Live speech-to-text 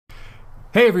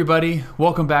Hey everybody,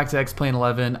 welcome back to X-Plane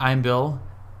 11. I'm Bill,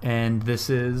 and this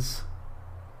is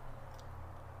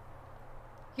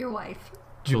your wife,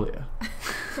 Julia.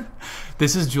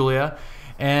 This is Julia,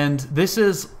 and this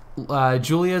is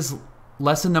Julia's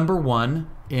lesson number 1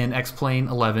 in X-Plane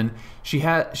 11.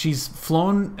 She's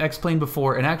flown X-Plane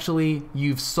before, and actually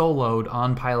you've soloed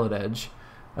on Pilot Edge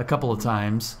a couple of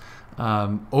times,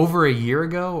 over a year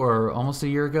ago or almost a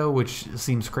year ago, which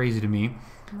seems crazy to me.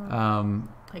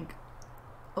 like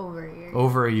over a year.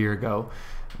 Over a year ago,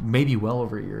 maybe well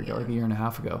over a year ago, like a year and a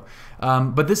half ago.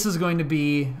 But this is going to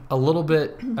be a little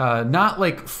bit not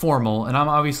like formal, and I'm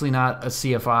obviously not a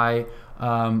CFI,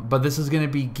 but this is going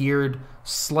to be geared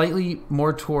slightly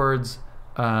more towards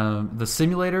the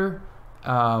simulator,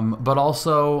 but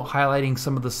also highlighting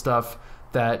some of the stuff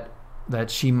that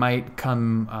she might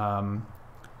come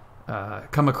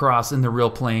across in the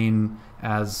real plane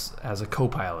as a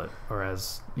co-pilot, or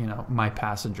as, you know, my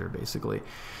passenger, basically.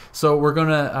 So we're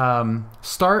gonna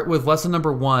start with lesson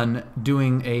number 1,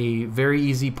 doing a very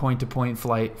easy point-to-point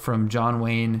flight from John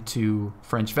Wayne to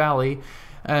French Valley,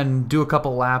 and do a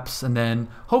couple laps, and then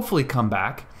hopefully come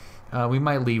back. We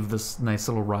might leave this nice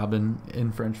little Robin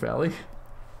in French Valley.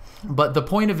 But the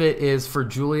point of it is for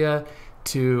Julia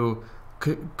to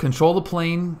control the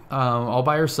plane all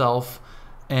by herself,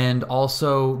 and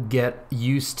also get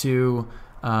used to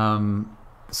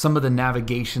some of the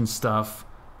navigation stuff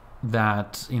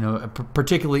that, you know,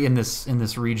 particularly in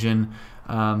this region,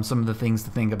 some of the things to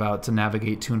think about to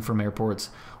navigate to and from airports.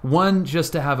 One,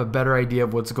 just to have a better idea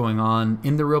of what's going on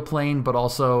in the real plane, but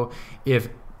also if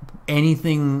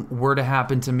anything were to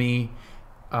happen to me,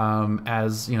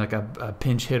 as, you know, like a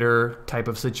pinch hitter type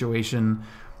of situation,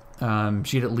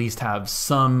 she'd at least have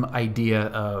some idea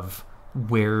of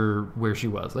where she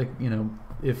was. Like, you know,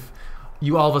 if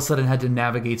you all of a sudden had to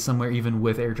navigate somewhere, even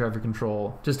with air traffic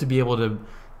control, just to be able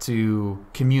to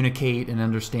communicate and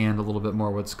understand a little bit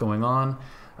more what's going on.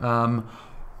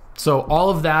 So all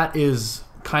of that is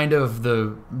kind of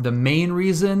the main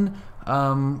reason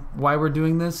why we're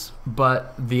doing this.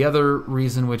 But the other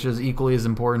reason, which is equally as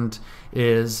important,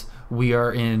 is we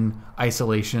are in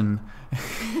isolation.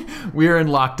 We are in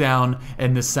lockdown,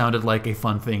 and this sounded like a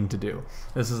fun thing to do.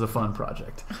 This is a fun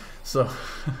project. So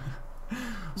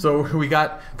we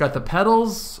got the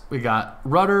pedals, we got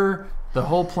rudder, the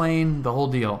whole plane, the whole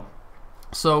deal.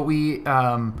 So we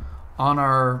on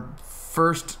our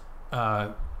first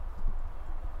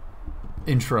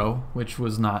intro, which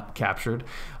was not captured,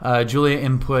 Julia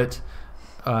input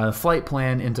flight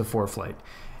plan into ForeFlight,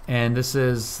 and this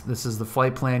is the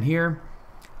flight plan here.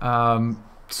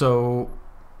 So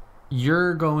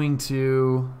you're going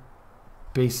to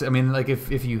I mean, like,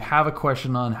 if you have a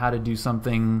question on how to do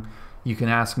something, you can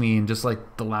ask me, and just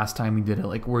like the last time we did it,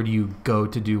 like, where do you go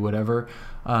to do whatever,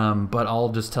 but I'll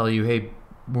just tell you, hey,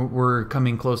 we're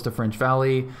coming close to French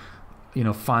Valley, you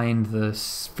know, find the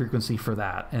frequency for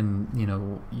that, and, you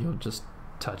know, you'll just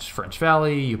touch French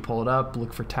Valley, you pull it up,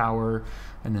 look for tower,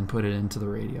 and then put it into the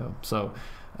radio. So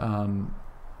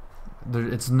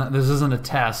this isn't a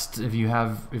test. If you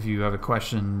have a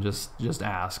question, just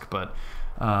ask. But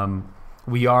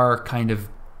we are kind of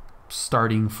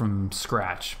starting from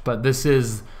scratch. But this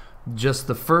is just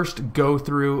the first go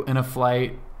through in a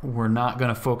flight. We're not going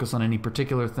to focus on any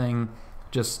particular thing.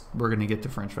 Just we're going to get to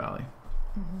French Valley.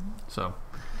 Mm-hmm. So,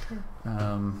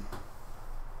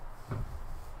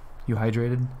 you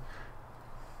hydrated?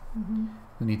 Mm-hmm.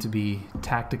 You need to be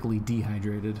tactically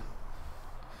dehydrated.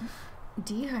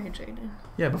 Dehydrated?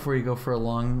 Yeah, before you go for a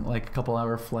long, like, a couple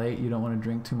hour flight, you don't want to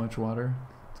drink too much water.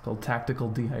 It's called tactical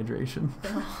dehydration.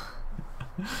 Oh.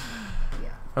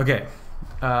 Yeah. Okay.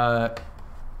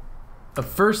 The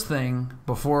first thing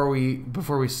before we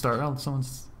start, oh,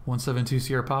 someone's 172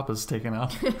 Sierra Papa's taken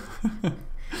out.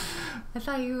 I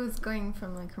thought he was going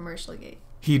from the commercial gate.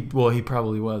 He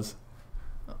probably was.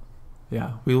 Oh.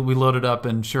 Yeah, we loaded up,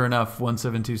 and sure enough,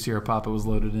 172 Sierra Papa was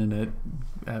loaded in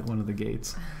at one of the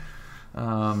gates.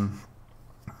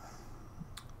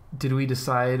 Did we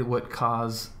decide what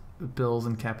caused Bill's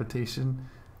incapacitation?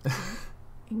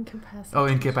 Incapacitation. Oh,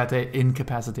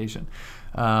 incapacitation.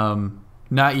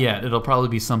 Not yet. It'll probably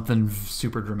be something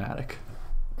super dramatic.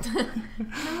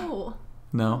 No.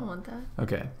 No? I don't want that.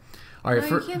 Okay. All right.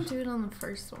 No, you can't do it on the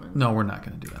first one. No, we're not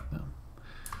going to do that. No.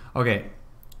 Okay.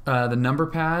 The number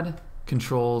pad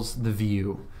controls the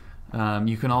view.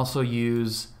 You can also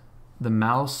use the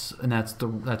mouse, and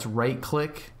that's right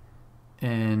click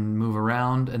and move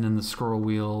around, and then the scroll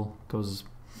wheel goes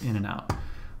in and out.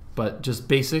 But just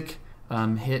basic,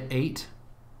 hit 8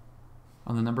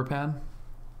 on the number pad.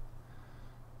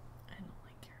 I don't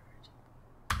like your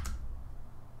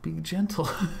Be gentle.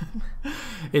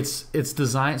 It's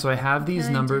designed, so I have these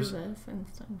Can I numbers. do this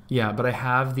instead? Yeah, but I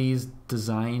have these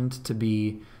designed to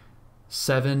be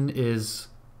 7 is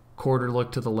quarter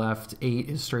look to the left, 8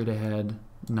 is straight ahead,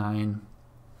 9.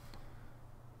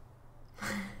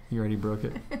 You already broke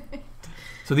it.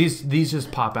 So these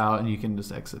just pop out and you can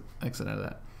just exit out of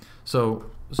that.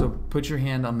 So put your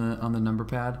hand on the number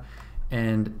pad,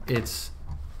 and it's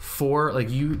 4. Like,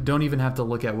 you don't even have to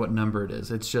look at what number it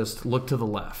is. It's just look to the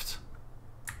left,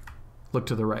 look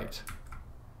to the right,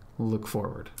 look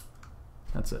forward.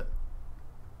 That's it.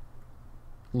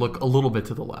 Look a little bit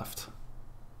to the left.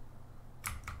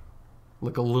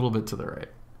 Look a little bit to the right.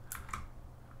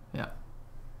 Yeah.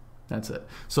 That's it.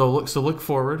 So look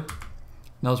forward.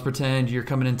 Now let's pretend you're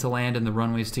coming into land and the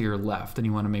runway's to your left, and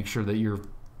you want to make sure that you're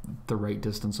the right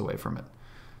distance away from it.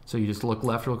 So you just look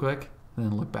left real quick and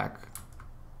then look back.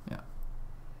 Yeah.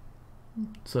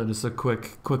 So just a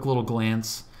quick little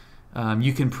glance.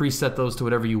 You can preset those to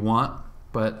whatever you want,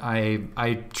 but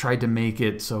I tried to make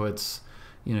it so it's,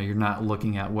 you're not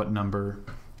looking at what number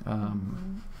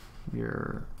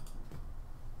you're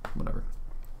whatever.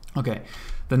 Okay,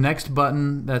 the next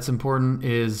button that's important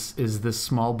is this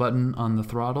small button on the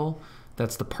throttle.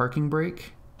 That's the parking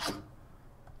brake.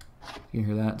 You can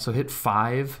hear that. So hit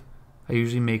 5. I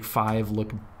usually make 5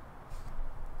 look.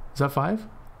 Is that 5?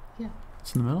 Yeah.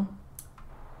 It's in the middle.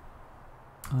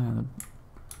 Oh, yeah.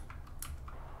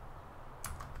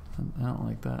 I don't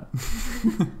like that.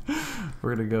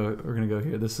 We're gonna go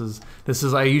here. This is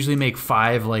I usually make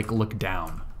 5 like look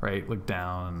down, right? Look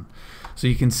down. So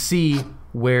you can see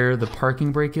where the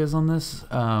parking brake is on this.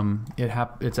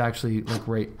 It's actually like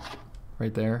right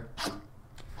there.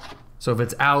 So if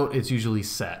it's out, it's usually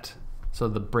set. So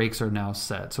the brakes are now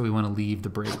set. So we want to leave the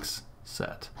brakes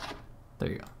set. There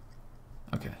you go.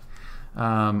 Okay.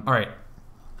 All right.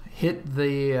 Hit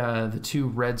the 2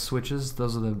 red switches.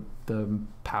 Those are the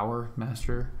power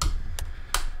master.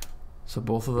 So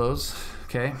both of those.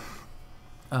 Okay.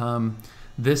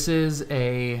 This is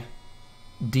a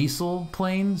diesel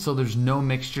plane, so there's no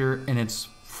mixture, and it's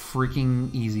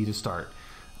freaking easy to start.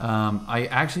 I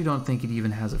actually don't think it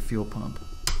even has a fuel pump.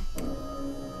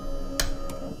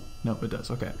 Nope, it does.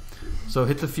 Okay, so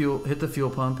hit the fuel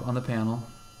pump on the panel.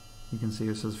 You can see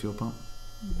it says fuel pump.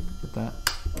 Hit that.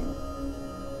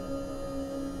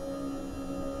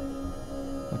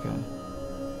 Okay.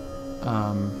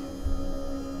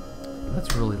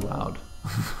 That's really loud.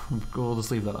 We'll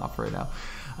just leave that off right now.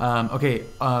 Okay,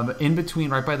 in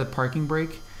between, right by the parking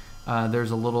brake,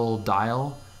 there's a little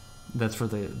dial that's for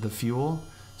the fuel.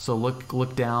 So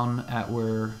look down at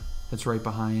where it's right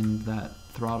behind that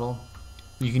throttle.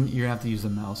 You're gonna have to use the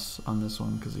mouse on this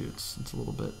one because it's a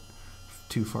little bit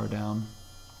too far down.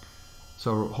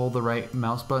 So hold the right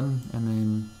mouse button and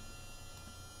then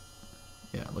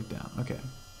look down. Okay.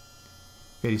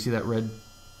 Okay, do you see that red?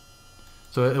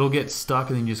 So it'll get stuck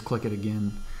and then you just click it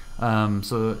again.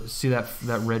 So see that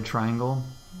red triangle?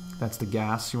 That's the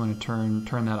gas. You want to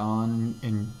turn that on,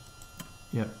 and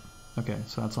yep. Okay,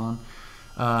 so that's on.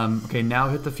 Okay, now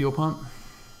hit the fuel pump.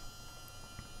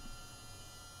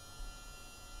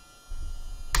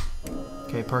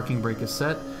 Okay, parking brake is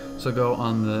set. So go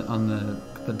on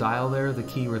the dial there, the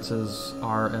key where it says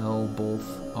RL,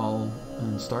 both, all,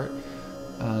 and start.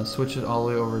 Switch it all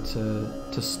the way over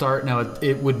to start. Now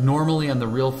it would normally on the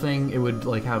real thing it would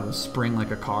like have a spring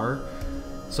like a car,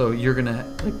 so you're gonna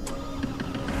like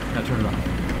now turn it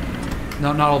off.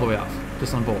 No, not all the way off,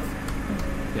 just on both.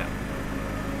 Yeah.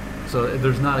 So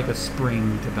there's not like a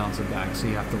spring to bounce it back, so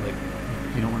you have to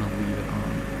you don't want to leave it on.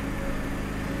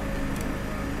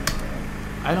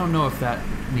 I don't know if that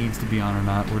needs to be on or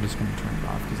not. We're just gonna turn it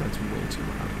off because that's way too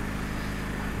loud.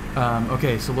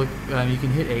 Okay, so look, you can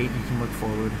hit 8, you can look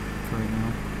forward for right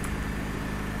now.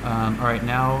 Alright,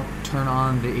 now turn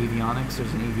on the avionics.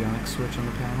 There's an avionics switch on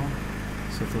the panel.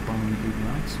 So flip on the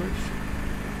avionics switch.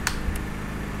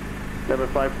 Number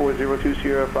 5402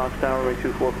 Sierra, Fox Tower, runway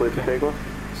 24, clear for takeoff.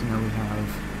 So now we have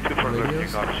 24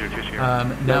 radios.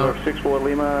 takeoff, Now, Number 64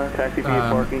 Lima, taxi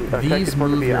via parking, these taxi parking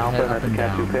move via your Alpha head and up at the and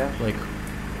Cat 2 down, pass. like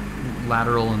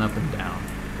lateral and up and down.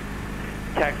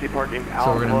 Taxi parking So we're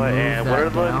Alpha, gonna move and what are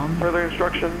that the down. further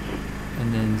instructions?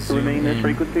 And then To zoom remain this in.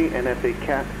 frequency and at the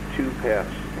Cat 2 pass.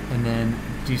 And then,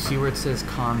 do you see where it says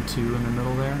COM 2 in the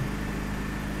middle there?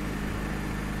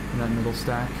 In that middle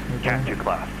stack right Cat there? 2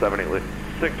 class,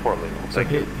 64 legal. So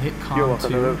hit You're COM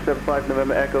welcome. 2. November 75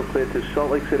 November Echo, clear to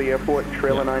Salt Lake City Airport,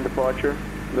 trailer 9 departure.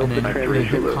 And Milford then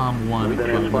transmission hit loop. COM 1. Then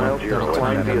as filed, That'll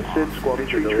flying turn via it SID, off. squawk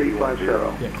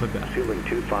 3350. Yeah, click that. Ceiling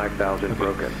 25,000 Okay.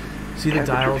 broken. See the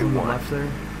Temperature dials on the 21. left there?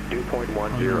 2.10.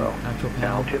 On the actual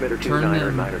panel. Altimeter Turn them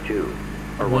 29 or 2.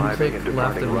 one Arriving click and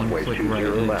left departing and one runway click 20 right,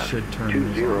 and it left, should turn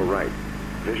 20 those on. right.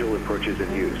 Visual approaches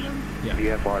in use. Yeah.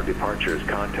 VFR departures,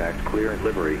 contact, clear and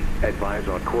livery. Advise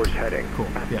on course heading. Cool.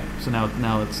 Yeah. So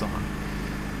now it's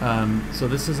on. So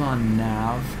this is on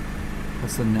nav.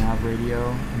 That's the nav radio,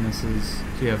 and this is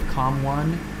so you have COM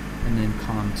 1 and then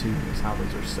COM 2 is how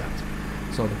those are set.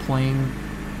 So the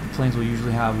planes will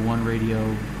usually have one radio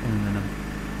and then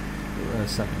a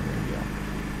second radio.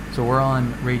 So we're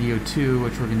on radio 2,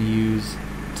 which we're going to use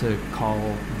to call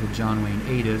the John Wayne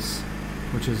ATIS,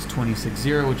 which is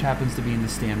 260, which happens to be in the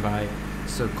standby.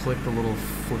 So click the little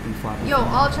flippy flop. Yo,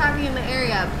 all traffic in the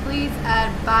area, please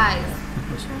advise.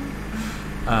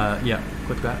 Yeah,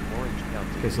 click that.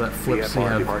 Okay, so that flips. So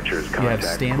VFR departures, you have contact,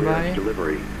 standby, clearance,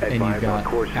 delivery. and you've Advise on got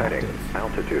course active. heading,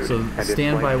 altitude, So and if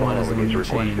standby flight one is the one following you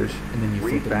requested. change, and then you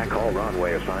Read flip it into backhaul that.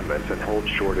 runway assignments and hold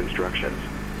short instructions.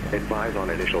 Okay. Advise on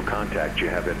initial contact. You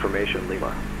have information,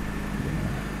 Lima.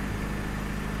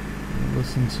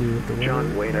 Listen to the word.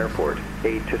 John Wayne Airport,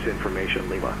 ATIS information,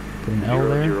 Lima. Put an L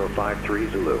there. 0053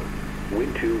 Zulu.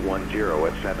 Wind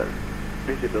 210 at 7.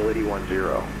 Visibility 10.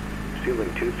 Ceiling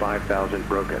 25,000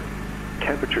 broken.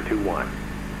 Temperature 21.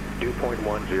 Dew point 10.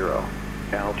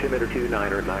 Altimeter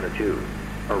 2992.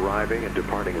 Arriving and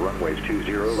departing runways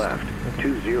 20 left,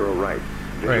 20 right.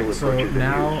 Visual Right, so approaches in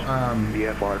now, use.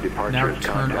 VFR now departures,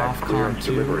 turn contact, off clearance, COM2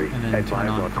 delivery. and then turn Advise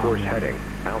on on course COM1. heading,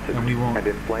 altitude, And we won't- and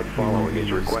if flight we won't following is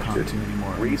use requested. COM2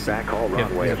 anymore. Read backhaul Yeah,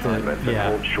 runway you have to- assignments yeah, and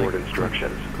hold short click-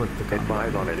 instructions. click the COM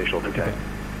Advise button. on initial Okay. detect.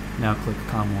 Now click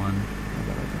COM1.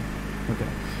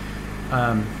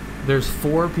 Okay. There's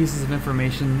 4 pieces of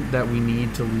information that we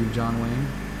need to leave John Wayne.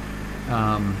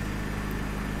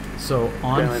 So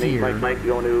on here, Mike,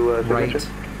 going to right,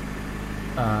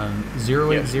 080,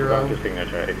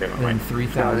 then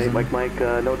 3000. Mike,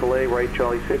 no delay, right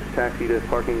Charlie 6, taxi to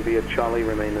parking via Charlie,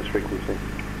 remain this frequency.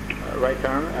 Right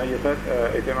turn, you said,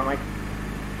 is it Mike?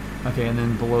 Okay, and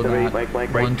then below that, Mike,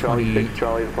 right Charlie 6,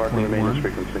 Charlie to parking, remain this 128.1.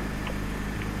 frequency.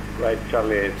 Right,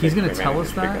 Charlie. He's going to tell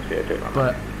us that,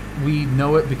 but we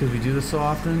know it because we do this so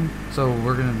often, so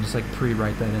we're going to just like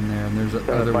pre-write that in there, and there's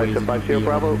other ways that you'd be able to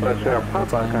Bravo, know that ahead of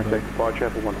time, contact but departure,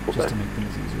 have a wonderful just day. to make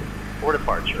things easier. For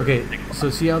departure. Okay, so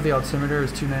see how the altimeter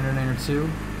is 2992?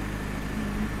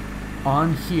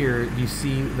 On here, you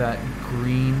see that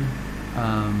green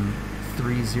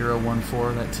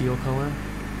 3014, that teal color?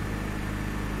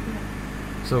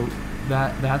 So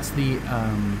that's the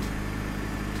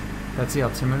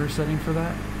altimeter setting for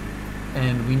that,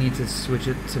 and we need to switch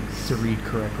it to read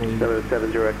correctly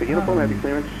 770 directly. Uniform, heavy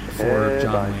clearance. for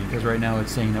John Wayne, because right now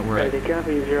it's saying that we're at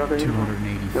 280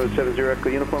 No, feet. 70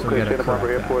 directly. Uniform, So we clear gotta Santa Barbara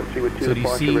correct Airport, that. Seaward 2 So do you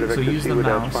departure, see- rid of so exit use the Seaward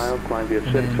mouse, outbound, climb via and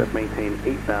 6, then set maintain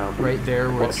 8,000. right there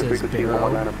where it Watch the says frequency barrel.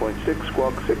 119.6,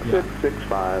 squawk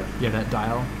 6665. Yeah, that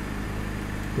dial.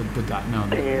 The dot. No.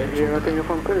 The actual Zero, dial.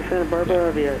 uniform, clear Santa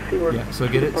Barbara via Seaward. Yeah. So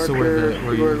get it. So where you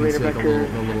can see like the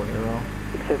little arrow.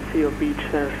 Except Seal Beach,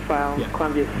 Center File, Yeah.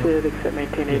 climb via Sid, except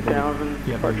maintain Yeah, 8,000,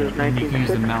 yeah, departures and you can use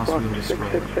the 19.6, mouse squawk wheel to scroll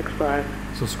it. 6665.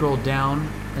 So scroll down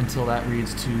until that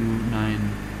reads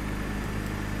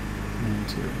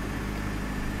 2992.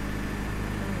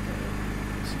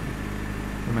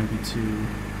 There might be 2.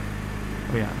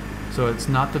 Oh yeah. So it's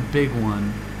not the big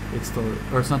one. It's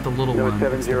it's not the little No, one.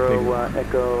 It's the 70 big one.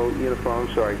 Echo Uniform,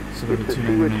 sorry. So go to It's the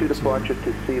Seaward 2 2992. departure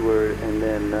to Seaward, and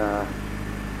then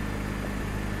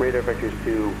radar vectors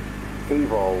to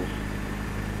AVOLs.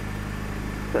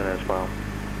 Then as well.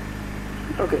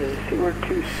 Okay, Seaward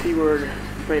to Seaward,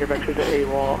 radar vector to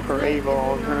AWOL, or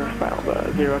AVOL, Center File,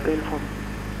 0 Echo Uniform.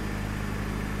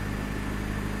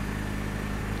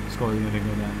 Scroll. You're gonna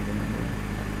go down. You're gonna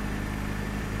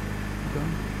go. Okay.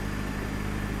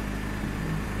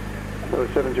 So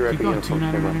 70 Keep Echo going. Uniform.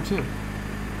 2992. What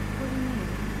do you mean?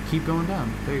 Keep going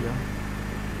down. There you go.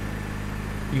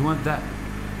 You want that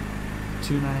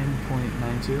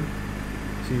 29.92?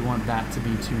 So you want that to be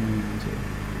 2992.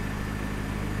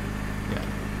 Yeah.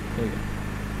 There you go.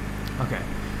 Okay.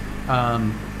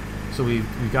 So we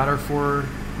got our four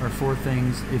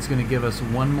things. It's going to give us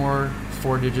one more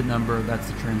 4-digit number. That's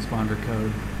the transponder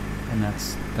code, and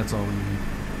that's all we need.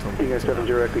 You got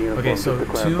 70 Echo Uniform. Okay, so just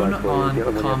to clarify tune for you. on The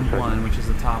other one you have to COM1, which is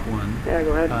the top one. Yeah,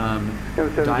 go ahead. No,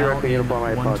 70 Dial Echo in Uniform,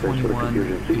 I apologize for the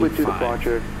confusion. Seaward 2 121.85.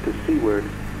 departure to Seaward,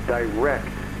 direct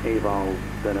AVOL,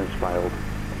 then as filed.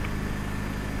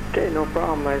 Okay, no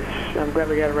problem. I'm glad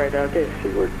we got it right. Okay,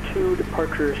 Seaward 2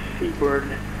 departure Seaward,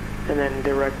 and then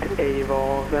direct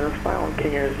AVOL, then it's File, and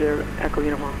King Air 0 Echo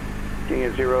Uniform. King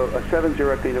Air 70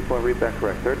 Echo Uniform, read back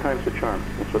correct. Third time's the charm.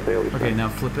 That's what they always say. Okay, now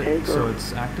flip it Hey, so girl.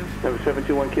 it's active. Number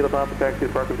 721 Kilo Papa, taxi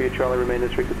to parking via Charlie, remain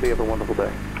this frequency. Have a wonderful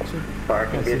day. Sure.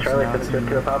 Parking Yes, via yes, Charlie, now it's 7 in-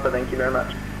 Kilo Papa, thank you very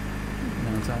much.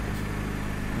 Now it's active.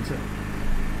 it.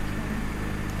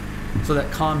 So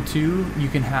that COM 2 you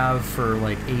can have for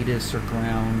like ATIS or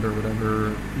ground or whatever.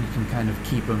 You can kind of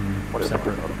keep them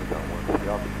separate.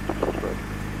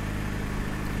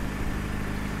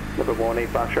 Number 18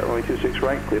 Foxtrot runway 26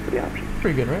 right, clear for the option.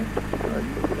 Pretty good, right?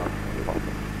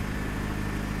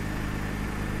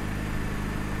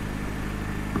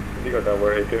 Because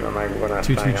we're 18, am I going to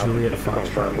 22 sign out Juliet just to Foxtrot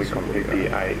confirm we is complete what we the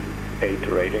got.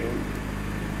 I-8 rating?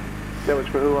 That was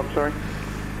for who, I'm sorry?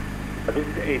 This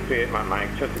is 838, my mic,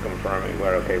 just to confirm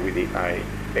we're okay with the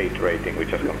I-8 rating we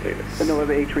just completed. The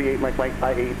November 838, Mike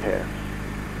I-8 pass.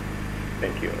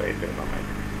 Thank you, 838, my mic.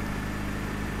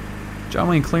 John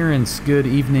Wayne clearance, good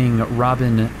evening,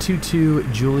 Robin 22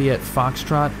 Juliet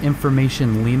Foxtrot,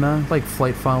 information Lima, like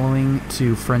flight following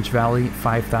to French Valley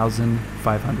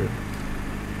 5,500.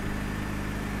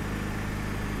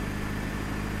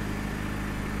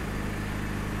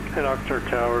 At Oxnard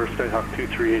Tower, Skyhawk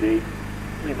 2388.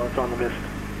 Lima, it's on the mist.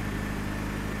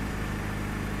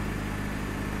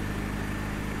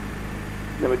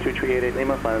 Number 2388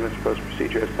 Lima, final minutes approach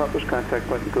procedure. As published, contact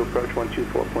point and go approach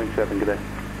 124.7. Good day.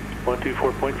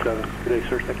 124.7. Good day,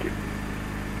 sir. Thank you.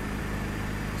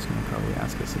 It's going to probably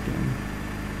ask us again.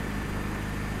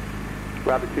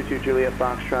 Robert 22 Juliet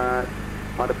Foxtrot,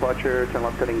 on departure, turn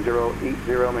left heading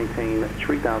 080, maintain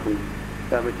 3,000.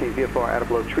 Maintain VFR out of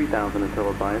below 3,000 until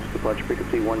advised. Departure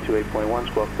frequency 128.1,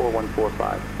 squawk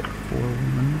 4145.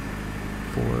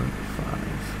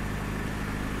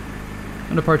 4145.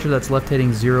 On departure, that's left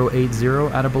heading 080,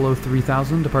 out of below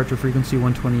 3,000. Departure frequency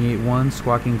 128.1,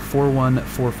 squawking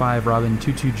 4145, Robin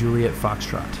 22 Juliet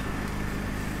Foxtrot.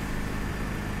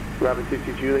 Robert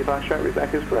 22 Juliet Foxtrot, read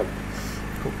back is correct.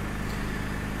 Cool.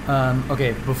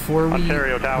 Okay, before we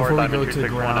Ontario Tower, go Diamond to 261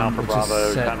 ground, Alpha let's just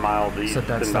Bravo, set, 10 miles east, set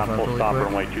that stuff inbound up full really stop, quick.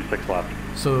 runway 26 left.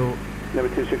 So Number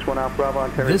 261 Alpha Bravo,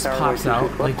 Ontario this Tower, pops runway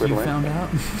out 26 like left, you clear to found land. out,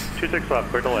 26 left,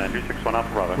 clear to land, 261 Alpha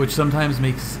Bravo. which sometimes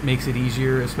makes it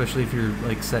easier, especially if you're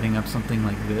like setting up something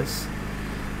like this.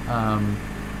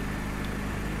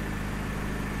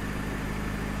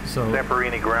 So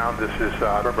Zamperini ground, this is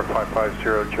November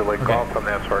 550 Juliet Golf on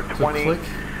the SR-20.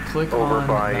 click over on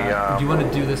by, that. Do you want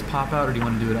to do this pop out, or do you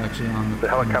want to do it actually on The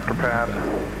helicopter pad,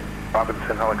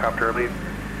 Robinson helicopter lead.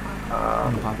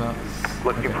 On the pop out.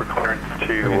 Looking Okay. for clearance Okay,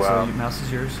 to so your mouse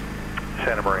is yours.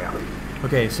 Santa Maria.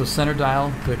 Okay, so center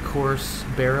dial, the course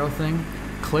barrow thing.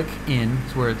 Click in,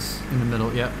 it's where it's in the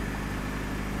middle. Yep.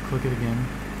 Click it again.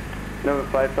 Number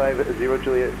 550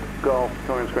 Juliet Golf,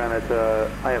 Torrance ground at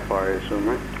IFR, I assume,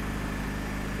 right?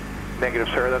 Negative,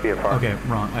 sir, that'd be a far. Okay,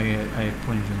 wrong. I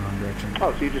pointed you in the wrong direction.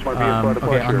 Oh, so you just want to be a part of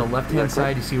Okay, on the left-hand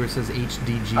side, you see where it says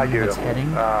HDG. I do. That's heading.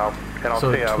 And I'll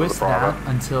So stay out of the twist that Bravo.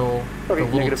 until Okay, the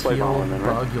little negative flight teal following then,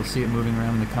 right? bug, you'll see it moving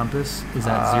around the compass, is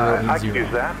at I 080. can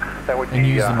use that. That would And be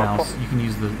use the helpful. mouse. You can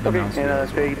use the Okay, mouse wheel and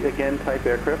as well. say again, type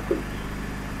aircraft, please.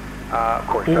 Of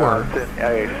course, Or- it's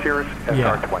a Cirrus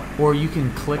SR-20 Or you can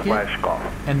click it slash Golf.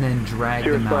 and then drag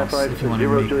the Cirrus mouse if you want to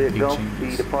 550 make Juliet big Golf, the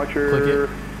changes. departure. Click it.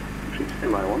 Actually,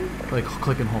 stand by one. Like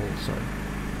click and hold, sorry.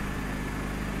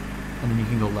 And then you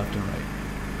can go left and right.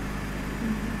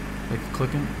 Like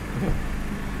clicking. Okay.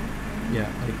 Yeah,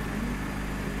 like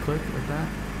click like that.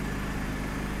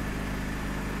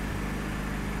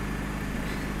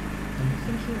 I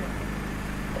think he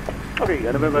will. Okay,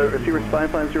 November Cirrus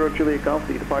 550 Juliet Golf,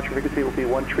 the departure frequency will be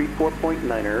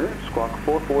 134.9er, squawk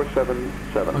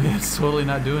 4477. Okay, it's totally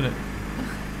not doing it.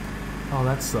 Oh,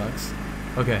 that sucks.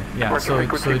 Okay, yeah, so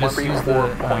just use the,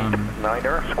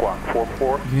 134.9er, squawk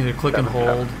 44. you can either click and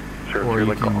hold, Sure, or you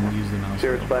Juliet can Golf. use the mouse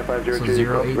Cirrus wheel. 550 So Juliet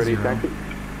Golf, ready 080. to taxi.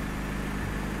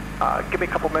 Give me a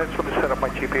couple minutes. Let me set up my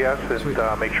GPS Sweet.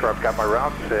 and make sure I've got my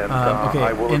routes, and Okay,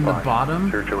 I will in the advise.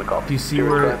 bottom, Sir, Juliet Golf. do you see Cirrus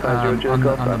where, 550 on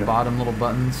Golf, the roger. bottom little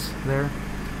buttons there?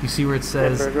 You see where it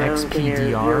says Zero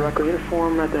XPDR? Echo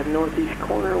uniform at the northeast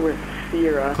corner with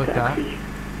Sierra Click that. taxi.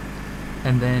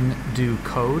 And then do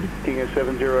code, King is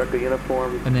 70 Echo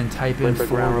uniform. and then type in Lima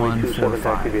ground runway 27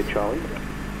 taxi via 4145. Charlie.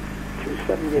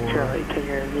 270 at Charlie, King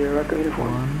Air 0 Echo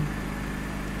uniform.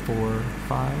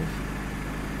 145.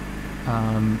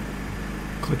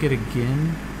 Click it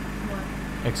again,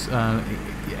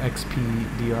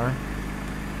 XPDR,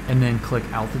 and then click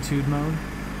altitude mode.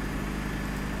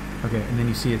 Okay, and then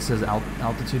you see it says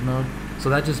altitude mode. So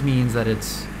that just means that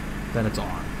it's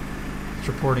on. It's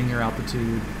reporting your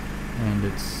altitude, and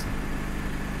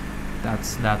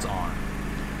that's on.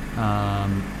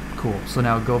 Cool. So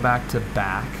now go back to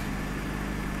back,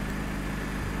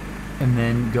 and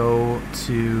then go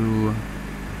to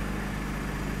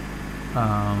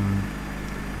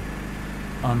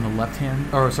on the left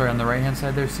hand, or sorry, on the right hand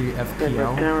side there, see Denver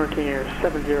FPL. Tower, King Air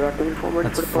 70 Echo uniform, ready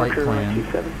That's for flight departure, plan.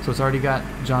 27. So it's already got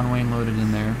John Wayne loaded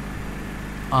in there.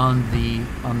 on the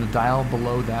dial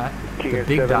below that, the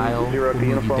big dial will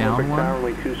move you down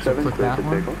one. So click that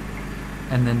one,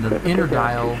 and then the inner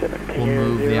dial will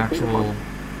move the actual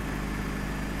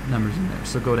numbers in there.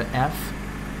 So go to F.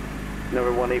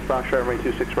 Number 18 Foxtrot, runway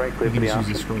 26 right, clear You for can the just use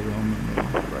the option. scroll wheel in the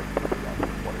middle.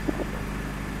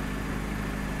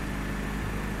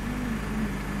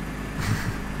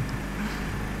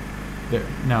 There.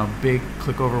 Now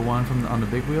click over one on the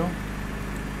big wheel,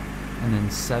 and then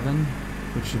 7,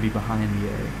 which should be behind the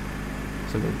A.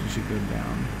 So that you should go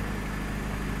down.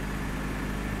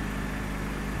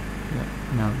 Yeah.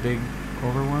 Now big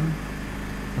over one,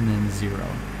 and then 0.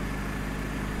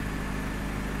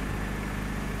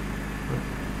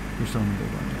 You're still in the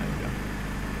big one. Yeah, there you go.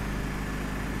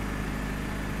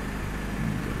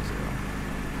 And go to 0.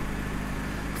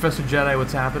 Professor Jedi,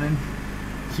 what's happening?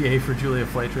 Yay for Julia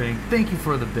flight training. Thank you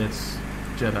for the bits,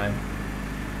 Jedi.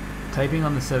 Typing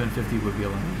on the 750 would be a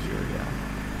lot easier, yeah.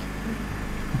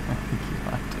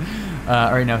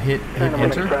 All right, now hit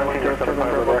enter.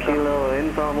 Kilo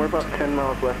inbound. We're about 10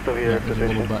 miles west of your Yeah, there's a position.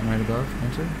 little button right above.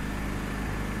 Enter.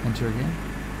 Enter again.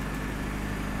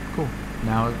 Cool.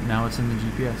 Now it's in the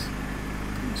GPS.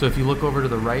 So if you look over to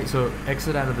the right, so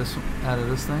exit out of this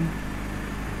thing.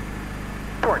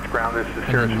 Torrance ground, this is And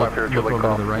Sirius then 50 look Julie over to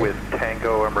Golf the right. with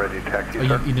Tango. I'm ready to taxi, Oh,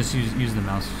 sir. you just use the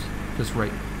mouse. Just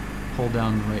right. Hold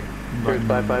down the right Sirius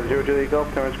button. 550 Julia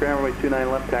Golf, Torrance ground, runway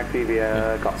 29 left, taxi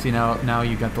via Golf. See now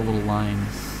you got the little lines.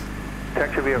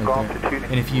 Taxi via right Golf there. to 2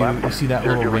 And if you see that Sir,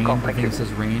 little Julie range, Golf, the thank thing you. that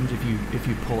says range, if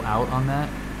you pull out on that,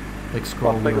 like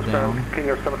scroll Well, wheel thank you, sir. down, King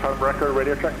Air 75 record,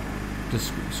 radio check.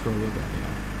 just scroll wheel down. Yeah.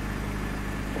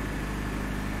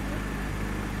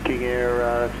 King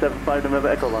Air 75 November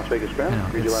Echo, Las Vegas I ground. know,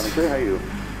 Read you loud and it's- clear. How are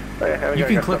you? You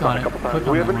can click on it. Click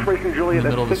on We have that one. information, Juliet, In the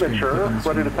middle at of the screen. Click signature, on the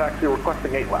ready to screen. taxi,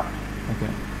 requesting 8 left.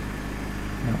 Okay.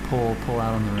 Now pull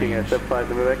out on the King Air range. 75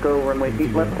 November Echo, runway You 8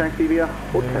 can left, go taxi via there,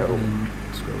 Hotel. and then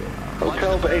scroll it out.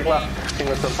 Hotel to 8 left, King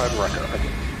Air 75 record. Thank you.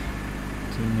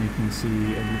 So then you can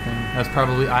see everything. That's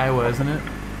probably Iowa, isn't it?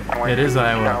 It is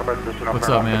Iowa. What's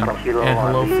up, man? And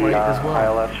hello flight as well.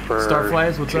 ILS for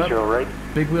Starflies, what's up? 20 right.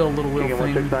 Big wheel, little wheel King Air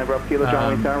thing. 169 Bravo Kilo,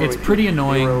 Charlie Tower, It's runway pretty 20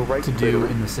 annoying right, to clear. do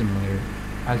in the simulator,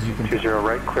 as you can 20 tell.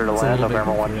 right, clear to It's a land, little bit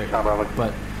November 1, confusing, Bravo.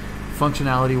 but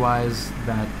functionality-wise,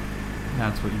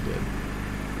 that's what you did.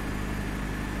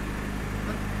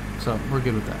 So we're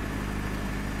good with that.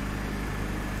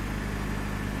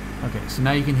 Okay, so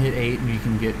now you can hit 8 and you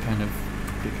can get kind of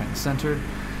centered.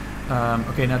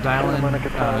 Okay, now dial in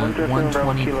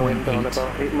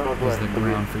 120.8 is the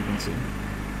ground frequency. In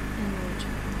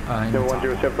the Number top.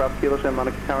 107 Bravo Kilo, Santa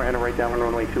Monica Tower, enter right down on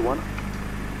runway 21.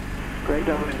 Right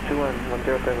down on 21,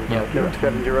 107 Yeah. Bravo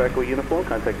 70 Echo Uniform,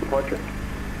 contact departure.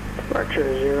 Departure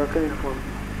 0 Echo Uniform.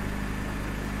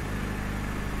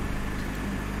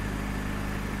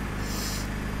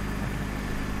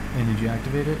 And did you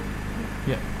activate it?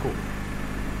 Yeah, cool.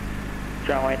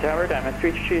 John Wayne Tower, Diamond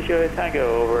 3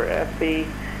 Tango over FB,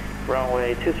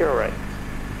 runway 20 right.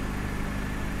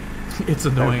 It's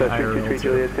annoying 63 IRL too.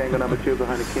 Juliet Tango number 2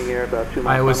 behind the King Air, about 2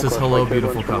 miles. Iowa final says course, hello, flight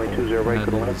beautiful 21, couple. 20 right to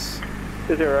the That left. is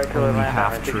 20 right, clear only land, half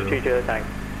Diamond true. 63 Tango.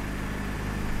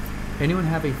 Anyone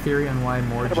have a theory on why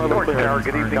more G Torrance Tower, patterns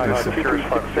good aren't evening, good?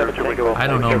 Sirius 50 Julie Golf. I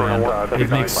don't know, man. It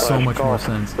makes so much more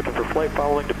sense. Looking for flight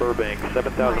following to Burbank,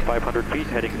 7,500 feet,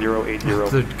 heading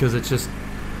 080. Because it's just,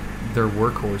 they're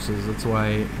workhorses. That's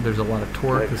why there's a lot of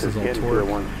torque. This is all Again, torque.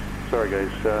 01. Sorry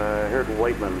guys, I heard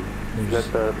Whiteman. Is There's-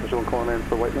 that someone calling in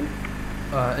for Whiteman?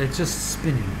 It's just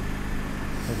spinning.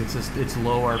 Like it's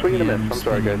low Swing and a RPM miss. I'm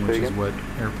sorry, guys. spinning, Say which is again. what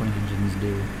airplane engines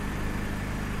do.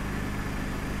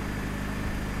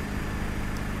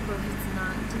 But if it's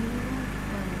not doing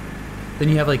that, Then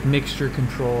you have like mixture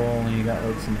control, and you got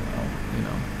like some,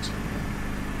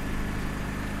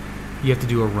 you have to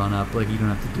do a run up. Like you don't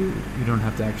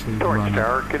have to actually Torrance run up.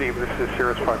 Tower, good evening, this is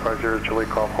Sirius 550 Julie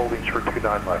Golf, holding short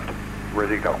 29 left.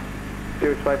 Ready to go.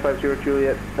 Sirius 550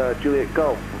 Juliet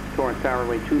Golf. Torrance Tower,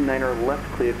 runway 29er left,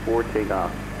 cleared for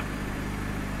takeoff.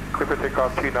 Clear for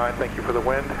takeoff 29, thank you for the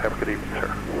wind. Have a good evening,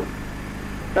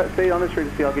 sir. Stay on this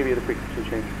frequency, I'll give you the frequency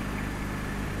change.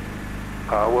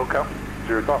 Wilco,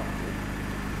 0 Golf.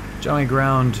 Joey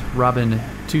Ground, Robin,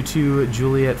 22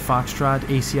 Juliet Foxtrot,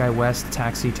 ACI West,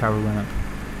 taxi, tower run up.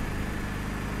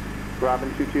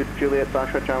 Robin 22 Juliet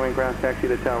Foxtrot, John Wayne Ground, taxi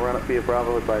to tower, run up via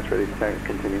Bravo, advise ready to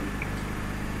continue.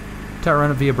 Tower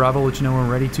run up via Bravo, let you know when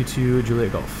we're ready, 22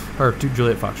 Juliet Golf, or 2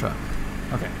 Juliet Foxtrot.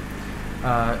 Okay.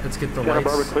 Let's get the Santa lights.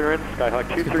 Barbara clearance, Skyhawk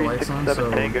Let's get the lights on. 2367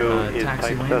 So, Tango is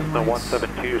taxi type landing Cessna lights.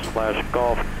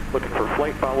 172/Golf, looking for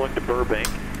flight following to Burbank,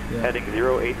 Yeah. heading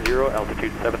 080,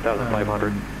 altitude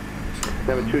 7,500.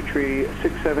 Number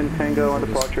 237 Tango on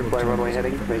departure, fly runway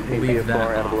heading, maintain Leave that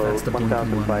VFR at off. below That's the blinking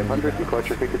one. 1,500,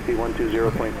 departure frequency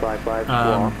 120.55,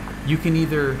 squawk. You can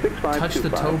either 6525. touch the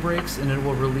toe brakes and it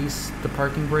will release the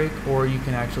parking brake, or you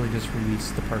can actually just release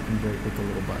the parking brake with the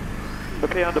little button.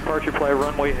 Okay, on departure, fly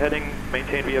runway heading,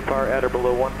 maintain VFR at or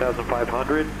below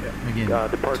 1,500. Again,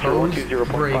 Departure toes,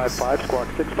 120.55, squawk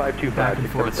 6525. back and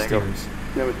forth Tango. steers.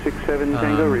 Number 67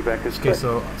 Tango, Rebecca. Okay,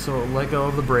 so let go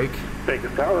of the brake.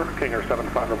 Vegas Tower, Kinger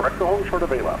 75 November Echo, hold short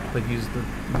of A left. Like use that.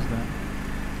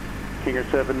 Kinger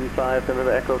 75,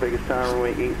 November Echo, Vegas Tower,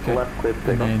 runway 8, Okay. left clip, And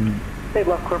takeoff. then Hey,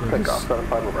 left clear for There's- takeoff,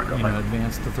 75 November Echo. you know,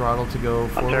 advance the throttle to go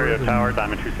forward. Ontario and- Tower,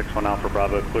 Diamond 261 Alpha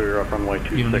Bravo, clear up runway You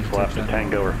don't need 26 to left touch to that.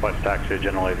 Tango, request taxi to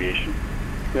General Aviation.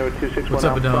 Number 261 What's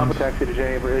up, Alpha Adam? Bravo, taxi to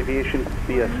General Aviation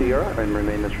via Sierra and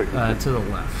remain this frequency. To the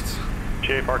left.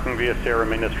 GA parking via Sierra,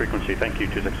 main this frequency. Thank you,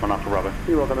 261 Alpha Bravo.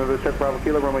 You're welcome. November 7 Bravo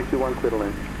Kilo, runway 21, clear to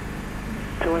land.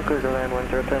 21 clear to land,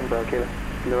 107 Bravo Kilo.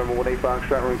 November 18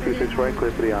 Foxtrot, runway 26 right,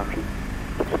 clear for the option.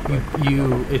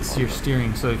 It's your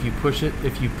steering. So if you push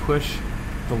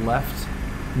the left,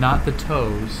 not the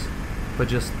toes, but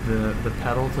just the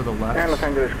pedal to the left. And Los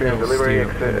Angeles Clear it'll delivery,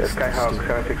 steer- Skyhawk steer.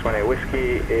 7618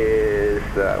 Whiskey is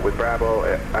with Bravo,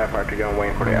 IFR to go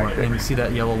waiting for the One more. And you exit. see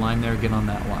that yellow line there? Get on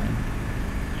that line.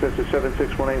 Cessna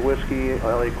 7618 Whiskey,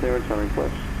 LA clearance on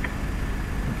request.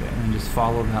 Okay, and then just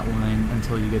follow that line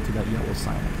until you get to that yellow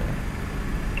sign up there.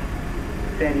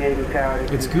 San Diego Tower.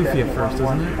 It's goofy at first,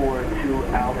 isn't it? 142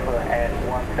 Alpha at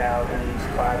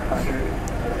 1,500.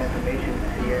 Information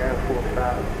Sierra, full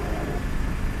stop.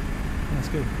 That's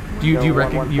good. Do you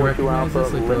recognize Alpha,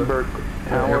 this? Like Lindbergh the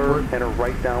Tower, airport? and a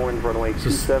right downwind runway So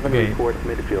 27, okay. report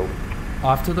midfield.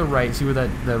 Off to the right, see where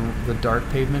the dark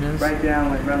pavement is? Right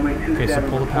down with runway 27. Okay, so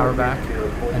pull the power back,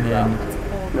 and then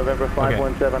November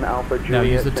 517 Alpha Juliet. now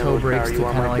use the San toe Luis brakes Tower, to you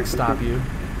on kind of my like stop frequency?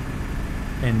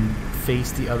 you, and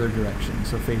face the other direction.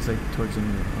 So face like towards the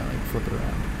mirror, like flip it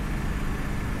around.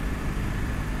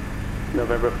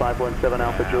 November 517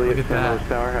 Alpha Look Juliet, at San that. Luis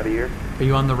Tower, how do you hear? Are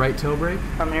you on the right toe brake?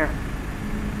 I'm here.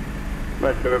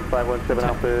 Right, November 517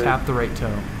 Alpha Tap the right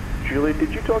toe. Juliet,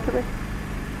 did you talk to me?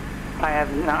 I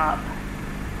have not.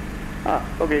 Ah,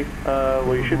 okay.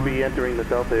 Well, you should be entering the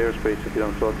Delta airspace if you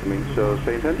don't talk to me. So,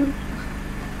 same engines?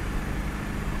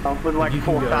 Would like You can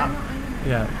full go. stop.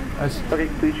 Yeah. Okay,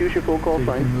 please use your full call So you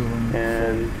sign. can move 'em.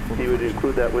 And he would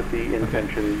include that with the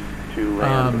intention to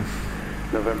land.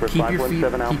 November keep your 517 feet-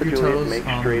 Alpha keep your Juliet, toes make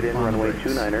on- straight in, on the runway brakes.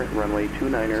 29er, runway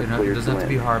 29er, So clear it to doesn't have to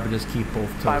be land. hard, but just keep both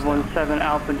toes down. 517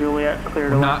 Alpha Juliet, clear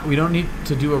to land. We don't need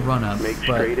to do a run up, Make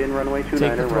but straight in, runway 29er,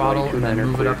 take the throttle runway and then 29er,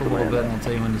 move it clear up a to little land. bit, and I'll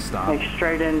tell you when to stop. Make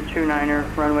straight in, 29er,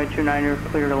 runway 29er,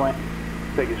 clear to land.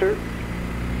 Thank you, sir.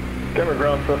 Camera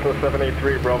ground, Cessna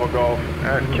 783 Bravo Golf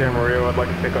at Camarillo. I'd like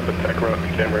to pick up the tech route to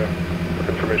Camarillo. With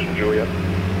information, Juliet.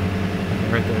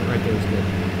 Right there is good.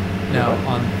 Now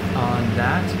on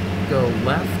that, go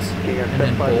left King and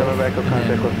then both, 757 Echo, and contact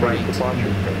then with right. departure.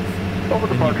 Over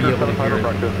Then you'll be departure, able to 75 hear it.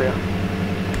 breakfast, yeah.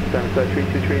 Sunset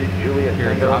 323 Juliet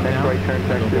Here, Tango, drop next down. right turn, Go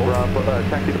taxi to both. Bravo,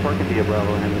 taxi to parking via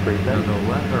Bravo, and the brief Now go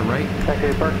left or right.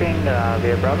 Taxi parking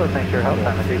via Bravo, thanks for your help.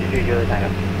 I'm a 322 Juliet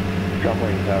Tango.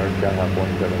 Subway Tower, Skyhawk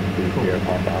 172 Cool. Sierra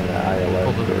Papa on the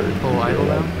ILS. Pull idle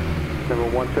down. Number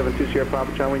 172 Sierra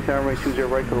Papa, John Wayne Tower, runway 20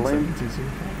 right to the lane.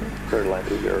 Third line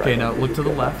 20 right. Okay, now look to the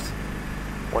left.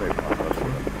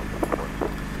 185.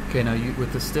 Okay, now you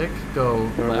with the stick go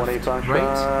Number 18 left, right.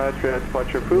 Foxtrot,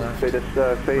 departure approved.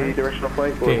 Left, Say right. directional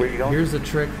flight, where Okay, you going? here's the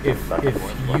trick. If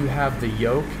you have the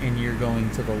yoke and you're going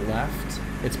to the left,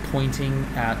 it's pointing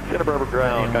at Santa Barbara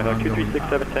ground, the aileron Skyhawk going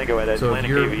 2367 up. Tango at So if Atlantic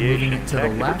you're moving Aviation. it to the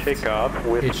Taxi for left, takeoff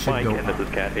with it should Mike, go and this up. is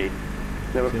Cat 8.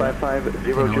 Number See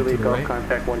 550 Okay, now Juliet to the Golf, right.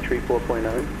 contact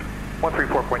 134.9.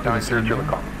 134.90 Juliet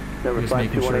Golf. Number Just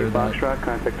making 5218 sure that- Foxtrot,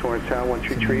 contact Torrance Tower,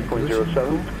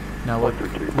 123.07. Now look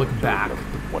back. You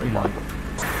know, Number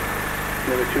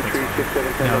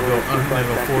 23677 now go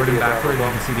forward and backward. You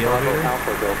can see the elevator.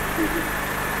 Alpha Golf, excuse me.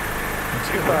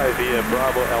 25 via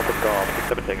Bravo Alpha Golf,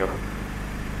 67 Tango.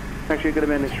 Actually, good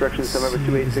amend instructions, November See,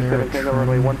 is there 2867 a Tango, trim?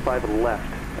 runway 15 left.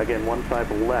 Again,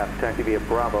 15 left, taxi via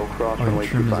Bravo, cross Oh, runway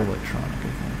the trim is 25. electronic,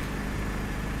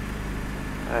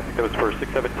 I I think that was for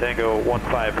 67 Tango,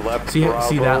 15 left. think. Bravo,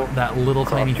 See that little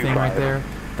cross tiny thing right 25. there?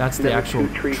 That's the Number actual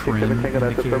 2367 trim Tango,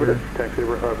 that's indicator. affirmative. Taxi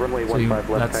runway So you- 15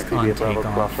 left, that's taxi on via Bravo,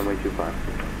 takeoff. cross runway 25.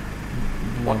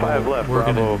 15 left, We're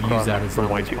going Bravo, to use cross that as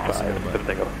runway long as 25, possible. 67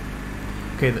 Tango.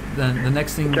 Okay, then the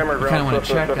next thing you Camera kind of ground, want to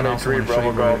Cessna check, and I also want to show you 783 where,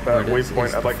 Bravo where Golf it at is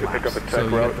waypoint. the I'd like to pick up flaps. a tech So you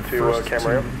route got the to, first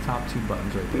Camarillo. top two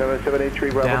buttons right there. Number 783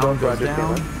 Bravo Down Golf, goes Roger, down,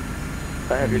 Stanley.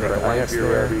 I have you got the your lights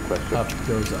there, request, sir. up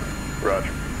goes up.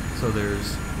 Roger. So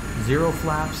there's 0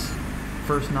 flaps,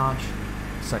 first notch,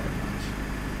 second notch.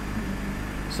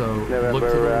 So look to November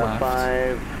the left.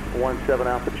 517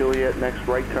 Alpha Juliet, next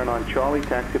right turn on Charlie,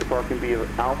 taxi to parking via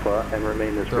Alpha and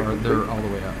remain this frequency. They're all the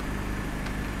way up.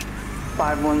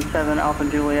 517 Alpha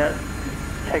Juliet,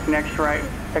 take next right,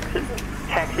 exit,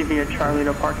 taxi via Charlie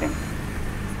to parking.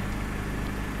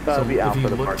 So Be if Alpha you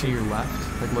to look parking. to your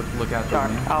left, like look out the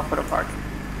Sorry, window. Alpha to parking.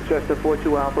 Cessna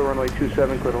 42 Alpha, runway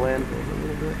 27, clear to land.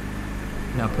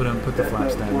 Now put the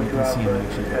flaps down. You can see them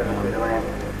actually go down.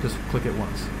 Just click it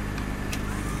once.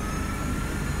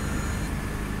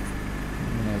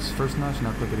 And as first notch,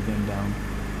 now click it again down.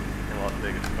 In Las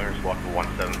Vegas, clearance walk for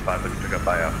 175, looking to pick up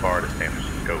by Florida, San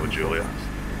Francisco with Julia.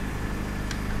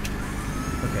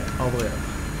 Okay, all the way up.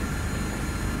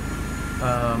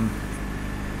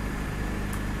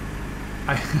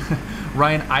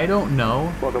 Ryan, I don't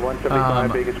know. Well, the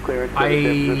 175 Vegas clearance.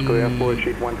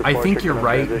 I think you're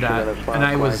right that, and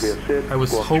I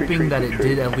was hoping that it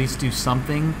did at least do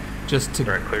something just to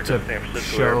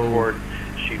show.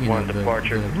 Sheet You know, 1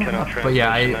 departure, but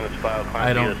yeah, I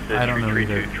don't know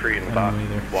either. in the I box. don't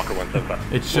know either. Walker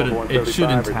 175. It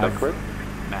shouldn't have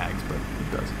mags, but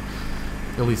it does.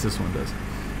 At least this one does.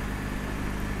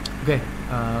 Okay.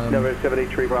 Number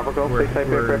 783 Bravo Golf. We're Type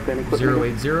aircraft and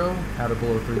equipment. 080 out of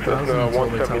below 3,000 Cessna until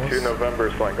they tell 172 us.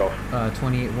 November, Slang Golf.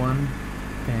 28.1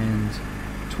 and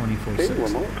 24.6. Okay,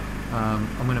 one more.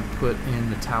 I'm going to put in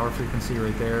the tower frequency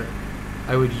right there.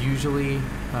 I would usually,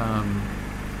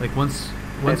 like once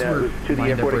we're to the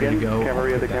lined up airport ready to again, go, I'll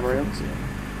Camarillo, put the that Camarillo? frequency in.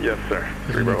 Yes, sir.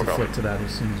 Because we need to flip to that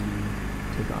as soon as we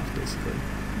take off, basically.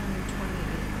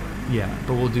 28. Yeah,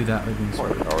 but we'll do that like once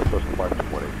we're on the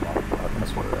way.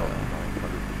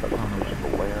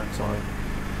 Sorry.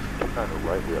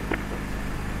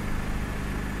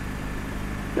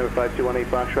 Number 5218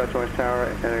 Foxtrot, Orange Tower,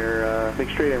 enter, make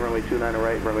straight in runway 29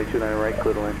 right, runway 29 right,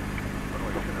 clear to land.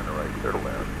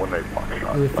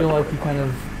 I feel like you kind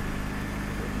of,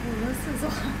 Well, this is a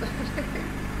lot better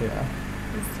yeah,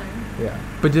 this time. yeah.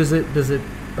 But does it,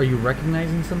 are you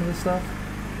recognizing some of the stuff?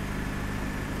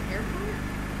 Airport?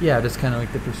 Yeah, just kind of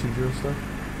like the procedural stuff.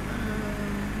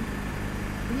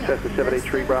 Yeah. Cessna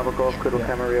 783 Bravo Golf, clear to Yeah.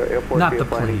 Camarillo Airport, Not via the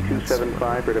planning plane, that's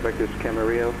 275, radar vectors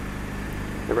Camarillo.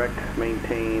 Direct,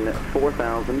 maintain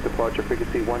 4,000, departure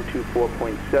frequency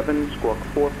 124.7, squawk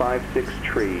 456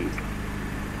 tree.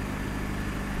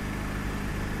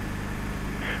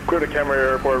 Clear to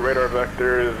Camarillo Airport, radar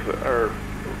vectors are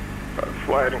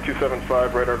fly heading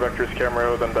 275, radar vectors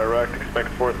Camarillo, then direct, expect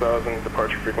 4,000,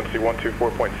 departure frequency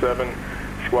 124.7,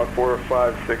 squawk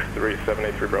 4563,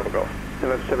 783 Bravo Golf.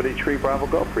 Number 783 Bravo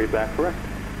Golf, read back correct.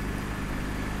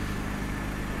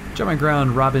 Jump my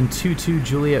ground, Robin 22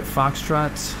 Juliet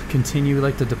Foxtrot. Continue, we'd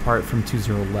like to depart from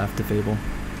 20 left if able.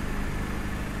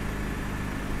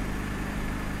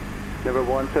 Number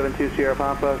 172 Sierra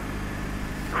Papa,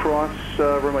 cross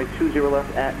runway 20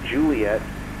 left at Juliet,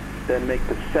 then make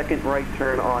the second right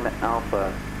turn on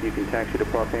Alpha. You can taxi to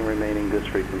parking remaining this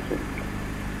frequency.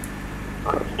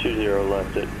 Cross 20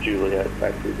 left at Juliet,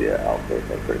 taxi via Alpha,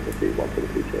 frequency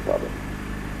 172 Sierra Papa.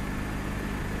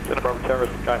 Santa Barbara Tower,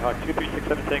 Skyhawk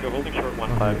 2367 Tango, holding short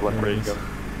 15, left, ready to go.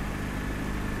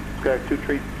 Sky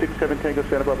 237 Tango,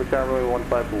 Santa Barbara Tower, runway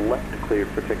 15 left, cleared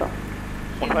for takeoff.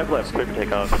 15 left, clear for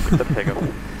takeoff, 67 Tango.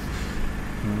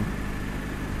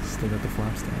 Still got the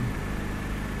flaps down.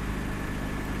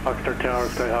 Oxnard Tower,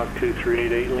 Skyhawk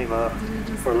 2388 Lima,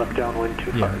 or left downwind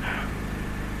 25. Yeah.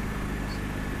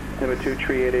 Number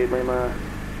 2388 Lima,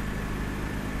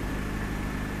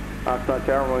 Oxnard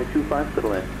Tower, runway 25 to the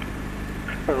land.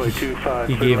 Runway 25.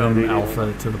 He gave him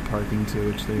alpha to the parking too,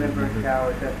 which they would Number never.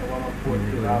 Tower, Cessna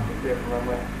 142 Alpha, clear for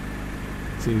runway.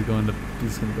 So he's going to go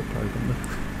park on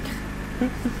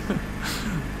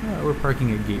the. We're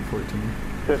parking at gate 14.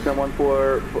 Cessna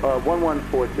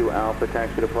 1142 Alpha,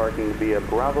 taxi to parking via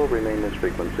Bravo, remain this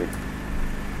frequency.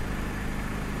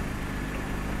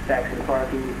 Taxi to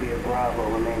parking via Bravo,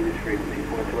 remain this frequency,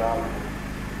 42 Alpha.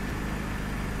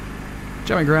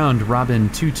 Jump my ground, Robin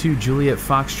 22 Juliet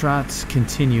Foxtrot.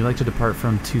 Continue, like to depart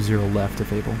from 20 left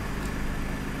if able.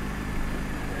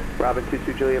 Robin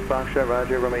 22 Juliet Foxtrot,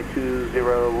 roger, runway 20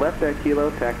 left at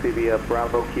Kilo, taxi via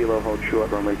Bravo Kilo, hold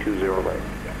short, runway 20 right.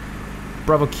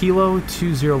 Bravo Kilo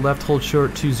 20 left, hold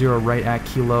short 20 right at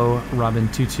Kilo. Robin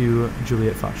 22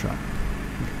 Juliet Foxtrot.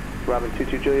 Robin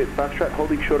 22 Juliet Foxtrot,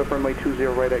 holding short of runway 20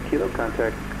 right at Kilo,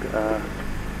 contact,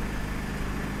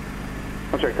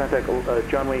 contact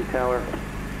John Wayne Tower.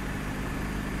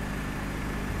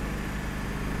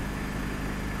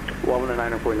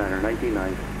 119er, 49er,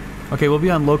 199. Okay, we'll be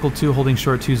on local 2, holding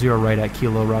short 20 right at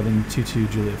Kilo, Robin 22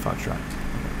 Juliet Foxtrot.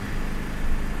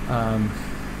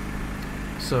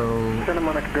 So Santa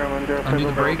Monica Grumman, 0 undo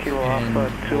the brake Kilo and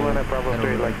Alpha, 2 we'll at Bravo head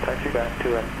 3, over like there. taxi back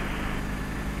to it.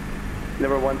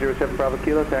 Number 107 Bravo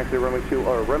Kilo, taxi runway 2,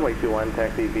 or runway 21,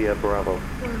 taxi via Bravo.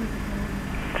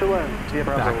 2-1, via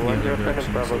Back Bravo, the other 107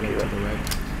 direction, Bravo so to Kilo. the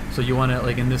right. So you want to,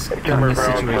 like in this situation,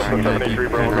 Bravo, you kind of look 73 to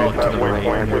Bravo the Golf, right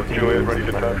waypoint and with look Juliet, towards ready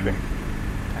to the taxi. taxi.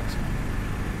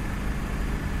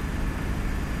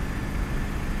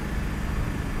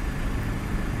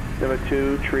 Number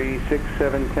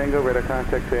 2367 Tango, radar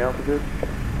contact to altitude.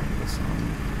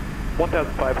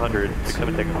 1,500,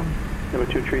 67 Tango. Number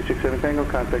 2367 Tango,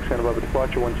 contact Santa Barbara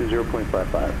departure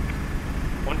 120.55.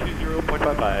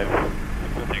 120.55.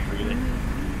 Thank you.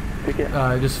 Take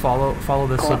care. Just follow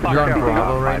this. So you're on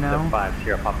Bravo right now, and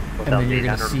then you're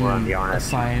going to see a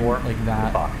sign like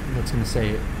that that's going to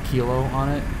say Kilo on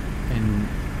it, and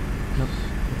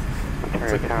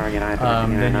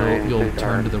then you'll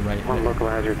turn to the right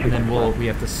there, and then we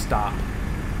have to stop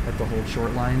at the hold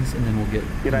short lines, and then we'll get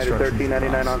United instructions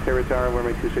 1399 across. on Terra Tower,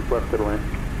 runway 26 left, clear to land.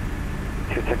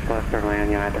 26 left, clear to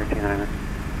land, United 1399.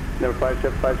 Number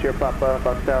 5750 Papa,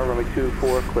 Fox Tower, runway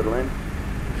 24, clear to land.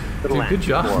 Dude, good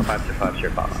job.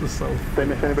 525 Papa. This is so Did I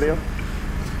miss anybody else?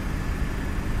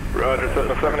 Roger,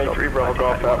 783 Bravo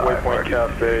Golf at Waypoint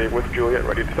Cafe with Juliet,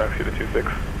 ready to taxi to 26.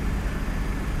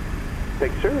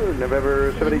 Thank you, sir.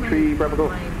 November 783 Bravo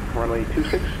Golf, runway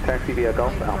 26, taxi via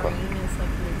Golf My Alpha. brain is like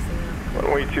mixing up.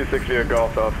 Runway 26 via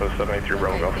Golf Alpha, 783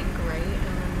 Bravo I Golf. think right, and then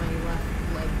my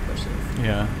left leg pushes.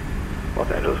 Yeah.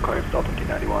 Los Angeles claims Delta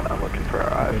 291. I'm looking for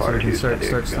our Okay, IFR. so we can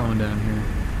start slowing down here.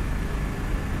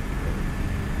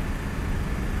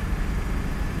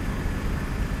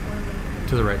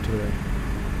 To the right, to the right.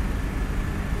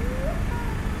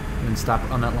 And then stop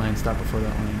on that line, stop before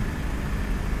that line.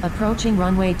 Approaching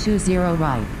runway 20 right. Yep,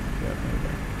 there we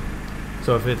go.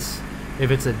 So if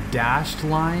it's a dashed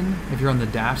line, if you're on the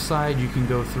dash side, you can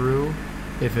go through.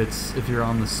 If you're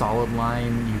on the solid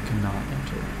line, you cannot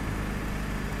enter.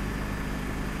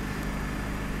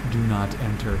 Do not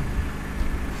enter.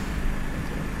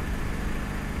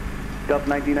 Delta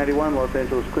 1991, Los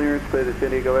Angeles clearance, clear to San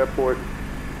Diego Airport.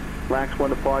 LAX 1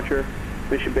 departure,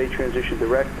 Mission Bay transition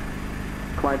direct.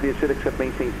 Climb via SID, except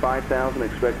maintain 5,000,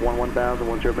 expect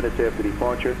 1000, 10 minutes after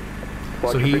departure.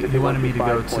 So he wanted me to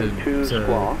go to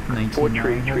 19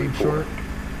 holding short,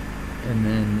 and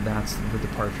then that's the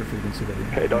departure frequency that we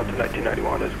have. Okay, Delta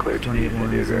 1991 is cleared to the San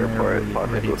Diego Airport, Los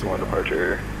Angeles 1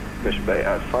 departure, Mission Bay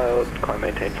as filed, climb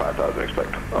maintain 5,000,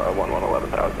 expect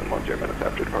 11,000, 10 minutes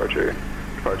after departure.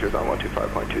 Departure is on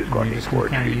 125.2, squawking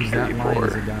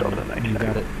 4334, Delta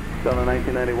 1991. Delta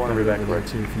 1991, I'll be back there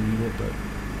too if you need it, but...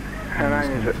 Los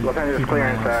Angeles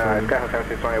clearance, Sky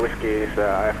 7620 Whiskey is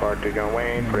IFR to John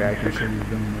Wayne, 3I6. Make sure you're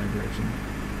going in the right direction.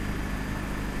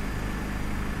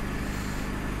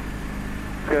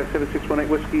 Sky 7618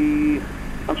 Whiskey,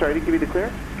 I'm sorry, I didn't give you the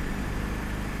clearance?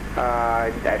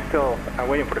 I'm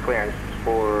waiting for the clearance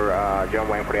for John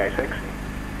Wayne, 3I6.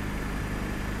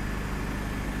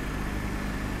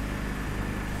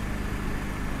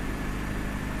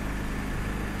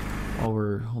 While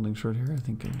we're holding short here, I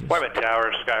think I just... Wyman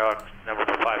Tower, Skyhawk, number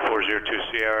 5402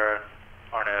 Sierra,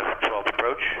 RNF 12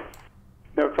 approach.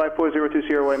 Number 5402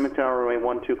 Sierra, Wyman Tower, runway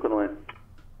 12, clear to land.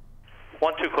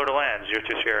 12 clear to land, 02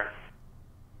 Sierra.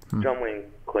 John Wayne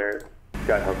cleared.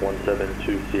 Skyhawk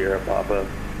 172 Sierra Papa,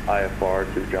 IFR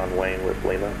to John Wayne with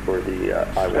Lima for the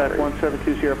I-1 Skyhawk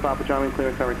 172 Sierra Papa, John Wayne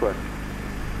clearance on request.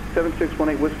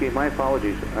 7618 Whiskey, my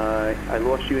apologies. I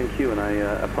lost you in queue and I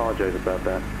apologize about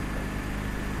that.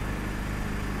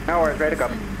 No worries, ready to go.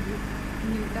 Sounds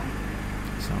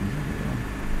like it,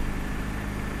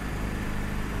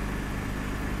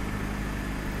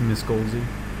 yeah. Miss Goldsy.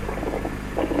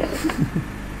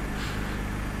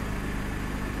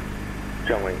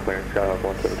 John Wayne clearance, Skyhawk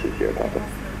 172 Sierra Papa.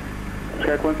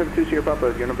 Skyhawk 172 Sierra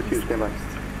Papa, you're number 2, stand by.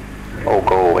 Oh,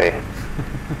 go away.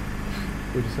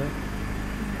 What'd you say?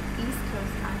 East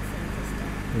Coast accent this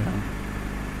time. Yeah.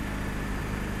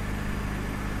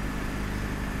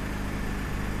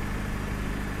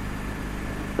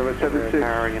 Number 76.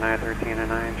 Tower, United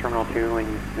 1309, Terminal 2, when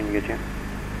you get you.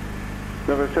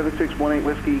 Number 7618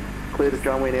 Whiskey, clear to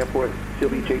John Wayne Airport, Seal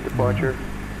Beach 8 departure.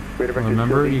 Radar vector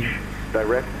Remember, Seal Beach,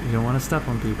 direct. You don't want to step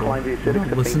on people. Climb via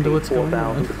Civic, Listen to what's going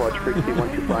 4,000, on. departure frequency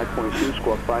 125.2,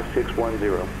 squawk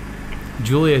 5610.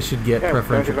 Julia should get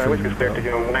preferential treatment. Clear to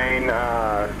John Wayne,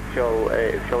 Seal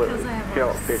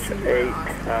Beach 8,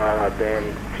 then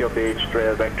Seal Beach,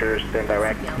 radar vectors, then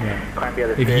direct. Yeah. Climb via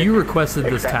the If Civic, you requested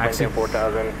this exact taxi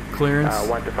 4,000, clearance,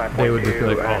 1 to 5.2, they would be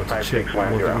like, oh, it's a chick.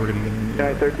 We're 5610. going to get in.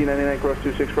 United 1399, cross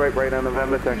 26 right on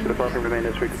November, taxi departure, remain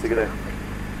this frequency, good day.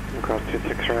 Cross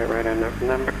 26 right on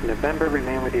November,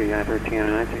 remain with you, United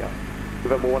 1309.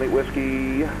 November 18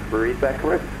 Whiskey, read back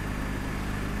correct.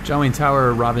 John Wayne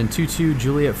Tower, Robin 22,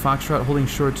 Juliet Foxtrot, holding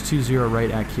short 20 right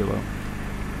at Kilo.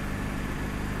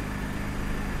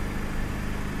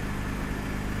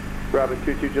 Robin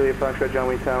 22, Juliet Foxtrot, John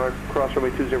Wayne Tower, cross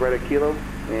runway 20 right at Kilo,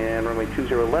 and runway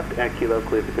 20 left at Kilo,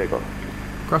 clear for takeoff.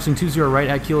 Crossing 20 right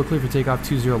at Kilo, clear for takeoff,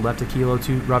 20 left at Kilo,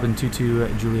 Robin 22,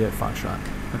 Juliet Foxtrot.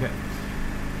 Okay.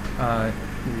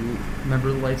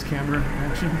 Remember the lights camera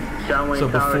action? So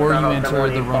before you enter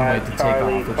the runway to take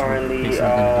off, which we're basically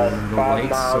going to do, the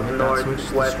lights, so hit that switch,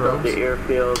 the strobes. The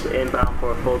airfield, inbound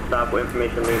for a full stop with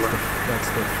information Lima. That's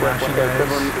the flashy guys.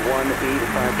 715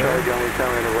 Charlie, John Wayne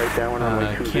Tower, and a right downwind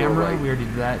runway 20 camera, right. we already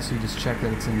did that, so you just check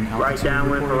that it's in altitude Right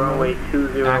downwind for runway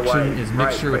 20 Action right. is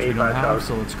mixture, which we don't have,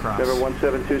 so let's cross. Number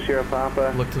 172 Sierra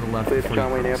Papa. Look to the left Clear before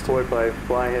John Wayne you cross. Airport by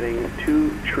fly heading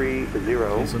 230.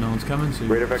 Okay, so no one's coming, so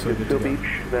Radar you're vector Still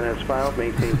Beach, then as filed,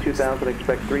 maintain 2000,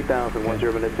 expect 3000,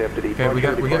 10 minutes after departure.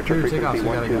 Okay, we got clear to take off, so we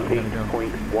gotta go.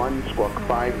 128.1, squawk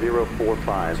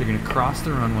 5045. So you're gonna cross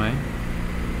the runway,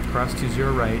 cross 20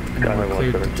 right, and then we're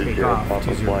cleared to take off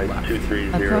 20 left.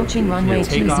 Approaching runway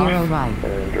 20 right.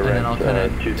 And then I'll kind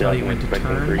of tell you when to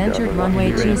turn. Entered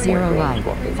runway 20 right.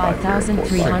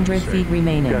 5,300 feet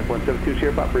remaining. Got 172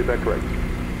 Sierra Papa, read back correct.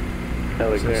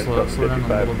 So slow down a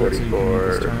little bit so you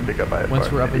can make this turn. Once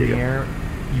we're up in the air,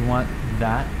 you want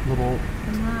that little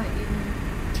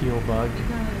teal bug.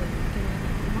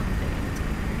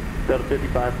 Delta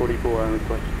 5544 on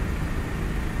request.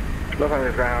 Los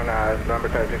Angeles ground, number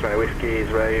 76 Whiskey is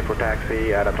ready for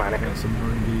taxi at Atlantic. Okay, so we're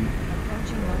going to be...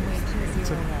 Approaching runway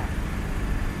 20 left.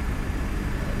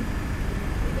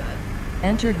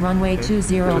 Entered runway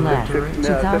 20 left.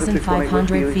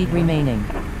 2,500 feet remaining.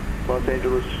 Los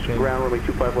Angeles ground, runway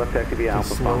 25 left, taxi via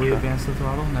Alpha Slowly Foxtrot. advance the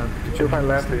throttle. Now, get your 25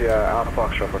 left, the Alpha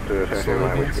Foxtrot for 2 slowly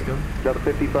advance, go. Delta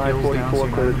 5544,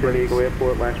 clear to San Diego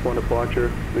Airport, last one departure,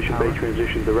 Mission Bay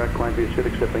transition direct, climb via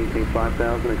Civic, step maintain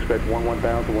 5000, expect 10,000,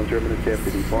 10 minutes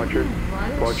after departure.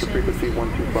 Departure frequency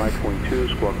 125.2,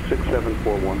 squawk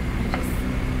 6741.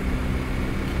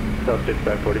 South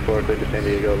 5544, clear to San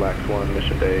Diego, LAX 1,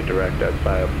 Mission Bay, direct at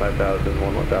 5000,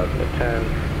 1010,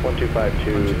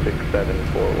 1252,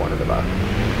 6741 in the box.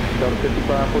 Delta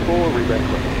 5544, read back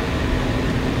correct.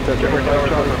 Delta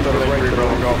 5544,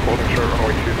 Rolling Golf, holding short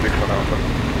runway 26 on Alpha.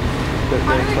 Delta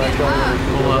 55 Charlie, runway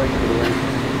 20 right to the lane.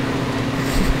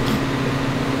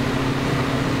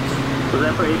 Was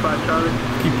that for 85 Charlie?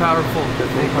 Keep power full.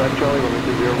 Delta 85 Charlie, runway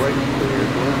 20 right, clear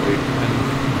to land.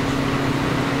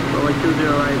 Runway 20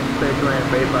 right, clear to land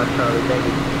for 85 Charlie, thank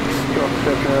you. Charlie,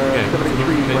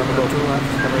 73, Bravo,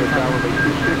 coming in down, runway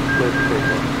 26, clear to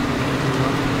takeoff.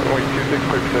 Runway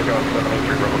 26, clear to takeoff,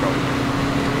 73 Bravo Golf.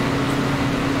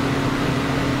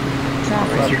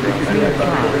 Traffic 3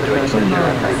 o'clock. 2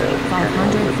 miles.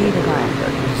 500 feet above.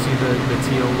 Did you see the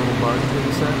teal little bug that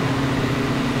you said?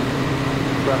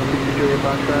 Bravo 2 Julia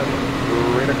Foxtrot,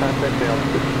 radar contact,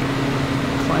 altitude.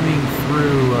 Climbing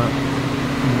through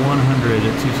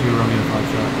 100 at 22 Romeo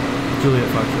Foxtrot.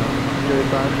 Juliet Foxtrot. Julia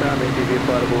Foxtrot, maintain via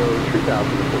flight below 3000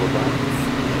 until advised.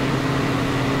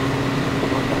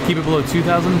 Keep it below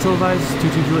 2,000 until advised,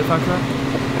 22 Juliet Foxtrot.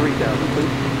 3000, please.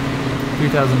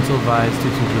 3,000 until advised,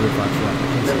 22 Juliet Foxtrot.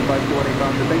 75218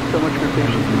 Foxtrot, thanks so much for your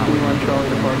patience. Continue on Charlie,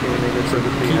 departing remainder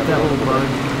service. Keep that little bug.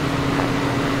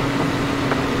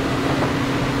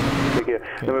 Take care.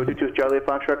 Number 22 Charlie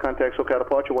Foxtrot, contact SoCal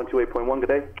departure 128.1, good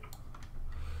day.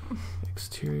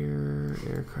 Exterior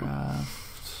aircraft.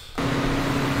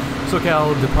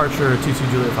 SoCal departure 22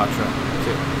 Juliet Foxtrot.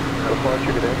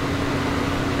 Departure, good day.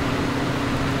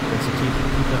 Okay, so keep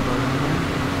that bug on there.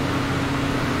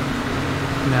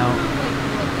 Now,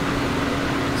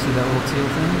 see that little teal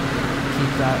thing?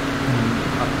 Keep that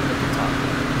up at the top.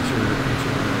 Make sure.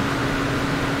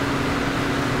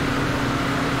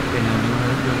 Okay, now you want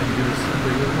to go ahead and do this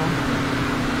radio call?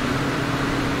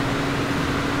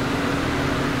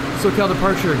 SoCal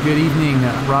departure, good evening,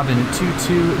 Robin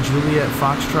 22, Juliet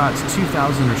Foxtrot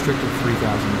 2000, restricted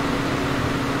 3000.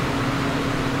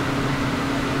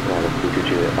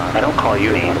 I don't call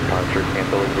you names. Departure,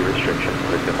 canceling the restriction,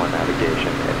 resume on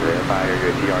navigation, and verify your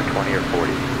DR 20 or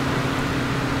 40.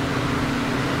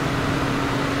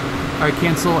 Alright,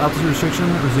 cancel altitude restriction,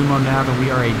 resume on nav, and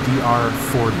we are a DR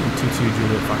 40, 22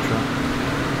 Juliet Foxtrot.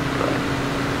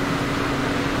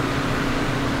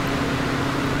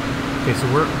 Okay, so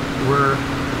we're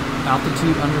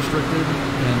altitude unrestricted,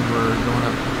 and we're going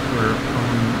up, we're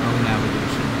on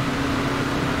navigation.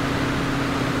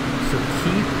 So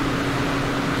keep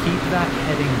that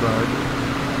heading bug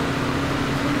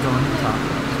going to the top.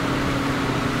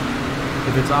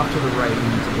 If it's off to the right, you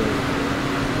need to go.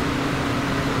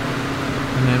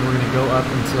 And then we're going to go up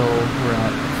until we're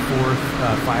at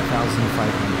 5,500.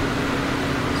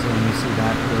 So when you see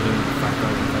that, go to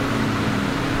 5,500.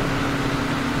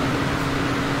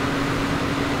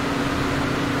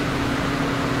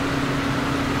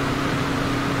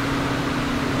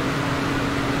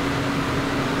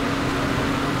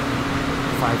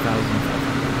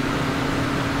 5,500.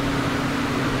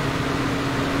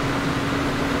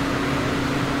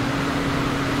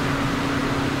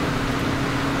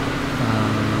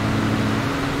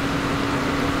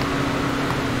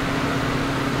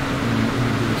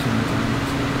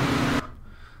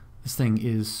 This thing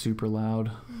is super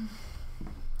loud.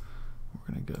 We're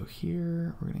gonna go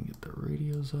here. We're gonna get the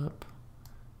radios up.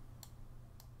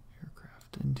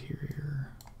 Aircraft interior.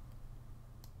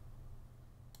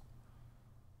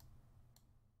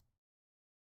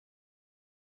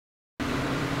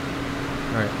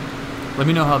 All right. Let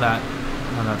me know how that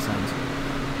sounds.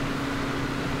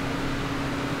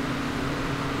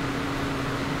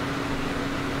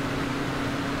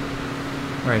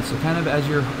 All right, so kind of as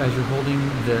you're holding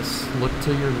this, look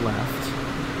to your left,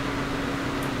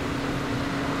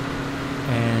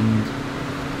 and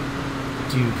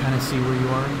do you kind of see where you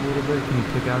are a little bit? Can you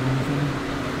pick out anything?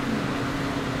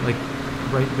 Like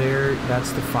right there,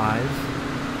 that's the 5.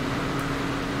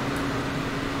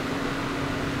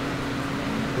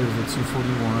 There's the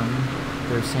 241.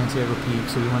 There's Santiago Peak,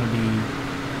 so we want to be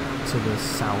to the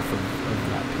south of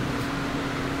that peak.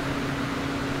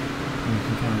 And you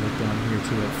can kind of look down here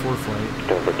too at 4 flight.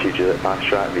 Dover 2 Juliet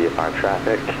Foxtrot, VFR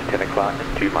traffic, 10 o'clock,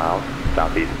 2 miles,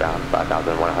 southeastbound,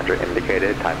 5,100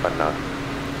 indicated, type unknown.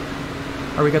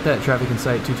 Alright, we got that traffic in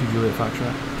sight, 22 Juliet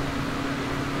Foxtrot.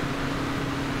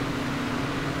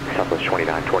 Southwest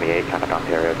 2928, Contact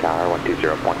Ontario Tower,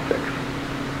 120.6.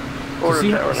 So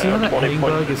see how that heading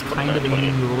bug is kind of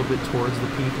aiming you a little bit towards the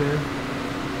peak there?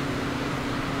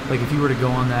 Like if you were to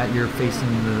go on that, you're facing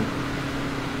the...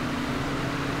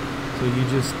 So you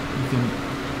can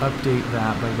update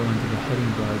that by going to the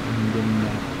heading bug and then getting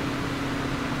that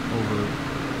over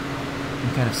and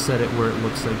kind of set it where it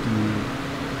looks like you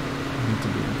need to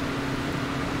be.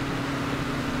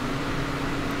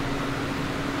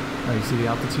 Alright, you see the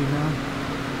altitude now?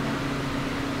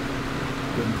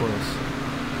 Getting close.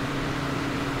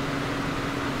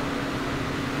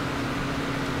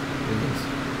 There it is.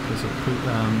 Okay, so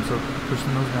push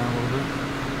the nose down a little bit.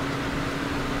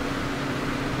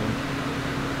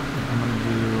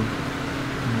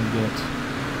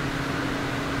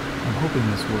 I'm hoping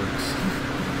this works.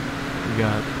 We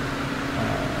got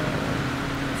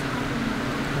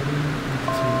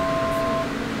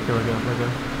here we go.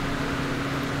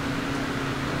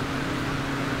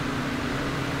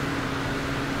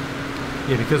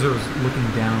 Yeah, because it was looking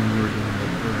down, we were doing the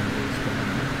burn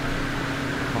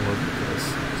all over the place.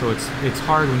 So it's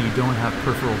hard when you don't have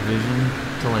peripheral vision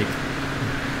to like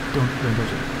don't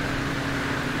touch it.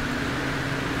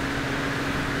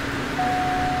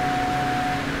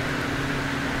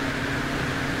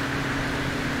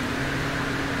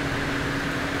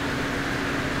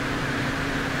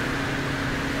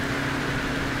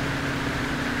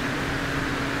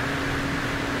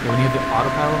 When you have the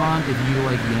autopilot on, if you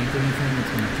like yank anything,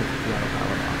 it's going to take the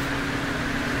autopilot off.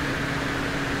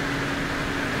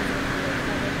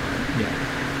 Yeah.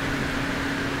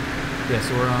 Yeah,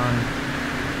 so we're on...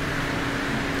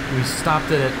 We stopped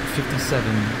it at 5,700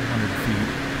 feet,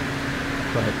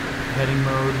 but heading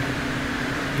mode,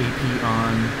 AP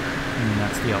on, and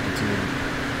that's the altitude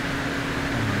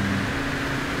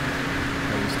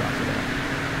that we stopped it at.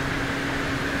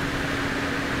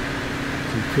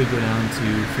 So we could go down to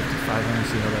 5,500,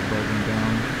 see how that bug went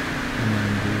down, and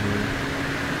then do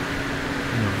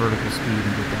vertical speed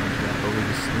and get down to that. But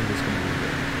we're just going to leave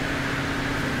it.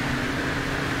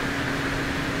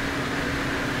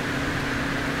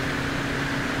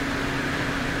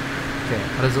 Okay,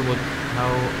 how does it look?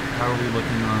 How are we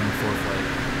looking on 4 flight?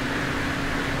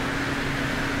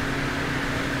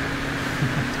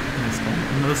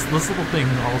 This little thing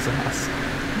hauls ass.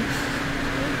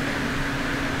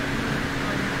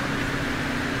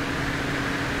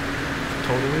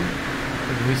 Totally.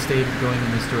 If we stayed going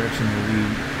in this direction, will we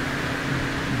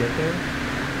get there?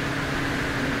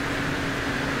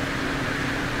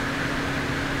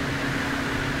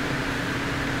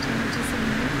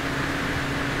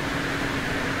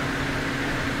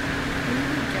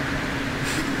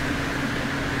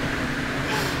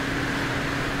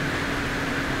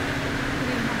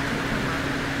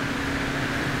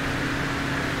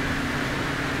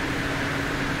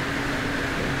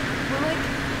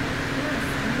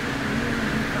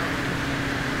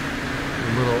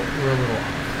 We're a little off.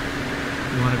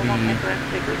 You want to be...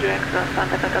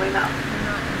 Santa Catalina.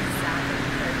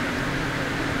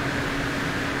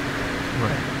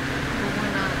 Right. But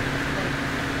we're not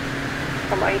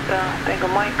like. Tango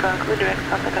Mike, clear direct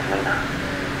Santa Catalina.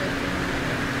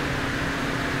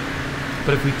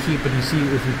 But if we keep, but you see,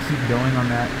 if we keep going on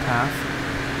that path,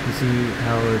 you see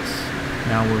how it's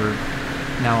now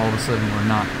all of a sudden we're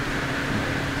not.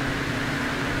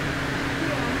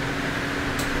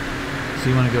 So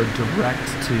you want to go direct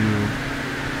to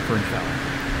French Valley.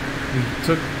 We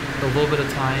took a little bit of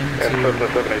time to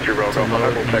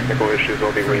load in technical issues.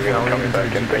 I'll be French leaving and Valley coming into back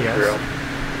the in. Thanks for your help. GPS.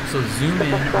 So zoom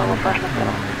in on the back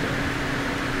panel right there.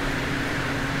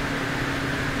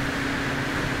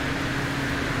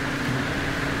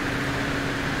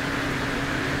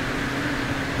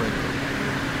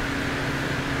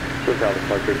 SoCal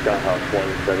departure, Skyhouse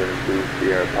 172,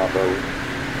 Sierra Papa,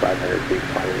 500 feet,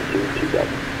 climbing to 2000.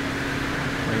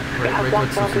 Right,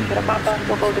 let's just zoom in.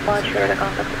 Local departure, the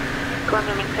contact.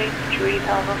 Climbing maintain 3000.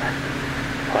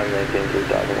 Climbing maintain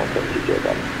 3000, 172,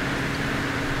 000.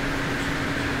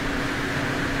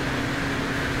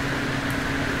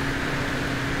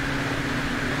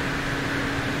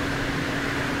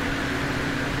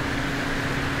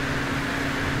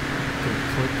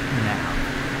 Click now.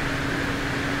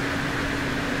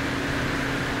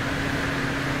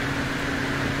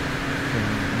 Okay,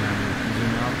 now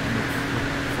zoom out and look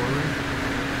forward.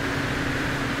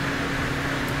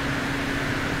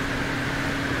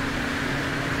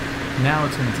 Now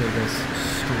it's going to take us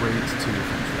straight to the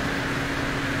French Valley.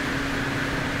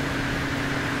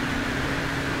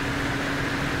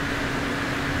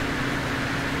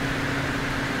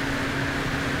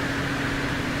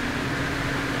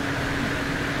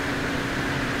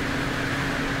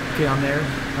 Okay, on there, 135.4,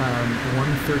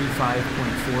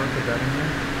 put that in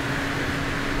there.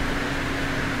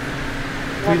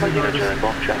 Please ignore this.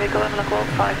 Traffic 11 o'clock,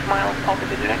 5 miles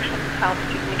opposite direction,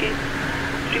 altitude indicate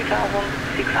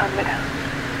 3,600.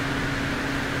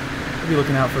 We'll be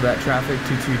looking out for that traffic,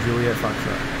 22 Juliet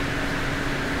Foxtrot.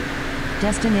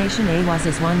 Destination AWAS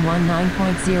is 119.025.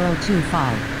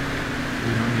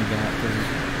 We don't need that because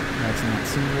that's not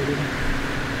simulated.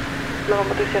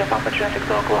 November 2 Sierra Papa traffic 2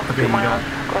 o'clock, Okay, 2 you miles,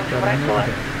 got going from that right in to there?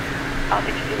 left. Okay.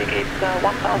 Altitude indicates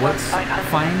 1,500. Let's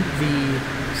find the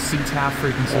CTAF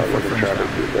frequency for French Valley.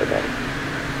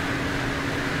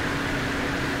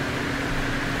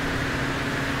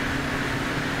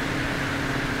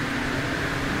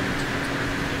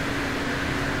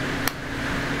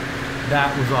 That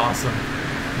was awesome.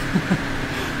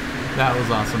 That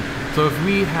was awesome. So if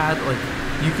we had like,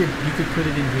 you could put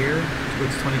it in here.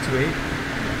 It's 22.8.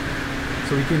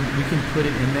 So we can put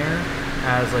it in there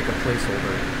as like a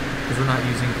placeholder because we're not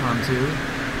using COM 2.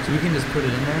 So we can just put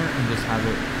it in there and just have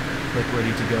it like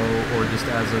ready to go, or just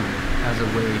as a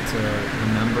way to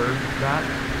remember that,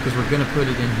 because we're gonna put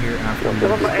it in here after we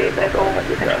use it.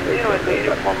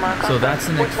 So that's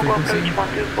the next frequency.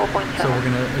 So we're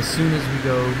gonna, as soon as we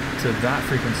go to that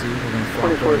frequency, we're gonna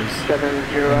flop those and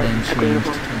then change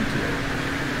to 22.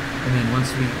 And then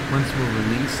once we're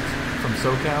released from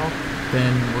SoCal,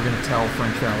 then we're gonna tell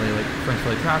French Valley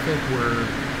traffic, we're,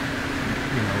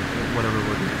 you know, whatever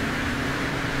we're doing.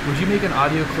 Would you make an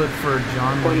audio clip for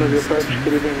John Wayne's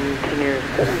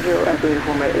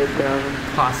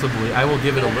Possibly. I will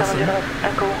give it a listen.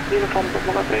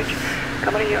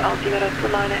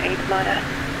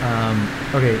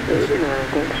 Okay.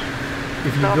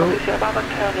 If you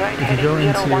go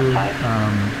into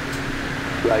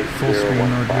full screen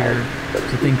mode here,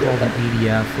 it's a thing called an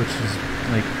ADF, which is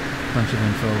like a bunch of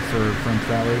info for French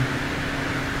Valley,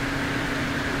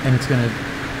 and it's going to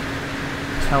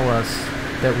tell us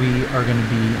that we are going to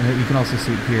be, and you can also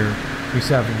see it here, we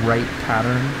have right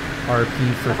pattern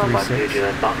RP for 36,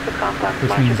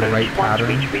 which means right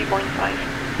pattern.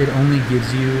 It only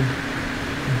gives you,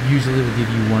 usually will give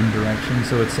you one direction,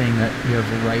 so it's saying that you have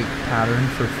right pattern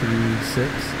for 36,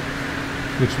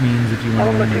 which means if you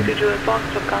want to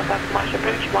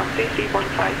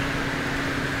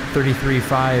 33.5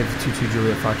 22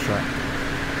 Juliet Foxtrot.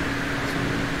 So,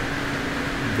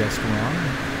 you guessed wrong.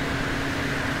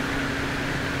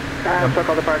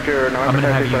 SoCal departure, I'm going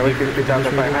to have you give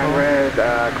 2500,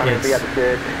 coming via the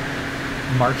SID.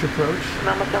 March approach,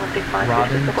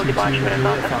 Robin 22 Juliet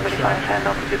Foxtrot,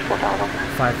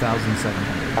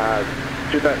 5,700.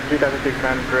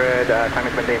 3,600,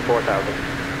 climbing maintain 4,000.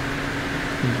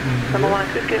 Number 1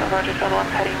 Whiskey, Roger, Total, I'm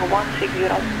heading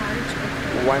 160.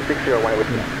 160, one with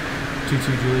me.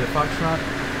 22 Juliet Foxtrot,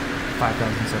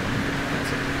 5,700.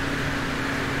 That's it.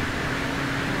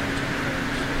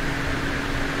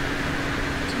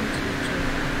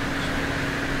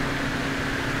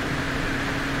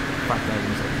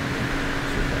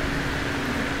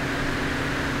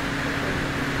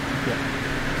 Yeah.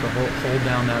 So hold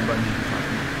down that button.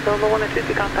 Delta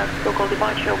 180 contact, local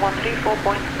departure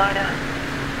 134.9.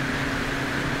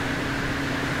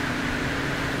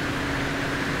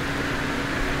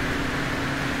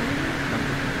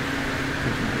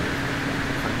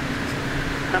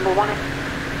 Number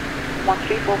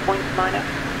 134.9.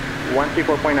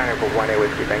 134.9 for 1A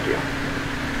Whiskey, thank you.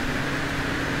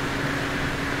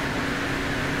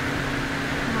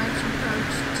 March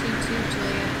approach 22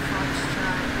 Juliet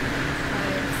Foxtrot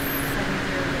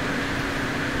 570.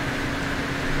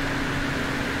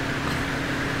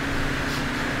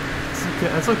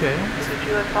 That's okay.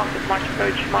 Juliet Fox at March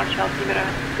approach, March altimeter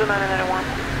 2991.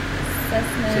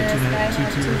 Cessna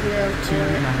Skyhawk 202.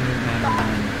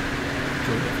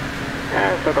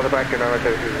 Circle the back, this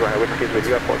is Whiskey's with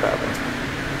you at 4,000.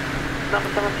 Number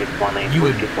 7618, You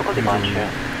would Whiskey, local departure.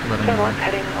 let him Turbulence know.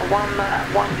 heading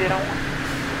 110.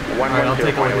 Alright, I'll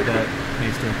take a look at that,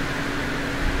 Maester.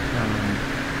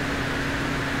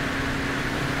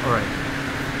 Alright.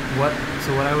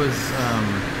 So what I was,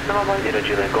 Number 10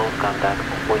 Juliet Golf contact,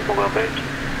 Point Mogul Bridge,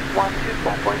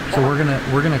 124.7. so we're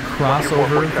gonna cross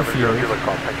over the field,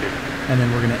 and then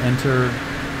we're gonna enter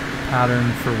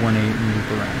pattern for 1-8 and loop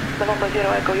around. November 0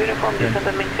 Echo Uniform, descend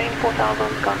and maintain 4,000,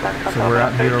 contact So we're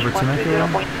out here over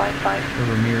Temecula, 130.55.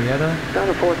 over Murrieta,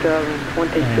 Delta 4,000,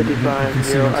 and you can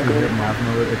see once we hit nav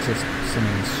mode, it's just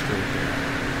sending straight there.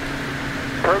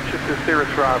 Approach is to Cirrus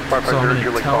Rob, So I'm 550 going to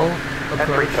Julie tell Golf.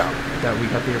 approach that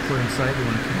we got the airport in sight, we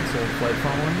want to cancel flight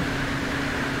following.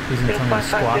 He's going to tell me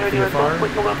to squawk VFR,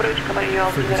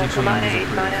 frequency change is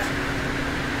approved.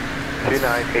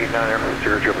 2989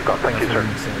 Zero Julie Golf, thank you sir.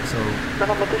 So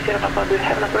November 2 Sierra Papa, do you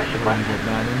have an approach we're going to request? get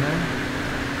that in there.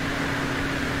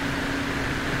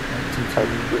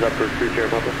 We've got for 2 Sierra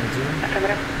Papa.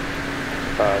 Affirmative.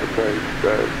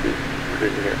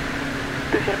 Precision here.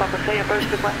 2 Sierra Papa, say approach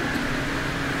request.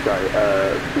 Sorry,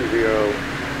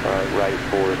 20 right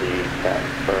for the cat,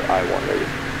 or I-1 lady.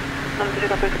 Number 2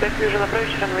 Papa, expect visual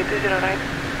approach, runway 20 right.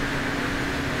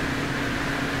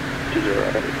 20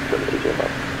 right, 720 Papa.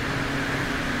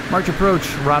 March approach,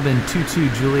 Robin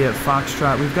 22 Juliet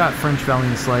Foxtrot. We've got French Valley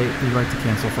in sight. We'd like to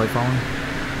cancel flight following.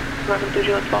 Welcome to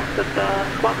Juliet Fox at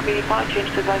Squawk VFR, change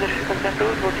to advisory frequency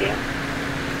approved, we'll see you.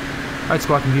 Alright,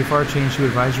 Squawk and VFR, change to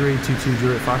advisory 22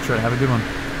 Juliet Foxtrot. Have a good one.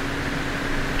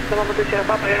 November 2 Sierra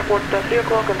Papa, airport 3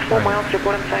 o'clock and 4 miles,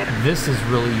 report inside. This is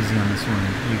really easy on this one.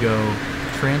 You go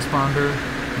transponder,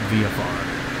 VFR.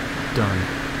 Done.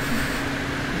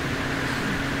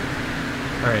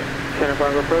 Alright. Santa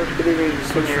Barbara approach, good evening,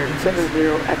 Senior 70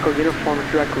 Echo Uniform,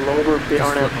 direct loader for the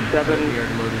RNF 7,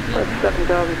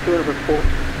 7,204.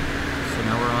 So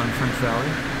now we're on French Valley.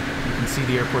 You can see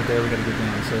the airport there, we gotta get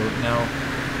down. So now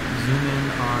zoom in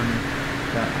on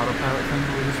that autopilot thing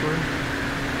that we just were.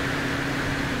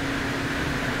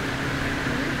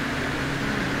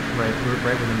 Right where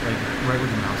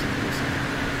the mouse is facing.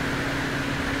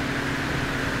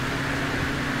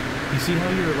 You see how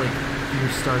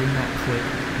you're starting that clip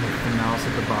with the mouse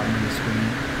at the bottom of the screen?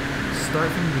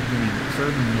 Start from the beginning, start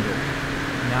in the middle.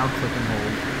 Now click and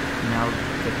hold. Now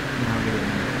get it in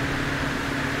the middle.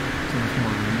 So much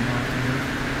more room now to move.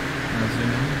 Now zoom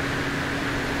in.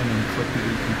 And then click the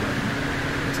AP button.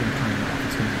 It's going to turn it off.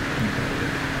 It's going to be better.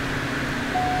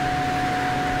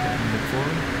 Okay, and look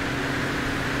forward.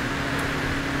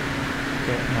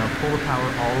 Okay, now pull the power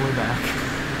all the way back.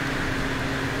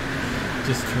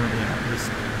 Just turn it out.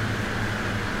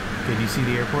 Okay, do you see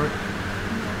the airport?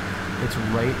 It's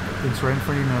right in front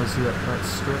of your nose. See that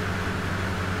strip?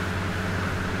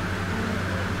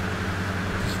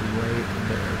 Just right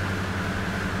there.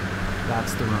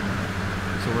 That's the runway.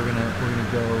 So we're gonna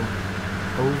go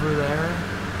over there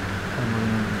and we're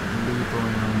gonna loop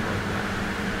around like that.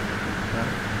 Okay.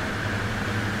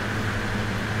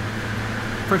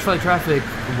 First flight traffic,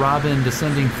 Robin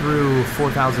descending through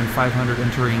 4,500,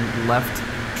 entering left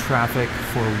traffic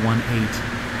for 18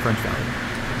 French Valley.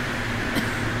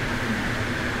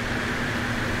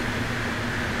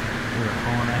 We're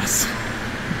hauling ass.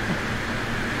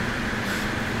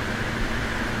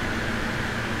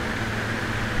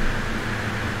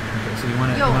 Okay, so you want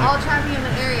to... all traffic in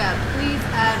the area, please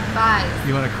advise.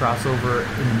 You want to cross over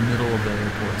in the middle of the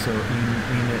airport, so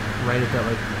aim it right at that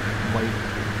white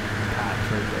patch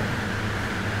right there.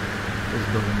 Those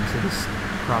buildings, so just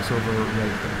cross over right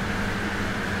there.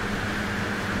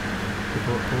 Okay,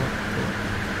 pull it.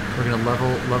 We're gonna level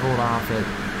it off at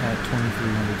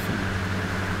 2,300 feet.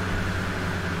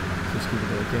 Just keep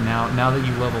it there. Okay, now that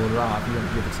you level it off, you have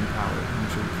to give it some power.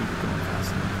 Make sure you keep it going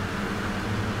fast enough.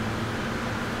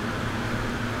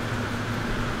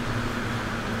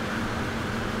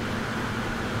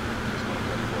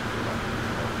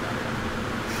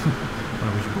 Why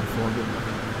we should go forward.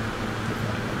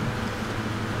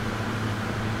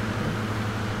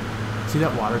 See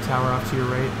that water tower off to your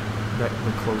right? The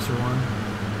closer one?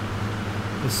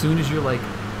 As soon as you're like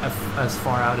as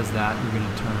far out as that, you're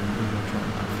gonna turn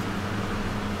left.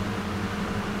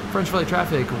 French Valley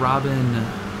traffic, Robin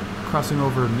crossing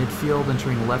over midfield,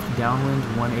 entering left downwind,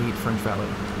 18 French Valley.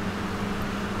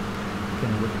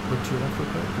 Can I look to your left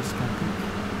real quick? Just kind of peek.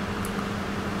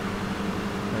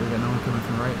 We got no one coming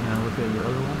from the right. Now look at your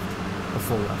other left. A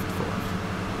full left, full left.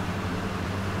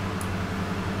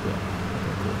 Yeah.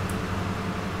 Okay, cool.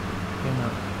 Okay,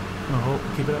 now hold,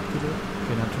 keep it up, keep it up.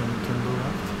 Okay, now turn to the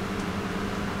left.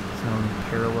 So now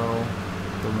parallel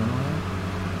the runway.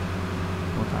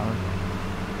 More power.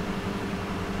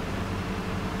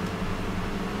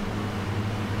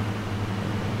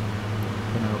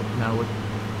 Okay, now look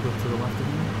to the left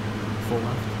again. Full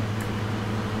left.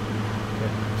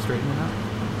 Okay, straighten it out.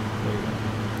 There you go.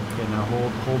 Okay, now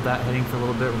hold that heading for a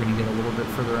little bit. We're going to get a little bit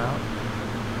further out.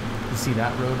 You see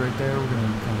that road right there? We're going to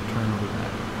kind of turn over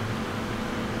that.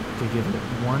 Okay, give it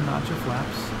 1 notch of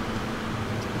flaps.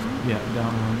 Yeah, down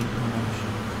 1 notch.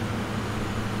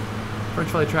 French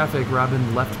Valley traffic,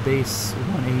 Robin left base,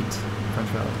 18 French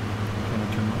Valley. Okay,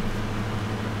 now turn left.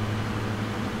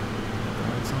 Got the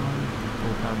lights on.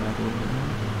 Pull power back a little bit more.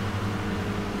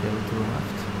 Okay, look to the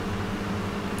left.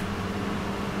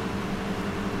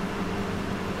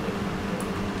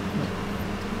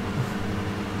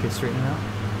 Okay, straighten it out.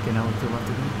 Okay, now look to the left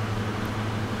again.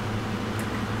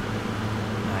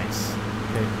 Nice.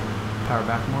 Okay, power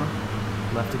back more.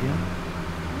 Left again.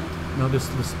 No, just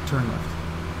turn left.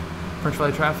 French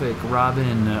Valley traffic,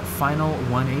 Robin, final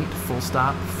 18, full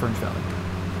stop, French Valley.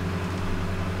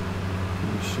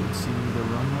 You should see the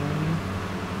runway.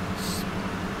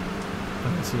 I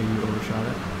can see you overshot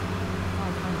it.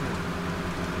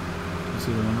 500. You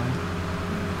see the runway?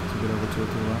 So get over to it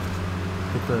to the left.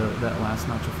 Hit that last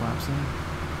notch of flaps in.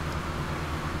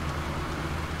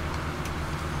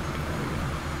 There we go.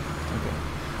 Okay.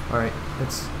 Alright,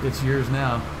 it's yours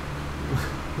now.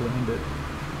 Land it.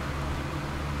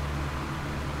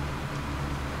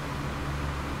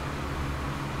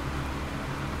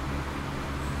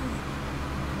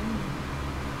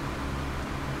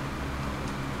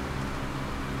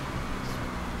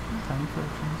 Tiny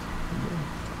corrections. Yeah.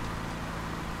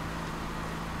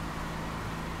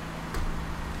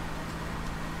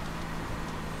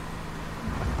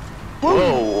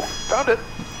 Whoa! Found it!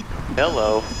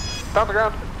 Hello. Found the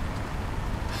ground.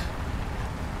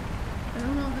 I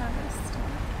don't know how to stop.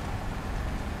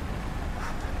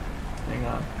 Hang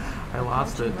on. I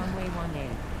lost it. Runway 18.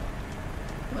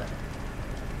 What?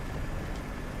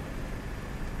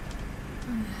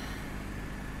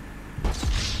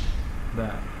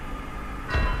 That.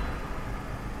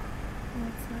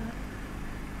 What's that?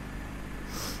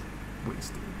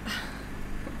 Wasted.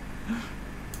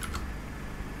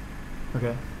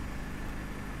 Okay.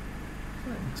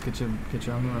 What? Let's get you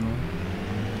on the runway.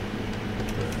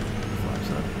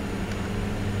 Flaps up.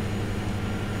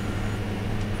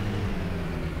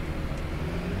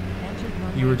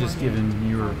 You were just given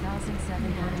your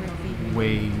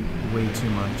way too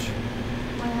much.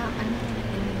 Why not? I'm not in the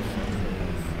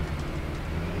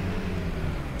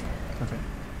Okay.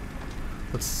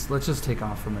 Let's just take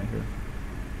off from right here.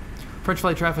 French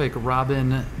Valley traffic,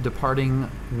 Robin departing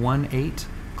 18,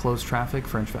 closed traffic,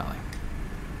 French Valley.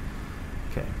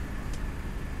 Okay.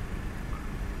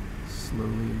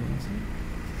 Slowly advancing.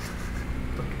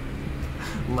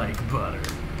 Like butter.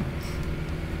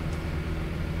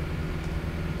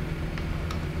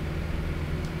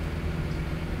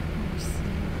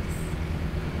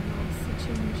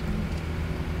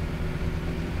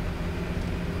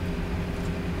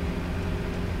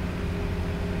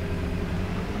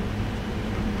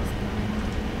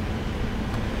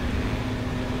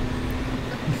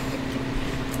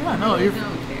 Yeah, no,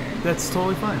 that's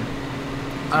totally fine.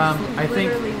 I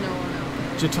think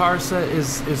Jatar set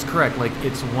is correct. Like,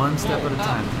 it's one step at a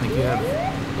time. Like,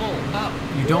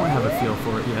 you don't have a feel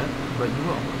for it yet, but you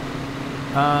will.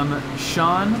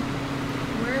 Sean,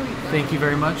 thank you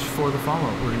very much for the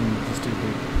follow. We're gonna just do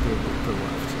the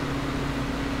left.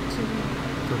 To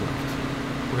the left.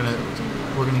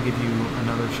 We're gonna give you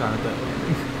another shot at that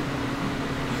landing.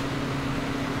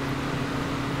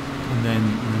 And then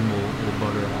we'll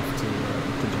bugger off to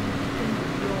jungle.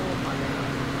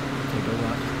 Take a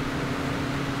left.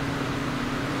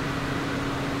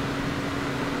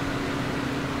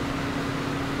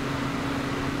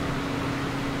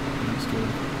 Just do a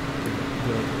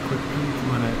quick peek. You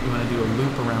wanna do a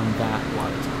loop around that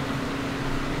water tower.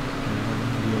 And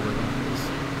the overlap is.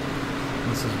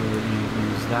 This is where you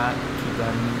use that. Keep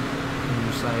that in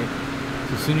your sight.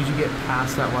 So as soon as you get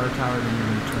past that water tower, then you're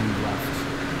gonna turn left.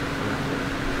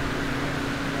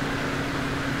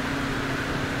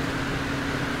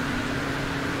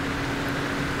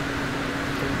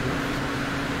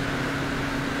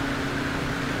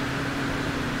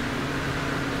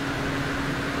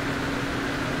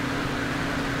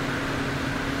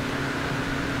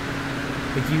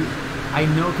 you, I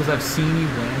know because I've seen you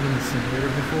land in the simulator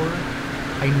before.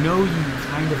 I know you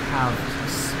kind of have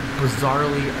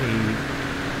bizarrely a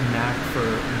knack for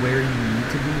where you need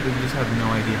to be, but you just have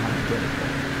no idea how to get it there.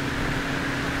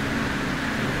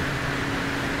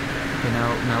 Okay,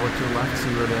 now look to the left, see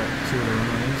where the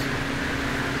runway is.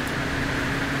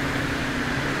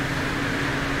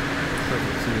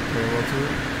 Perfect. See the parallel to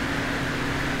it.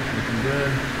 Looking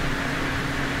good.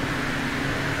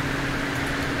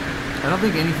 I don't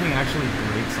think anything actually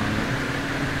breaks on it.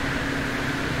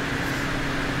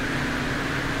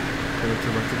 Okay, look to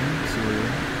the left again, see where you're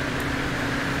at.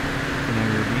 Okay, now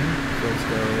you're beam. So let's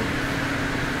go.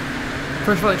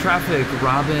 First flight traffic,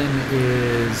 Robin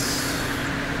is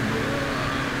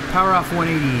power off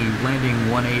 180, landing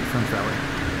 18 French Valley.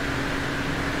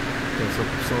 Okay, so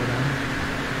slow down.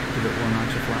 Give it 1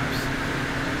 notch of flaps.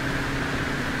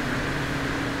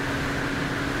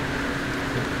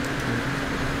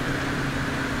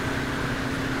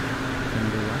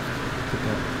 And go left. Pick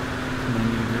up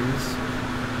 90 degrees.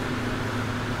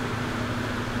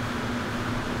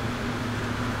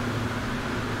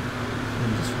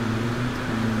 And just really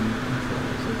tiny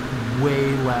controls. Like way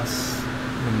less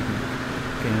than you think.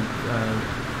 Okay,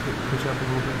 push up a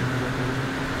little bit, move up a little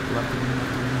bit. Left again,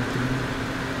 left again, left again.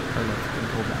 Or left again,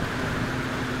 pull back.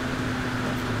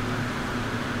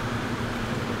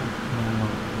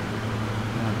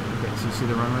 Okay, so you see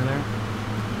the runway there?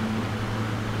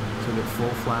 So get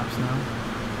full flaps now.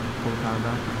 Pull the power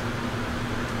back.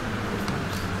 Full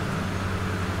flaps.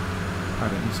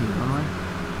 Alright, you see the runway?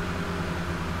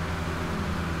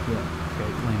 Yeah. Okay,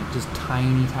 land. Just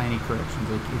tiny, tiny corrections.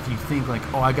 Like if you think like,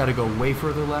 oh, I got to go way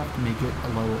further left, make it a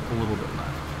little bit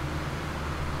left.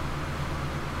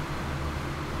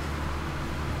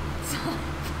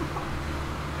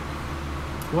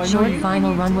 Well, short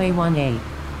final runway 18. I hate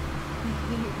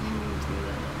when you do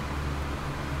that.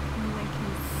 When I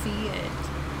can see it.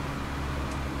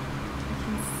 I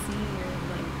can see your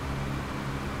like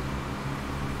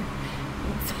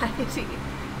anxiety.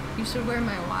 You should wear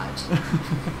my watch.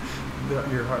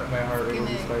 My heart rate will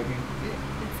be spiking.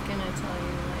 It's gonna tell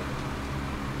you like.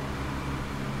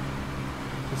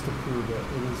 Just to prove that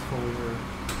it is fully her.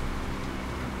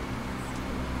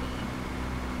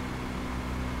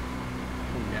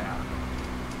 Oh yeah.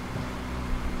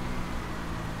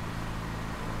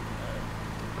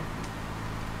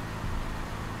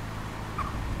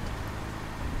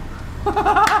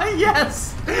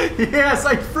 Yes! Yes,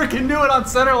 I freaking knew it on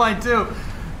centerline too.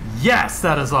 Yes,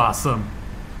 that is awesome.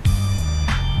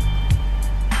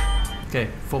 Okay,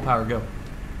 full power, go.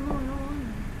 No, no.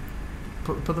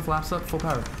 Put the flaps up, full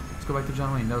power. Let's go back to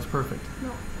John Wayne. That was perfect.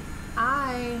 No,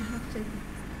 I have to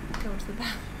go to the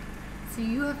bathroom. So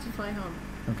you have to fly home.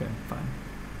 Okay, fine.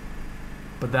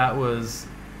 But that was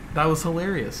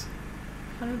hilarious.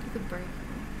 How do I do the brake?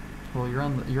 Well, you're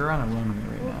on a runway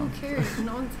right now. Who cares?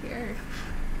 No one's here.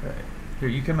 All right. Here,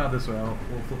 you come out this way. We'll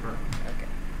flip around. Okay.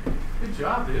 Good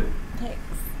job, dude. Thanks.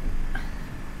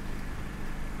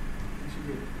 You should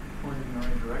get pointed in the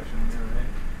right direction here,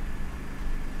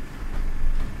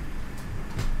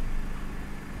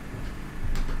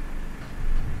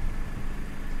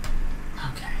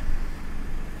 right? Okay.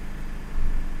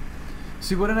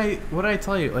 See, what did I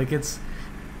tell you? Like it's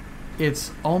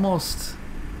almost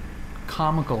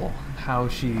comical how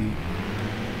she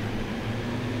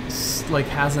like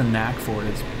has a knack for it.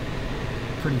 It's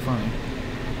pretty funny.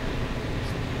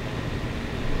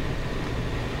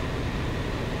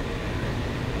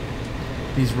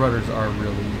 These rudders are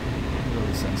really,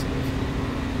 really sensitive.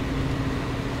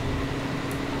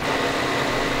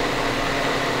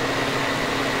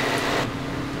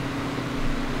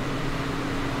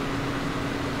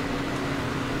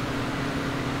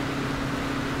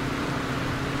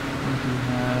 We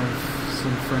have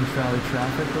some French Valley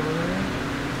traffic over there.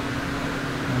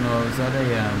 I don't know, is that a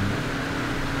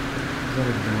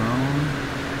drone?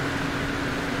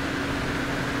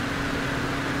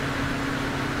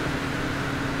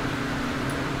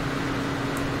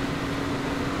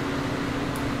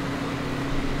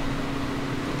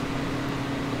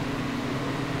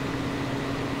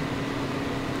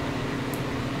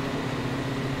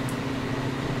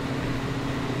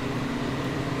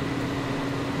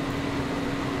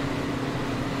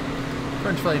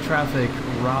 French Valley traffic,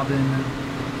 Robin,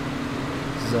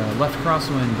 left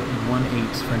crosswind 18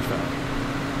 French Valley.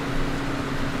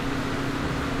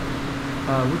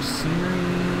 Which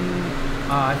scenery?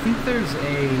 I think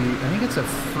it's a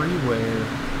freeway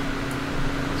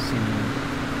scenery.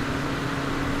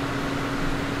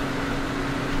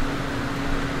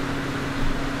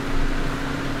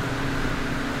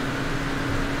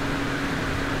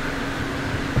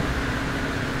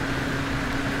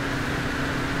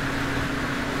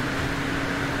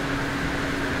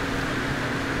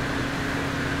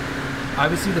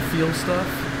 obviously the field stuff.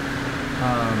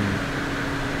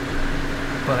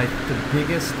 But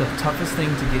the toughest thing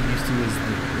to get used to is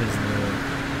the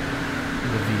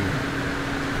view,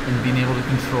 and being able to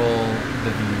control the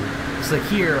view. It's like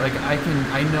here, like I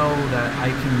know that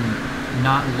I can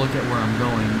not look at where I'm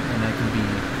going, and I can be,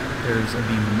 there's a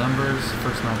beam of numbers,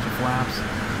 first notch of flaps,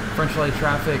 French flight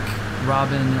traffic,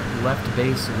 Robin, left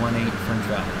base 18 French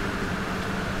Valley.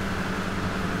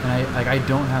 And I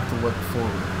don't have to look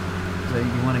forward. So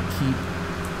you want to keep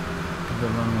the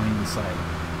runway in sight.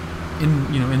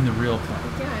 In the real plane.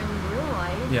 Yeah, in real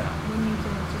life. Yeah. When you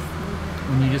can just move your head.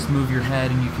 When you just move your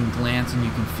head and you can glance and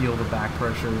you can feel the back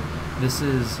pressure, this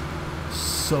is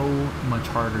so much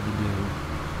harder to do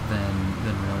than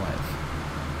real life.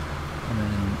 And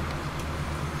then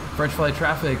French flight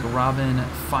traffic, Robin,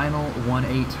 final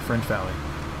 18 French Valley.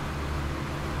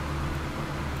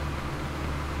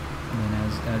 And then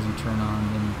as you turn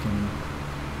on, then you can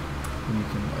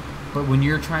look. But when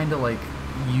you're trying to like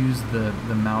use the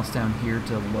mouse down here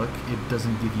to look, it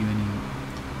doesn't give you any.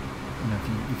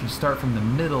 If you start from the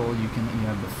middle, you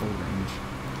have the full range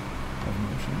of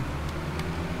motion.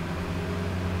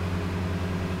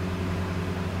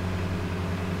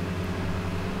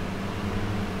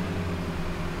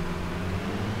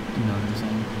 You know what I'm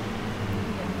saying?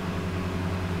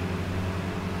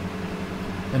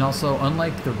 And also,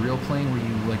 unlike the real plane where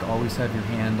you like always have your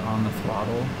hand on the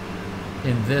throttle,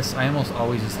 in this I almost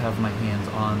always just have my hands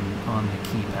on the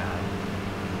keypad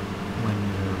when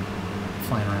you're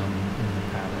flying around in the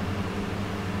pattern.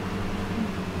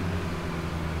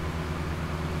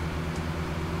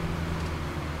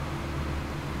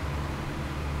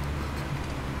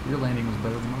 Your landing was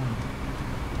better than mine.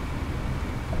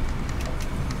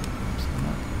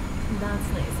 That's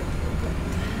nice of you, but I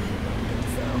don't think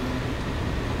so.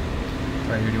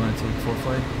 Alright, here, do you want to take full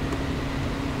flight?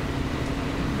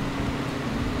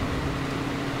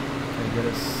 Okay, get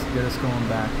us going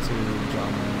back to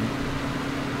John Lane.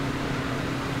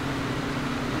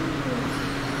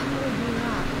 How do I do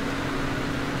that?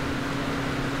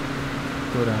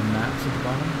 Go to maps at the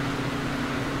bottom.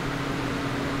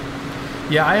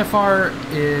 Yeah, IFR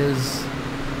is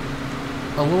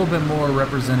a little bit more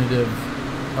representative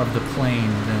of the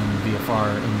plane than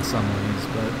VFR in some ways,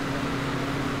 but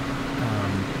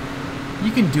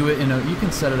you can do it you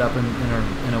can set it up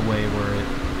in a way where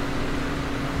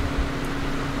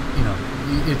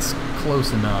it's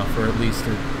close enough, or at least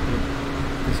it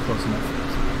is close enough.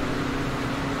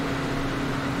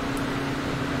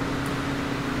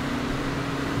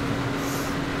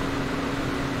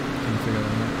 Can you figure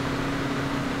that out?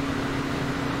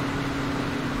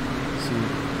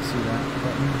 See that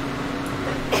button?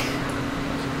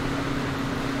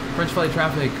 French flight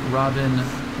traffic, Robin,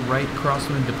 right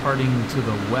crosswind departing to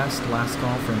the west, last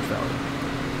call, French Valley.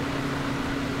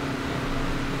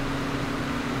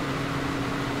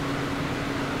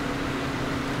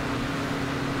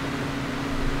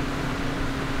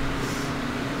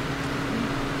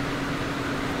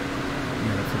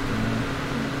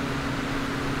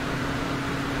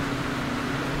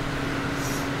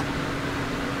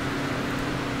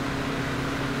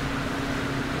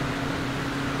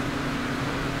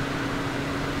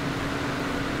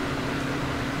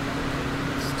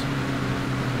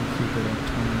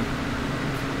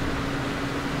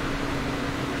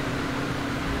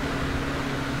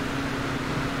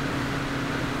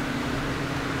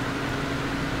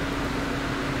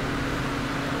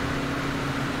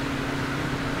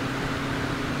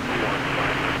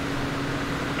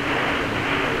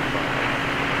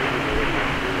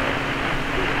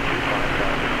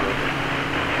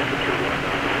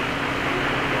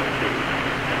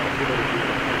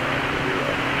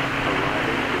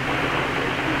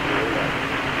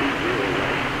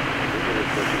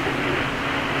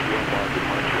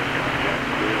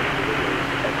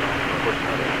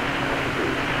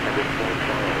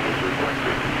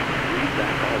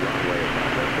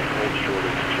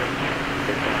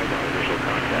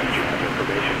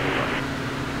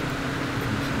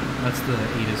 That's the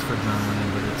ATIS for John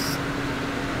Lane, but it's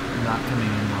not coming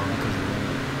in well because of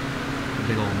the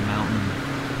big old mountain.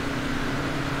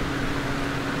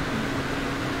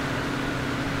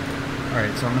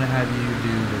 Alright, so I'm going to have you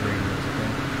do the radios,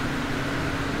 okay?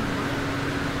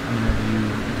 I'm going to have you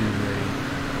do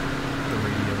the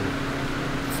radio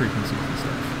frequencies and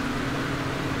stuff.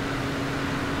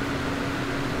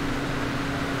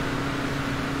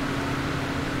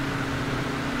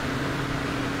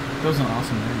 That was an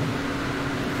awesome landing.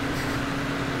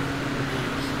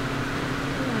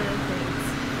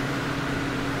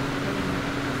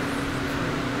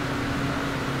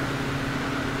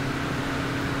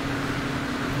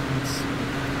 Let's see.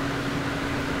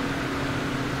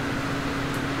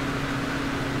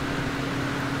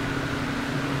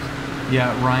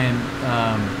 Yeah, Ryan,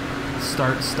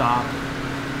 start, stop,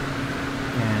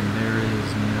 and there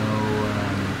is no,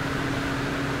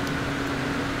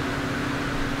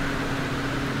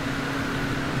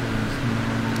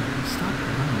 stop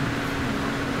running.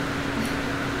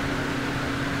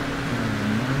 There's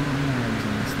no mags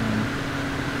on this thing.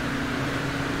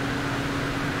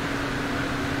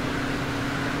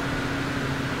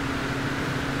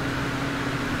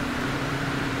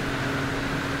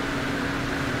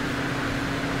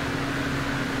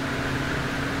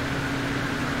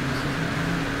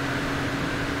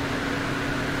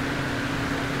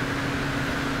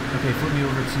 Okay, flip me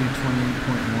over to 28.1.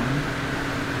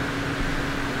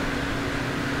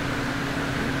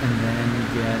 And then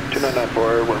get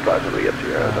 2994, 150, we get to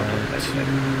your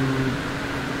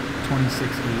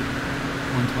 226.8,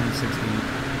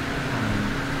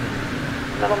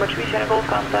 126.8. November 3 Sierra Golf,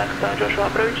 contact Joshua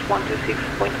approach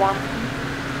 126.1.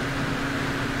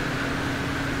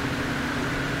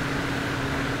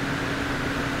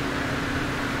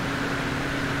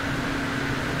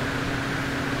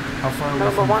 How far away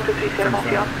November from 123 Sierra Golf,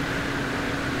 yeah.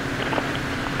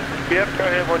 Yep, go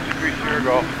ahead, 123 Sierra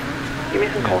Golf. Give me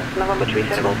some calls. November 3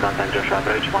 Sierra Golf, contact Joshua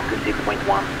approach 126.1.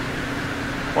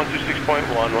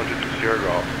 126.1, 123 Sierra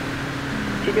Golf.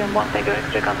 CBM 1 Tango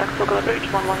X-ray, contact local approach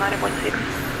 119.6.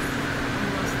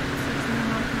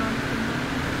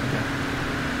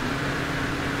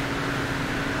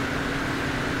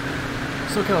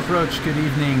 SoCal approach, good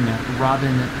evening.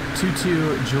 Robin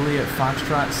 22 Juliet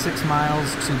Foxtrot, 6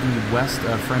 miles to the west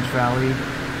of French Valley.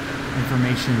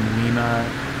 Information Lima,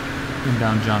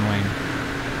 inbound John Wayne.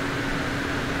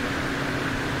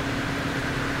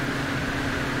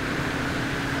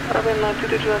 Robin 22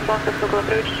 Juliet Foxtrot, local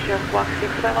approach, squawk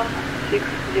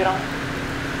 6760.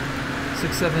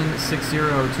 6760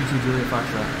 22 Juliet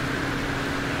Foxtrot.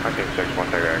 I think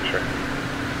 61 Tango X-ray.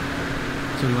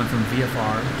 So we went from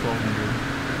VFR 1200,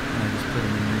 and I just put in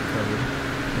the new code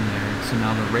in there. So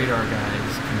now the radar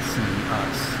guys can see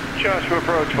us. Joshua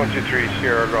approach 123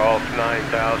 Sierra Golf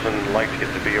 9000. Like to get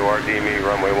the BORD me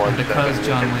runway 17 because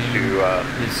John Wayne into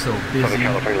is so busy, Southern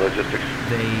California Logistics.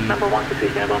 They Number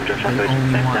 123 Sierra Golf, Joshua approach.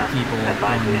 only want people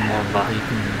Advise we going have there that they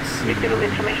can see. detailed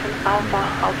information Alpha,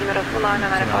 altimeter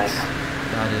 2995.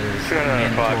 That is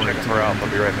 2995, mandatory checking to for do. Alpha.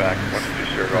 I'll be right back. 123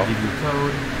 Sierra They'll Golf. give you a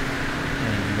code,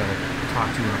 and you gotta talk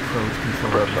to an approach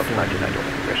controller. Approach up to 1991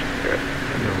 information.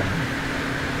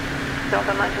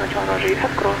 Delta 19 Roger, you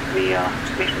have crossed the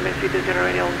mission base with 0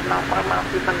 radial, now 5 miles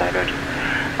within divergence.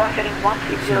 Flight heading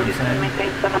 160, descend and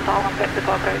maintain 7,000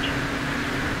 tactical approach.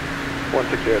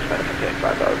 160, descend and maintain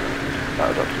 5,000,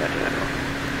 up to 1991.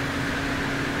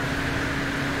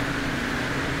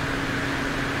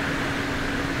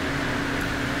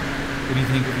 What do you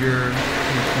think of your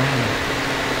plan?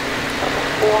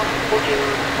 414,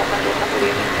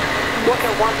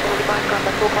 Walker 175,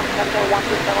 contact local center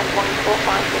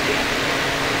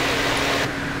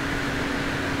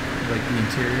 127.45. Like the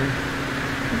interior?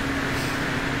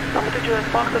 Number 2 Juliet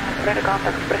Fox, radar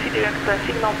contact, proceed direct,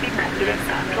 signal peak, direct,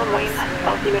 John Wayne,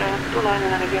 altimeter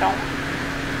 2990.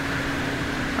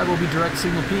 I will be direct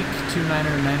signal peak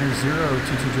 2990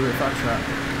 22 Juliet Foxtrot.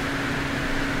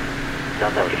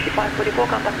 Delta 5544,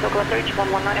 contact local approach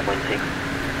 119.6.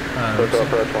 Local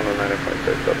approach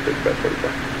 119.6, up 6 by 44.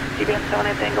 CBM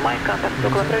 78 Tango Mike, contact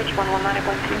local approach 119.6.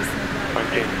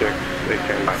 196,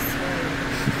 18 miles.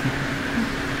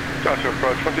 Joshua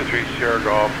approach 123 Sierra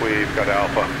Golf. We've got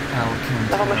Alpha.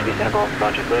 November 3 Sierra Golf,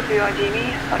 Roger, clear to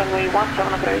UIDME, runway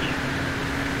 17 approach.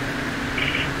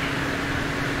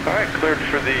 Alright, cleared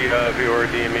for the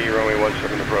VORDME, runway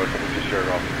 17 approach, 123 Sierra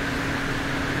Golf.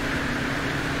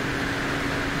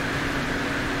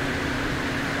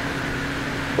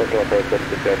 Local approach up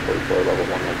to 44, level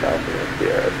 1, 1000,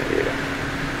 Sierra, San Diego.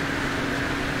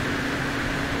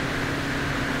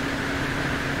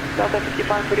 Delta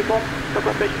 5544,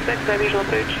 local approach 6, visual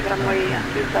approach, runway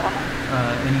 27.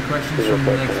 Any questions from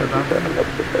the next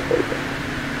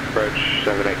Approach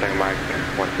 78 Tango Mike,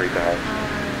 13000.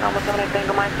 Number 78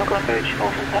 Tango Mike, local approach,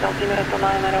 oceanside altimeter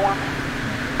 2991.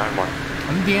 91. I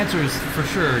think the answer is for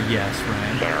sure yes,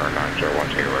 Ryan. Center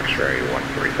 9012 X-ray,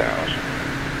 13000.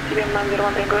 CBM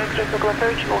 901 Tango X-ray, local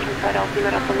approach, oceanside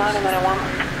altimeter 2991.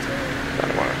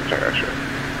 91 Tango X-ray.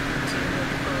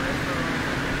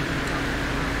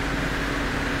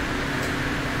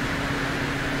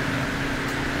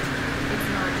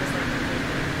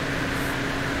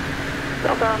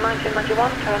 Delta 1991,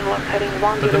 turn left heading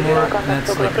 100, contact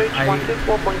local approach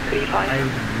 124.35. I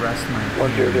rest my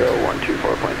 100,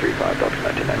 124.35, Delta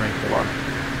 1991.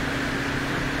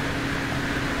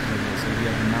 right there. So you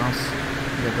have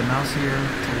the mouse here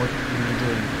to look, you need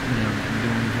to, do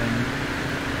anything.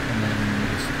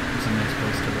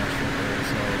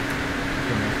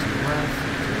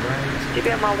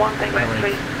 GBM 1 Tango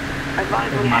X-ray.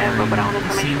 Advise we have a ground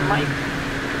information mic.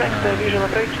 Expect visual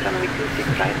approach runway 26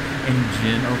 right. Any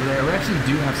gin over there? We actually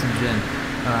do have some gin.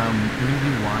 We're gonna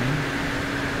do wine.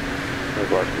 I've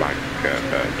lost Mike,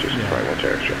 just try one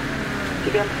extra.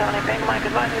 GBM 7 Tango Mike,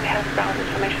 advise we have ground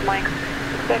information mic.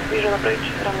 Expect visual approach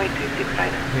runway 26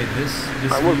 right. Okay, this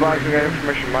I will advise we have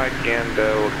information mic and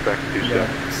we'll expect to do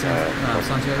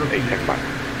Santiago Peak,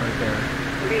 right there.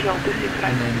 Visual 26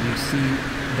 right. And then you see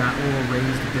that little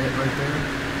raised bit right there?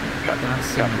 That's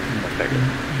Signal Peak. And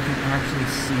you can actually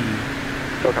see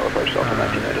SoCal approach Delta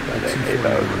 19 the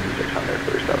 8,600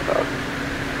 for 7,000.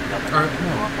 Or,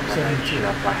 no, 72.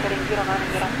 090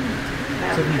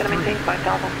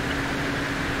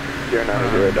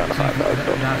 down to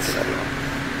 5,000. That's...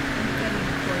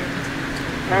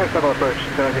 SoCal approach,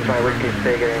 765 Whiskey,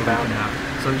 stay getting inbound.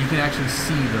 So you can actually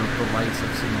see the lights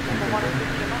of Signal Peak right there.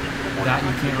 That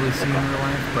you can't really see in real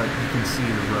life, but you can see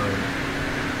the road.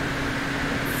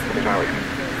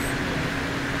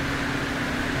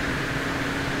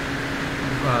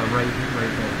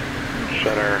 Right there.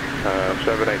 Center,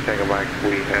 7-8 Tango Mike,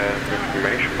 we have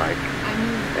information mic,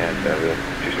 and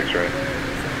 26 right.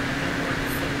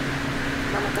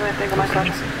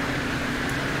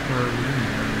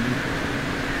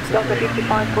 Delta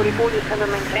 5544, descend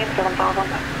and maintain 7,000.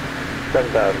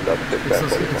 7,000, Delta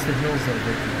 5544. It's the hills that are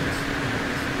victims.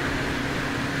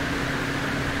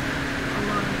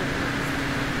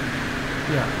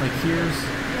 Yeah, like here's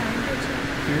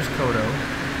Kodo.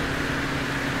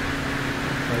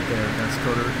 Right there, that's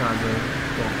Kodo Rikaze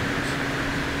Golf Course.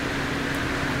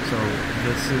 So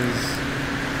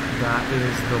that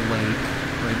is the lake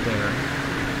right there.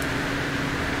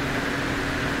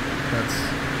 That's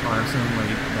Arson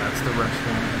Lake, that's the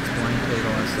restaurant, that's Blind Plate,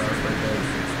 all that stuff right there.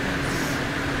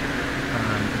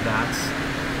 That's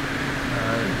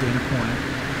Dana Point.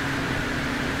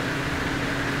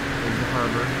 There's the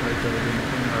harbor right there, Dana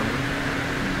Point Harbor.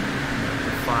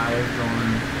 The 5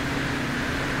 going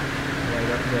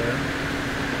right up there.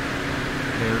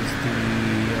 There's the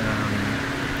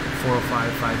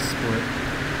 405-5 split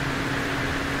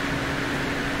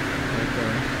right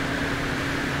there.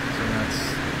 So that's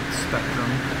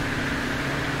Spectrum.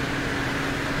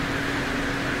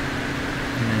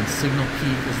 And then Signal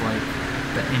Peak is like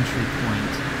the entry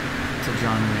point to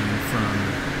John Wayne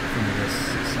from this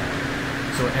side.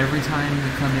 So every time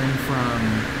you come in from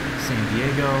San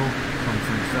Diego, from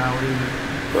French Valley,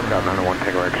 Lookout 901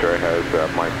 Tango X-ray has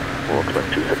Mike, we'll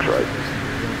expect 26 right.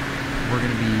 We're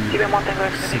going to be and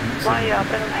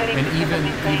even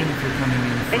if you're coming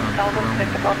in from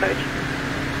Rome,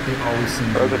 they always seem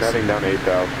to be heading down 8,000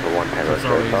 for 1 Tango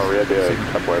X-ray, so we had to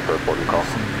step away for a port call.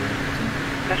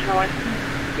 Nationwide.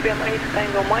 GBM 8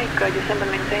 Tango Mike, descend and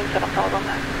maintain 7,000.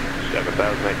 7,000,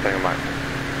 8 Tango Mike.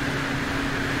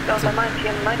 Delta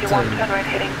 1991, turn right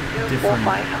heading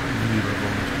 245.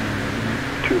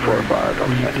 245.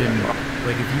 Where you can,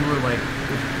 like if you were like,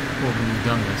 well when you've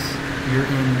done this, you're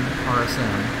in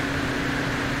RSM.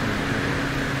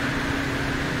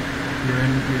 You're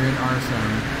in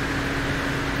RSM,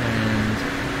 and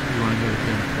you want to go to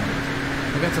Dana Point.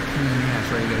 Like that's a pain in the ass,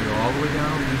 right? You gotta go all the way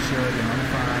down Alicia, get on the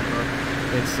 5, or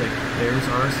it's like there's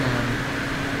RSM,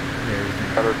 there's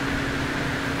Dana.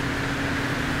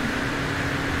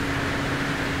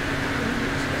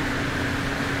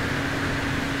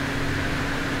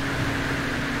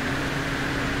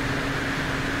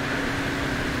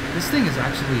 This thing is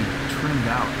actually trimmed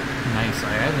out nice.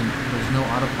 There's no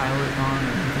autopilot on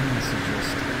or anything. This is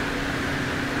just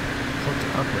hooked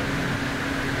up right now.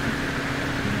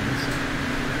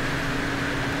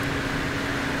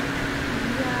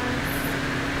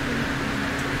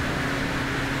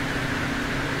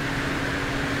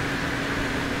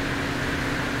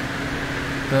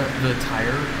 The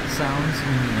tire sounds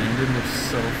when you landed were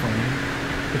so funny.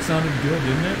 It sounded good,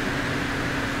 didn't it?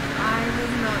 I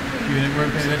was not paying attention. You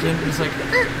weren't paying attention? It's like... It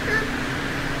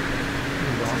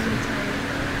was awesome.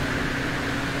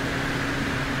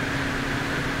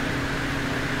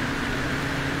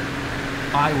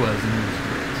 I was, and it was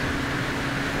great.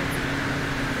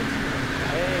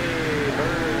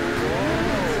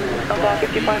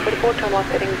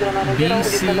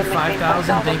 BC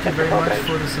 5000, thank you very much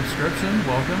for the subscription.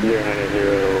 Welcome. 090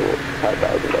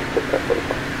 5,000, that's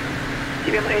 645.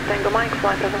 GBM 8 Tango Mike,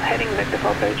 flight present heading, vector for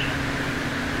approach.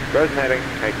 Present heading,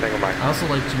 8 Tango Mike. I also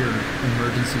liked your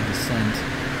emergency descent.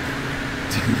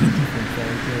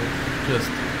 Just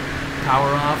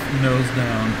power off, nose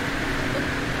down.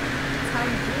 That's how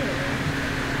you do it.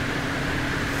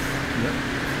 Yep.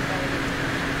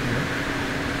 Yep.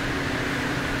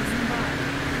 Isn't that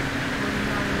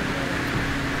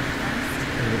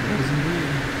It was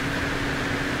indeed.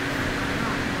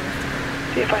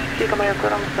 And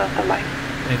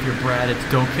if you're Brad, it's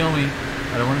don't kill me.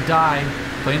 I don't want to die.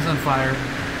 Plane's on fire.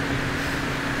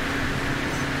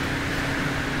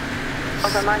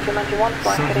 Over 1991,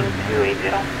 fly heading 280.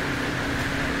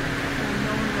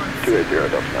 280,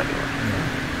 Delta 91.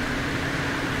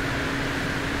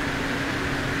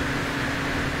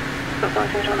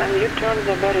 And you turn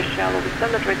the very shallow. The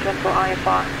standard return for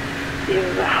IFR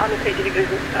is 180 degrees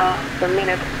per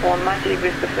minute or 90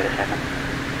 degrees per 30 seconds.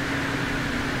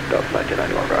 Delta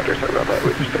 1991, roger, sorry about that,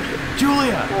 we just fixed it.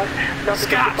 Julia! Delta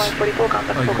 5544,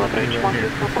 contact local approach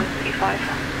 124.35.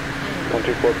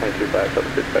 124.25, Delta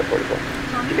 5544.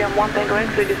 CBM 1 Tango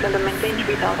X-ray, descend and maintain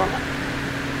 3000.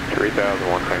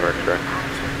 3001 Tango X-ray.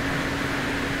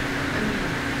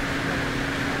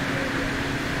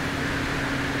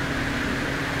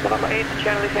 Number 8,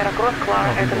 Charlie Sierra Cross,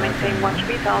 Clara, at and maintain 3000,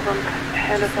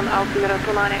 Henderson, altimeter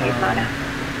 2989.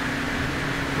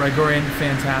 Gregorian,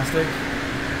 fantastic.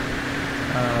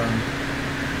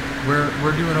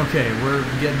 We're doing okay. We're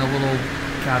getting a little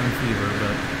cabin fever,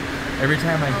 but every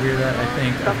time I hear that, I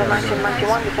think I've Delta got to go.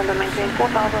 1991, descend and maintain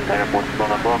 4000, airport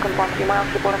Solar Block, and 13 miles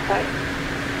report on site.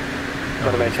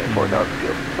 Delta maintain 4,000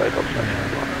 field, flight Delta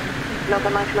 1991. Delta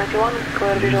 1991,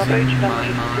 clear visual approach, runway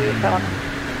 27.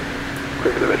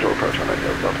 Clear for the visual approach on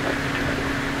radio, Delta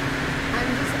 1991. I'm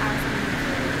just asking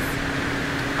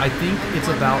I think it's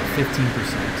about 15%.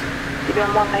 CBM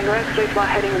 1 Tango X-ray, fly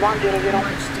heading 100. 1001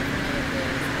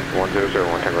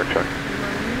 Tango check.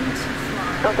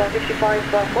 Delta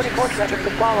 5544, traffic to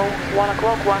follow, 1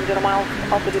 o'clock, 10 miles,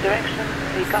 opposite direction,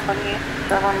 the company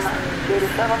 707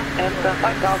 and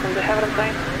 5000, the heaven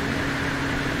sign.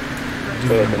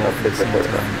 Doing them both at the same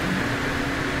time.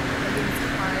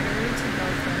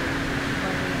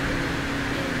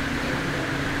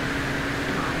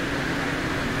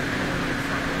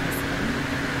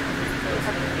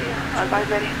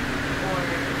 Advisory.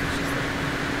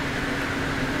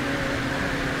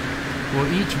 Well,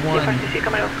 each one helps you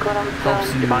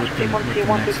with the next one. If you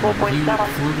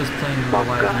flew this plane in real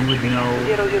life, you would know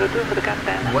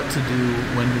what to do,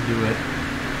 when to do it,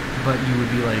 but you would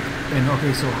be like, and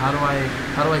okay, so how do I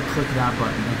click that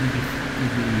button? Like you'd be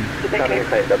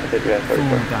fooling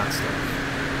with that stuff.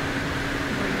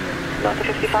 Delta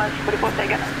 5544, take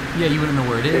it. Yeah, you wouldn't know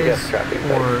where it is,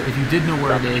 or if you did know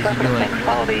where it is, you'd be like,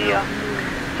 follow the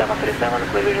 737,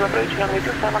 clear visual approach, runway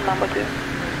 27, number 2.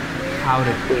 how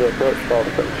to click it.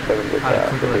 How do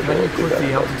you click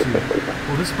the altitude?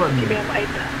 Well, this button, you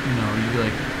know, you'd be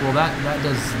like, well, that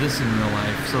does this in real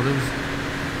life. So there's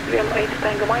like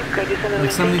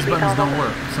some of these buttons don't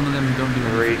work. Some of them don't do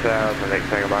anything.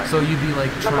 3008 So you'd be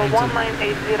like trying to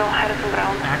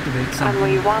activate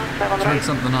something, turn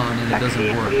something on, and it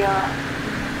doesn't work.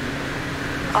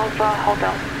 Alpha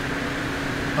Hotel.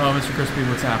 Oh, Mr. Crispy,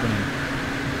 what's happening?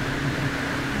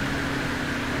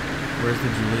 Where's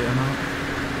the Julia amount?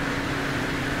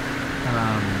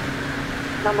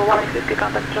 Number 160,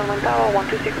 contact German Tower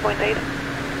 126.8.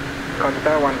 Contact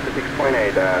Tower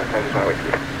 126.8, Henderson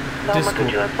Whiskey. Number 2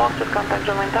 Juliet Foxtrot, contact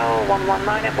German Tower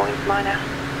 119.9.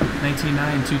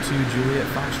 19922 Juliet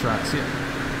Foxtrot, see ya.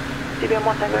 CBM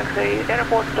 1 Tango X-ray,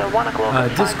 airport 1 o'clock.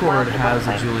 Discord has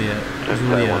a Julia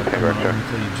CBM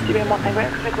 1 Tango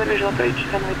X-ray, clear visual approach,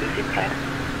 runway 26 right.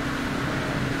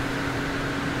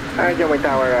 Runway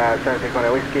Tower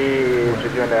 761 Whiskey, should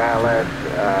you on the ILS,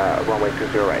 runway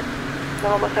 20 right.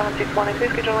 Number 761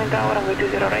 Whiskey, German Tower, runway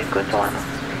 20 right, clear to land.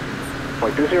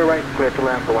 Runway 20 right, clear to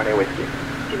land for 1A Whiskey.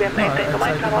 CBM 8 Tango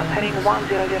Mike, Tower, heading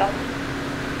 100.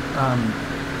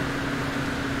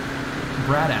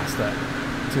 Brad asked that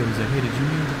too. He's like, hey, did you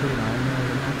mean to put an I in there?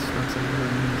 That's like what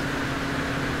it means.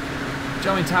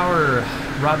 German Tower,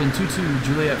 Robin 22,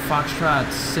 Juliet Foxtrot,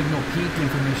 signal peak,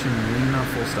 information, Lima,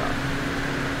 full stop.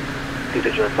 2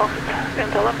 Juliet Foxtrot,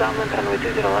 enter left downwind, runway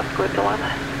 20 left, clear to land.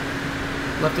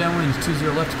 Left downwind,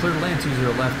 20 left, clear to land, 20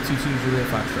 left, 22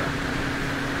 Juliet Foxtrot.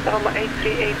 Number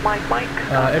 838 Mike.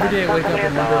 Every day I wake up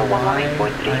and wonder why I am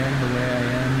 118.3. the way I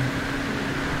am.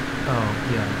 Oh,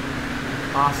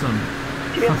 yeah. Awesome.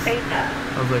 CBM 8.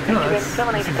 I was like, no, CBM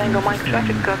 78 Tango Mike,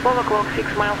 traffic 12 o'clock, 6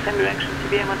 miles, same direction,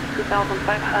 CBM at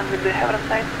 2,500, the heaven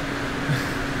side.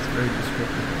 It's very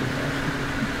descriptive.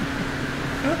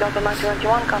 Delta 1991,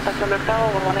 contact Lambert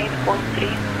Tower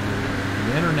 118.3.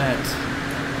 The internet.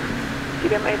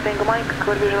 CBM 8 Tango Mike,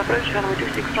 clear visual approach, runway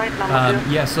 26 right, number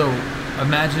 2. Yeah, so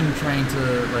imagine trying to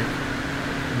like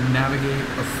navigate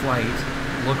a flight,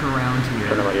 look around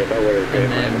here, and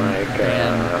then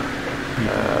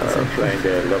flying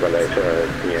the localizer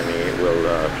PME will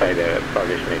fly the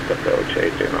Polish mixed approach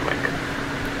 80 Mike.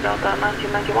 Delta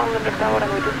 1991, Lambert Tower,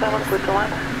 runway 27, clear to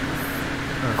land.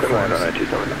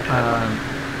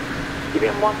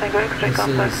 GBM 1 Tango X-ray,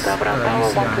 contact Brown Tower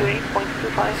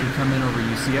 128.25. So you come in over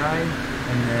UCI,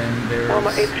 and then there's...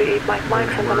 Number 838 Mike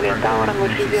Mike, Santa Maria Tower, runway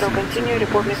 30, continue,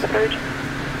 report missed approach.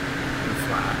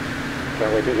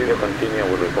 Runway 30, continue,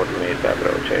 we'll report missed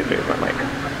approach, 838 Mike.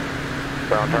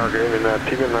 Brown Tower, good evening,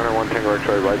 TBM 901 Tango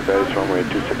X-ray, right base, runway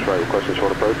 26 right, requesting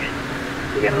short approach.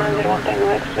 TBM 901 Tango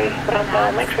X-ray, Brown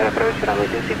Tower, make sure approach, runway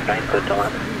 26 right, good to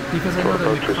land. Because I know that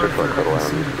we see the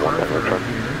Carver right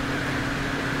here,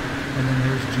 and then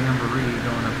there's Jamboree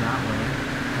going up that way,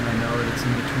 and I know that it's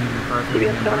in between MacArthur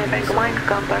and Jamboree, Tango Mike,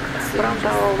 contact Brown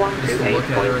Tower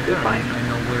 128.25. I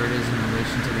know where it is in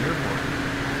relation to the airport.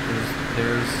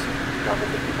 There's Dove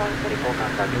going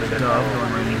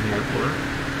right into the airport.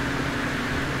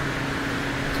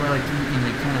 So I like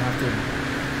you kind of have to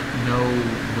know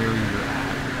where you're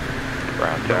at.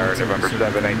 Brown Tower, November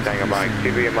 7, 8 Tango Mike,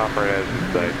 TBM operator as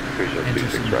official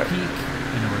 26 right. Peak,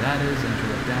 you know where that is, enter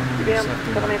it down, TBM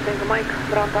 7, 8 Tango Mike,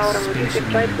 Brown Tower, and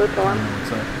 26 right, good to land.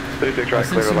 36 right,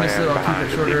 clear to land behind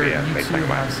the TBM, 8 Tango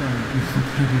Mike.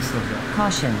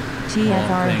 Caution,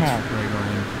 TFR ahead.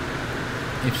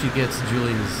 If she gets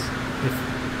Julia's, if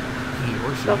he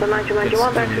or she Delta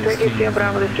 1991, back to the ECA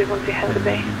Bravo, this frequency has the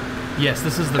bay. Yes,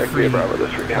 this is the freeware Robin. With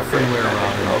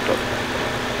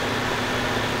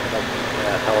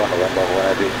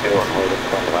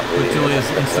Julia's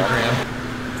Instagram.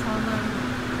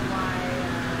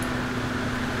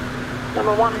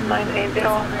 Number 1980,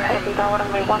 Hamilton Tower,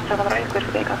 runway 17 right, clear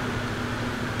for takeoff.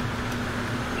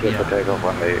 Clear for takeoff,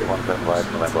 runway 17 right,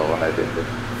 November 180.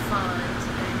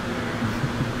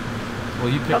 Well,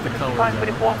 you picked the color.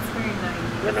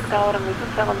 Limit Tower, runway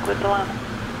 27, clear to land.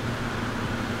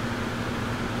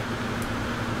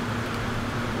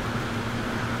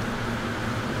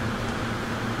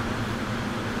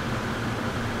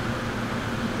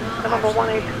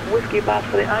 Number 18, Whiskey pass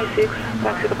for the I-6,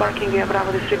 taxi to parking via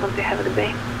Bravo, this frequency has the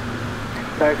bay.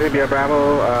 Taxi via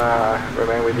Bravo,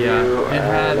 remain with you,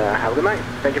 and have a good night.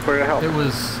 Thank you for your help. It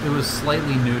was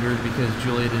slightly neutered because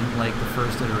Julia didn't like the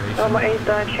first iteration. Number 8,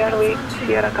 Charlie,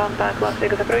 Sierra contact, Las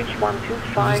Vegas approach,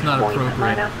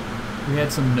 125.9. We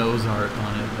had some nose art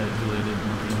on it that Julia didn't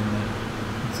want the internet.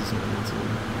 It's just what it's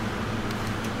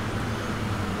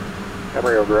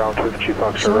Emery ground to the Chief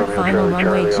Officer, short final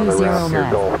runway 20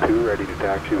 left. Golf 2, ready to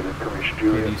taxi with information,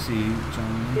 Julia. KDC,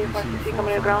 John. KDC,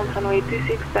 Emery ground, runway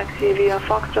 26, taxi via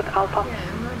Foxtrot Alpha. Yeah,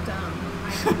 I'm not dumb.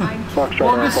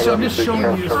 Well, I'm just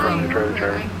showing you from... I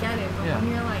get it, but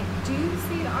when you're like, do you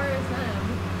see RSM?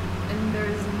 And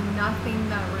there's nothing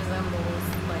that resembles,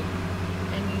 like,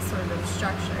 any sort of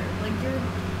structure. Like,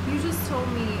 you just told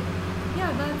me,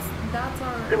 yeah, that's my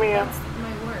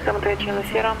word.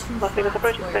 732 Sierra, Las Vegas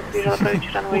approach, expect visual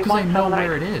approach, runway 17 right. Because I know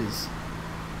where it is.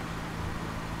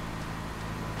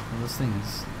 Well, this thing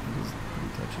is pretty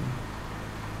touchy.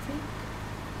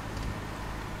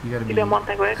 You gotta be... TBM 1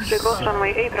 Tango X-ray, ghost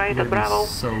runway 8 right at Bravo.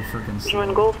 So freaking slow.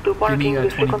 Join Golf 2 parking,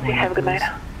 this frequency, have a good night.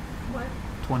 What?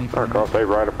 20 Golf 8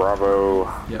 right at Bravo,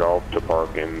 Golf to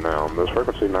parking, this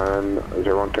frequency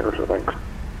 901 Terrace, thanks.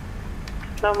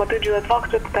 Number 2 Juliet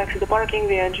Foxtrot, taxi to parking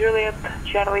via Juliet,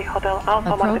 Charlie Hotel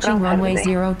Alpha. Approaching runway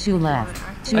 02 left,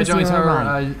 20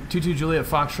 right. 22 Juliet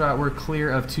Foxtrot, we're clear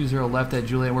of 20 left at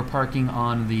Juliet. We're parking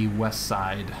on the west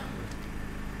side.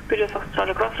 Juliet Foxtrot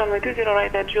across runway 20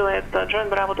 right at Juliet, join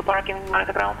Bravo to parking,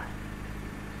 monitor ground.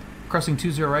 Crossing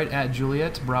 20 right at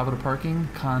Juliet, Bravo to parking,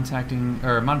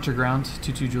 monitor ground,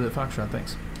 22 Juliet Foxtrot,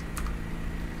 thanks.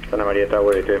 Santa Maria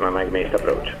Tower, 8 Mike, missed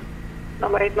approach.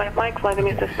 Number 8 Mike, flight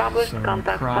limit established,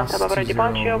 contact Santa Barbara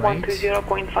departure,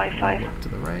 120.55. Look to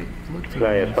the right, look to the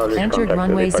right. Entered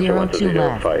runway 02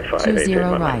 left, 20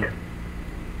 right.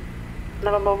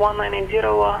 Number 1980,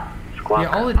 squawk. Yeah,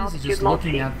 all it is just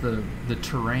looking at the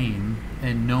terrain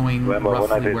and knowing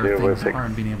roughly where things are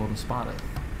and being able to spot it.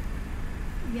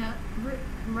 Yeah,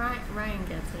 Ryan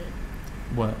gets it.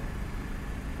 What?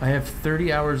 I have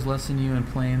 30 hours less than you in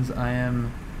planes. I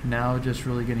am now just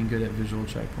really getting good at visual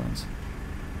checkpoints.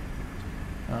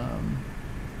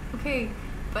 Okay,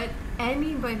 but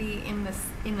anybody in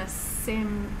a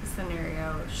sim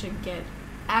scenario should get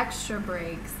extra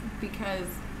breaks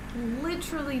because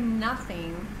literally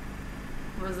nothing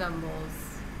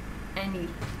resembles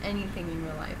anything in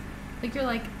real life. Like you're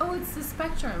like, oh, it's the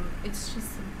spectrum. It's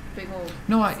just a big old.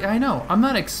 No, I know. I'm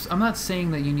not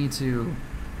saying that you need to.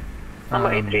 I'm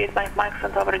not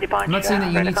saying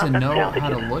that you need to know how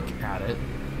to look at it.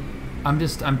 I'm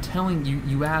telling you.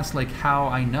 You asked like how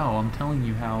I know. I'm telling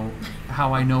you how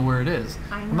I know where it is.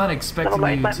 I'm not expecting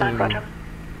you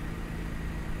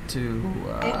to.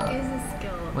 It is a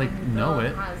skill. Like know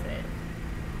it. Has it,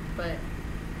 but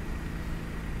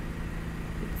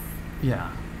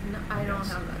yeah. No, I don't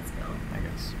have that skill. I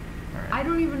guess. All right. I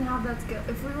don't even have that skill.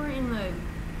 If we were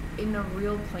in a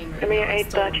real plane right Premier now, 8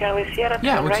 Charlie Sierra,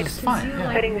 yeah, which right, is fine.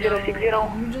 Yeah. heading 060,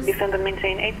 descend and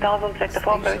maintain 8,000, sector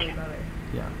 4 approach.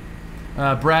 Yeah.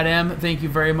 Brad M, thank you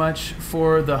very much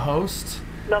for the host.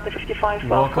 Delta 55,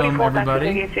 welcome 44,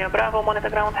 everybody. taxi Bravo, monitor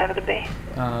ground, have a good day.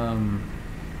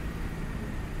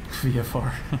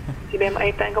 VFR. CBM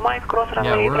 8 Tango Mike, cross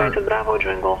runway 8 right to Bravo,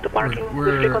 join golf to parking,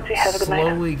 frequency, have a good night.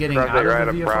 We're slowly getting out of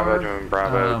the VFR. Bravo, join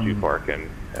Bravo, to parking.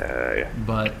 Yeah.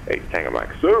 But 8 Tango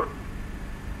Mike, sir.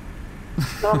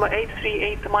 Number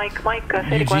 838 Mike,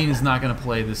 Eugene is not going to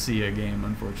play the SIA game,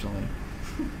 unfortunately.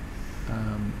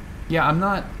 Yeah, I'm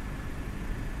not.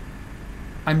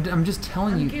 I'm just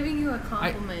telling you. I'm giving you a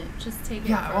compliment. Just take it.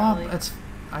 Yeah, well, that's.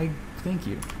 I thank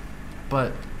you,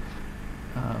 but.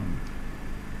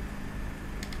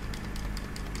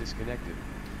 Disconnected.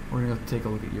 We're gonna take a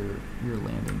look at your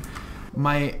landing.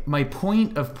 My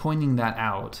point of pointing that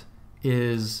out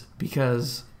is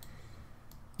because.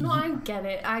 No, I get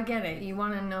it. You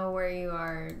want to know where you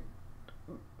are.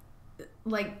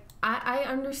 Like, I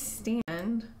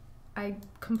understand. I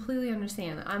completely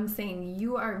understand. I'm saying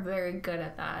you are very good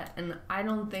at that, and I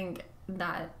don't think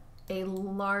that a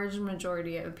large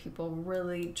majority of people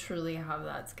really, truly have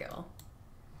that skill.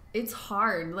 It's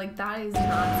hard. Like, that is not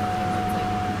something that's,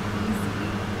 like,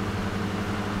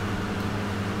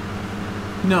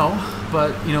 easy. No,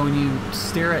 but, you know, when you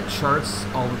stare at charts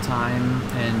all the time,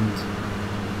 and,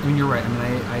 I mean, you're right. I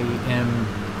mean, I am,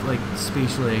 like,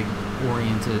 spatially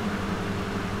oriented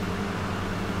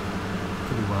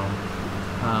pretty well.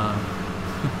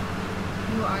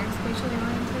 You are spatially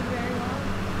oriented very well?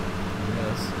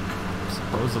 Yes,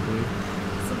 supposedly.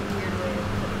 It's a weird way to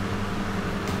put it.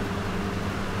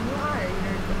 You are.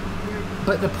 You're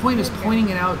But the point is pointing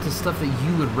it out to stuff that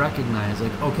you would recognize.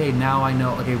 Like, okay, now I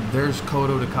know. Okay, there's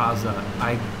Kodo to Kaza.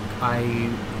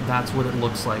 That's what it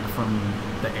looks like from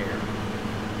the air.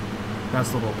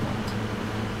 That's the whole point.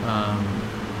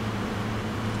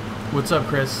 What's up,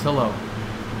 Chris? Hello.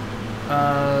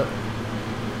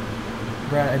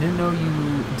 Brad, I didn't know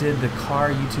you did the car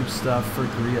YouTube stuff for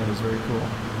Korea. It was very cool.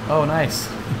 Oh, nice.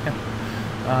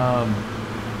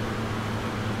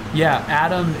 Yeah,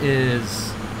 Adam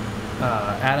is.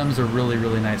 Adam's a really,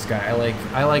 really nice guy.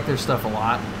 I like their stuff a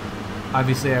lot.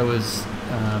 Obviously, I was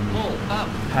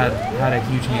had a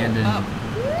huge hand in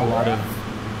a lot of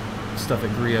stuff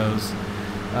at Grio's.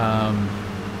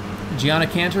 Gianna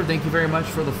Cantor, thank you very much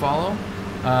for the follow.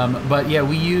 But yeah,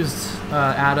 we used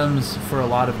Adams for a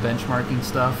lot of benchmarking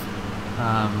stuff.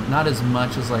 Not as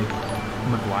much as like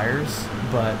McGuire's,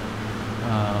 but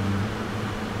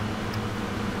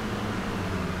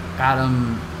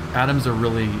Adam's a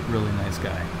really, really nice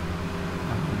guy.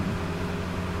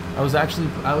 I was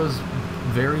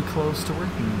very close to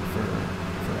working for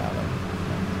Adam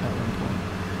at one point.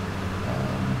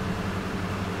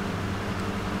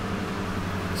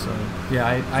 So yeah,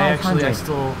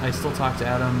 I still talk to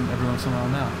Adam every once in a while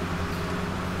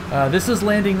now. This is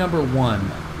landing number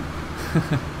 1.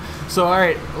 So all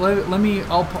right,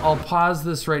 I'll pause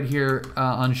this right here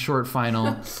on short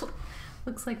final.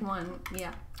 looks like 1.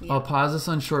 Yeah. I'll pause this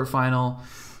on short final.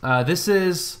 This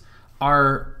is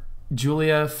our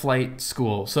Julia flight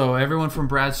school. So everyone from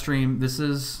Bradstream, this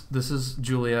is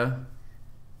Julia,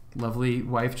 lovely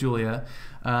wife Julia.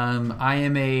 I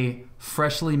am a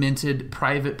freshly minted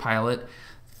private pilot,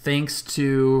 thanks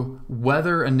to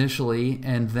weather initially,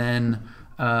 and then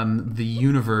the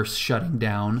universe shutting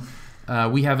down.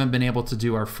 We haven't been able to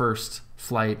do our first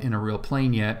flight in a real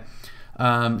plane yet.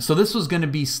 So this was going to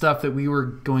be stuff that we were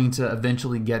going to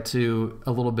eventually get to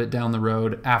a little bit down the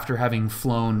road after having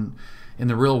flown in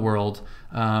the real world.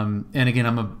 And again,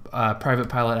 I'm a private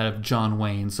pilot out of John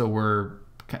Wayne, so we're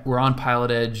on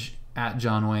Pilot Edge at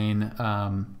John Wayne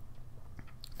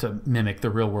to mimic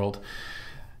the real world.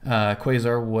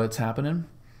 Quasar, what's happening?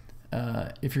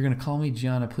 If you're going to call me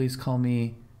Gianna, please call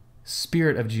me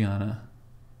Spirit of Gianna.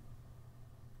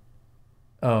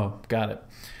 Oh, got it.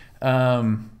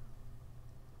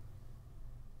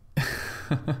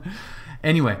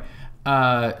 Anyway,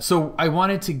 so I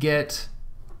wanted to get,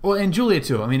 well, and Julia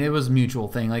too. I mean, it was a mutual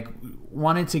thing. Like,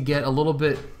 wanted to get a little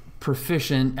bit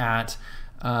proficient at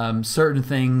certain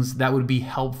things that would be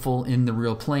helpful in the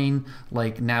real plane,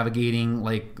 like navigating,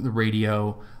 like the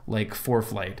radio, like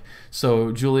ForeFlight.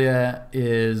 So Julia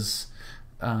is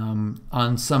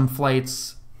on some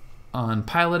flights on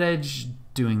Pilot Edge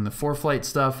doing the ForeFlight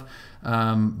stuff,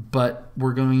 but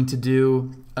we're going to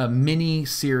do a mini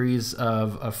series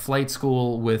of a flight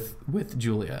school with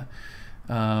Julia.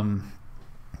 I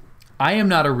am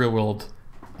not a real world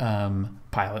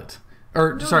pilot.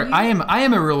 Or no, sorry, I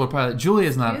am a real world pilot. Julia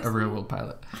is not a real world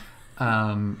pilot.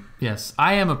 Yes,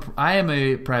 I am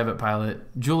a private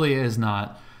pilot. Julia is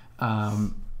not.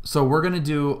 So we're gonna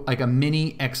do like a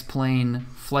mini X-plane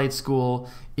flight school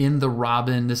in the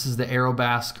Robin. This is the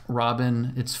Aerobasque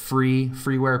Robin. It's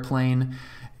freeware plane,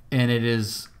 and it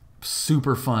is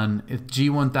super fun. It's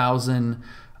G1000.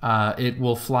 It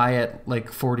will fly at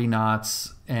like 40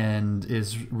 knots and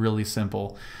is really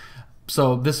simple.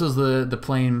 So this was the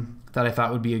plane that I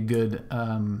thought would be a good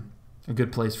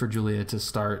place for Julia to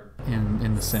start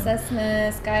in the sim.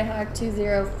 Cessna Skyhawk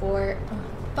 204. Oh,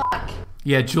 fuck.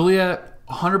 Yeah, Julia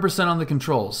 100% on the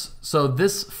controls. So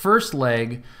this first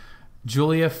leg,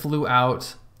 Julia flew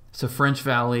out to French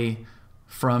Valley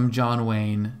from John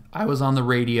Wayne. I was on the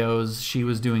radios. She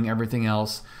was doing everything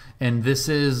else. And this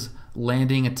is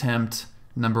landing attempt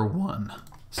number 1.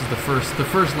 This is the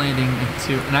first landing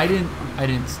into, and I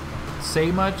didn't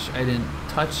say much. I didn't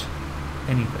touch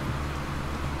anything.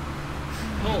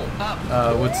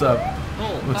 What's up?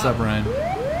 What's up, Ryan?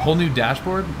 Whole new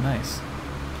dashboard? Nice.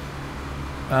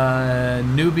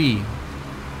 Newbie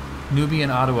in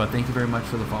Ottawa, thank you very much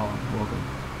for the follow. Welcome.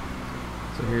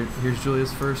 So here's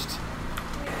Julia's first.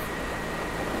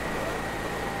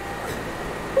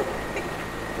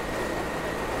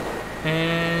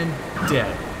 And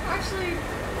dead. Actually,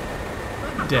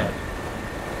 dead.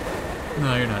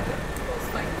 No, you're not dead.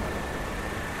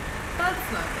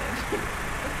 That's not good.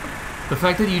 The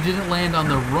fact that you didn't land on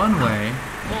the runway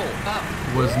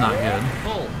was not good.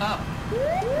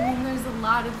 I mean, there's a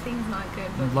lot of things not good.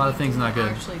 But A lot of things not good.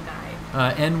 Actually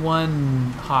died.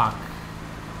 N1 Hawk.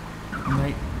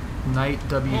 Night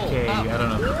WK. I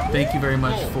don't know. Thank you very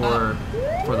much for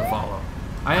the follow.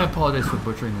 I apologize for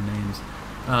butchering the names.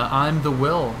 I'm the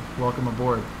Will. Welcome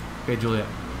aboard. Okay, Julia.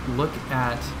 Look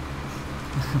at.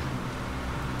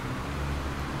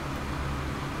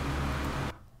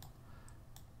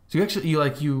 So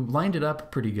you lined it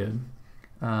up pretty good.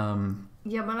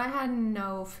 Yeah, but I had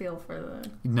no feel for the.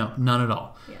 No, none at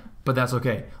all. Yeah. But that's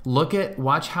okay.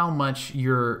 Watch how much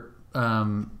how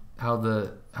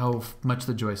much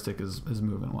the joystick is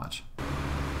moving. Watch.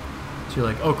 So you're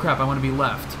like, oh crap, I want to be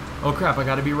left. Oh crap, I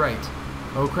got to be right.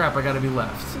 Oh crap, I got to be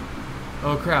left.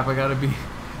 Oh crap, I got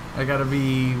to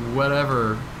be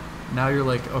whatever. Now you're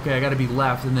like, okay, I got to be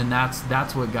left, and then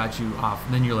that's what got you off.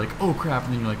 And then you're like, oh crap,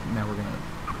 and then you're like, now we're down.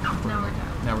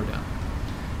 Now we're down.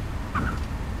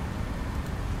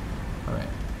 All right.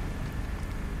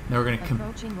 Now we're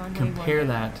gonna compare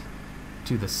that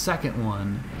to the second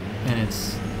one, and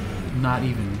it's not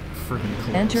even freaking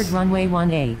close. Entered runway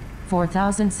 18,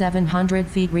 4,700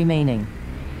 feet remaining.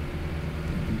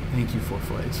 Thank you, 4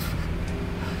 flights.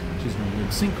 She's been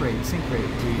good. Sync rate.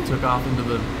 You took off into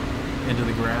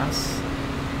the grass.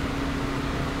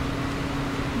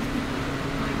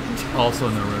 Also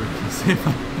no rotor.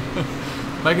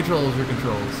 My controls, your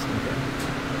controls. Okay.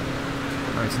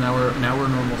 All right, so now we're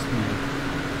normal speed.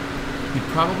 You'd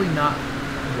probably not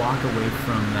walk away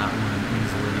from that one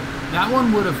easily. That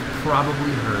one would have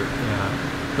probably hurt. Yeah,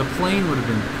 the plane would have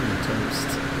been pretty toast.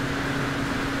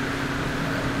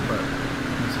 But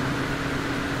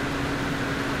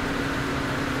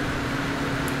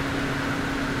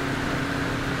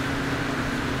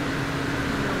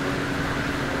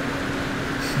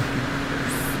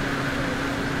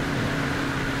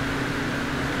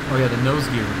oh yeah, the nose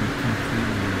gear would be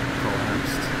completely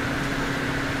collapsed.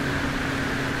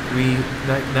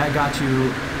 That got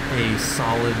you a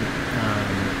solid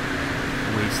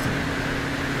wasting.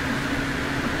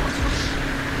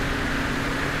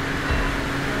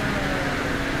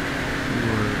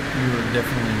 You were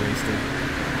definitely wasted.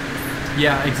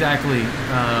 Yeah, exactly.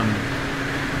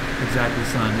 Exactly,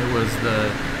 son. It was the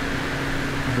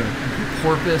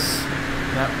porpoise.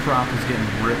 That prop was getting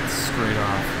ripped straight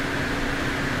off.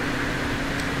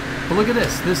 But look at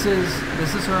this. This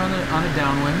is her on a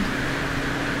downwind.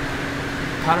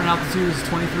 Pattern altitude is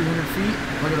 2,300 feet.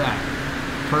 Look at that.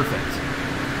 Perfect.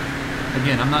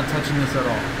 Again, I'm not touching this at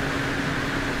all.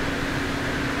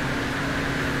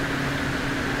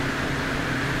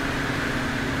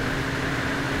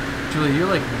 Julie, you're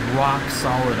like rock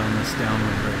solid on this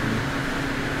downwind right here.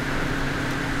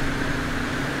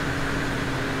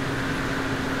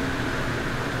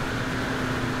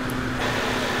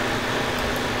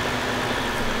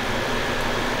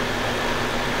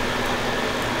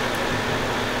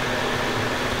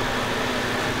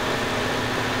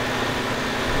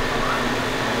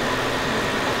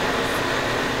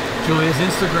 Julia's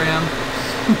Instagram.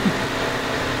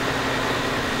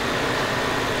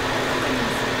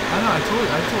 I know, I told you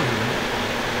that.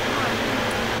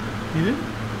 You did?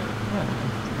 Yeah,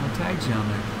 I tagged you on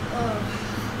there.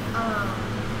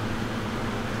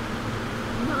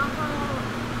 Not how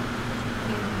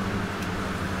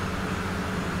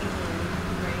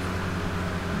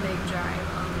drive,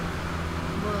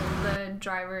 the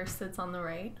driver sits on the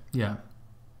right. Yeah.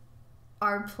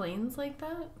 Are planes like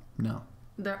that? No.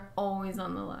 They're always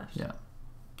on the left. Yeah.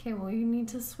 Okay, well, you need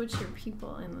to switch your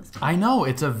people in this plane. I know,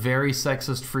 it's a very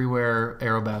sexist freeware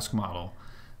Aerobasque model.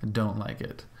 I don't like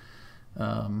it.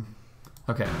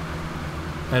 Okay.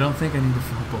 I don't think I need to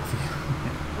fill both of you.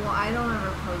 Well, I don't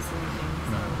ever post anything,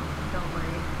 so No. don't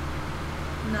worry.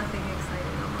 Nothing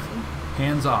exciting on mine.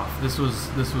 Hands off. This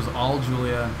was all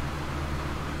Julia.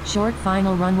 Short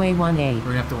final runway 18. We're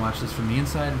gonna have to watch this from the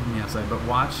inside and from the outside, but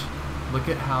watch. Look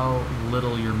at how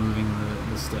little you're moving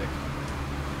the stick.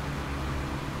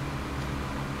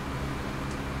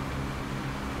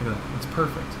 Look at that. It's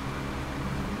perfect.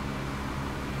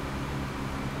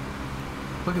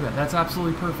 Look at that. That's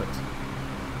absolutely perfect.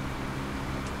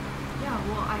 Yeah,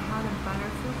 well, I had a better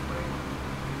feel for it.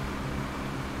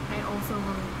 I also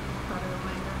was better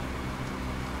lined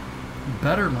up.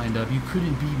 Better lined up. You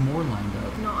couldn't be more lined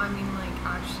up. No, I mean, like,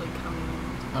 actually coming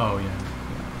in. Oh, yeah.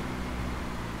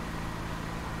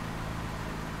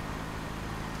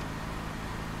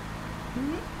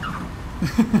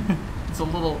 It's a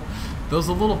little... That was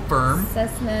a little firm.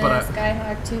 Cessna but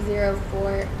Skyhawk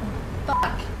 204.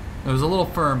 Fuck. It was a little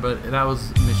firm, but that was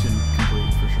mission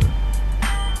complete for sure.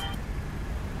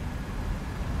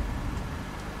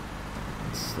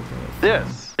 Let's look at it.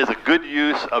 This is a good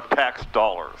use of tax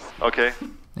dollars, okay?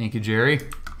 Thank you, Jerry.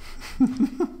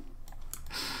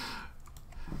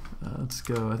 Let's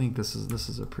go. I think this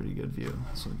is a pretty good view.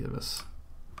 This will give us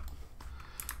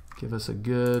a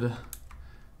good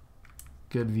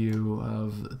view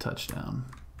of the touchdown.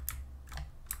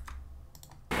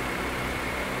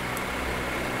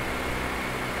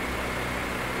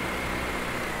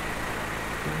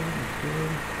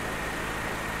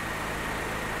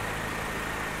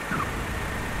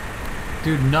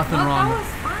 Dude, nothing wrong. That was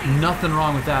fine. Nothing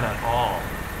wrong with that at all.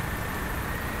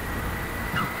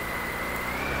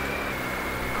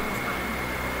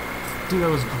 Dude, that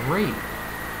was great.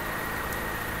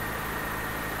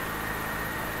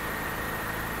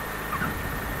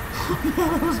 Yeah,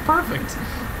 that was perfect.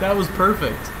 That was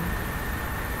perfect.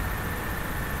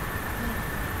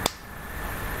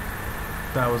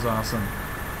 That was awesome.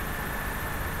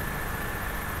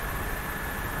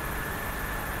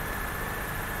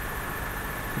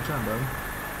 Good job, buddy.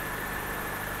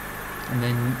 And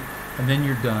then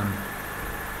you're done.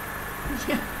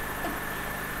 Yeah.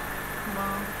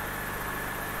 Well,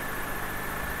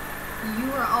 you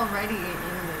were already in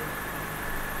the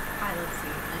pilot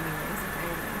seat anyways, if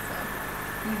anything, so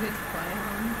you get to fly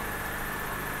home.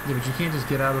 Yeah, but you can't just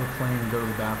get out of the plane and go to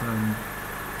the bathroom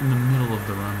in the middle of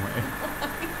the runway.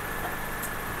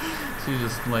 She's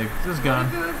just like, just gone.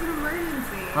 What if it was an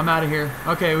emergency? I'm out of here.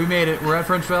 Okay, we made it. We're at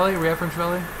French Valley. We're at French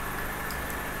Valley.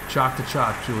 Chalk to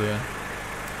chalk, Julia.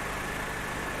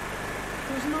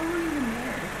 There's no one even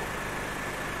there.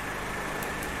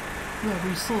 Yeah, but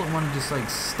you still don't want to just like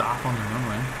stop on the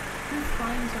runway. Who's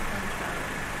flying to French Valley?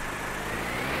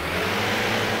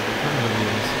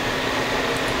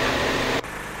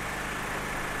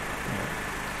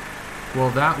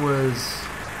 Well, that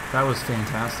was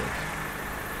fantastic.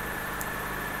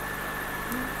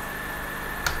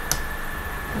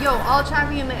 Yo, all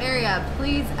traffic in the area,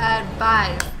 please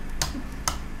advise.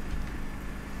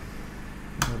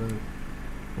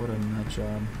 What a nut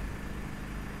job.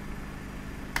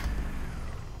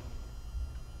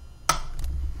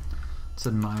 Let's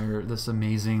admire this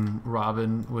amazing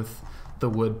Robin with the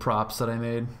wood props that I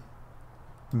made.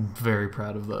 I'm very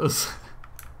proud of those.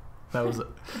 That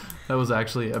was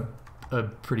actually a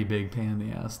pretty big pain in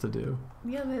the ass to do.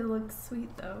 Yeah, they look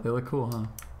sweet though. They look cool, huh?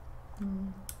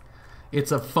 Mm.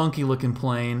 It's a funky looking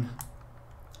plane.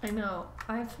 I know.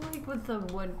 I feel like with the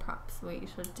wood props, you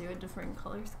should do a different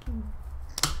color scheme.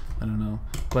 I don't know,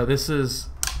 but this is.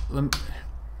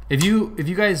 If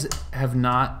you guys have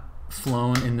not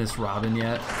flown in this Robin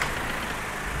yet,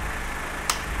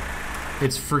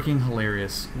 it's freaking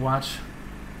hilarious. Watch.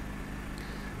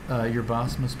 Your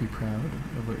boss must be proud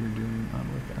of what you're doing on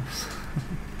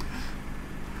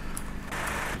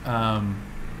workouts.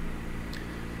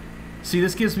 See,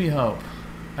 this gives me hope.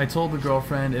 I told the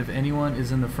girlfriend if anyone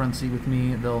is in the front seat with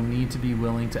me, they'll need to be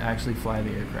willing to actually fly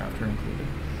the aircraft, her included.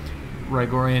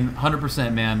 Rigorian,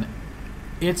 100%, man.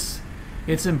 It's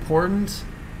important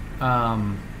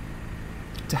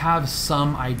to have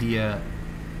some idea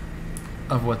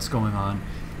of what's going on,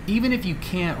 even if you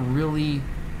can't really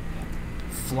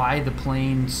fly the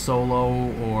plane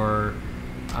solo or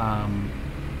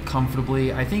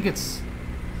comfortably. I think it's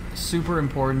super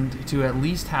important to at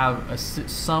least have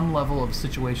some level of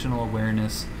situational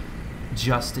awareness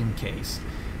just in case.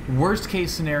 Worst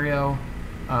case scenario,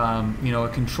 You know, a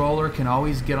controller can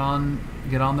always get on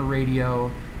the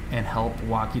radio and help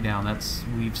walk you down.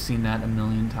 We've seen that a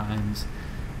million times,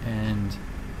 and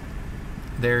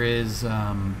there is.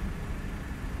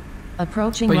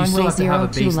 Approaching but you runway still have to have a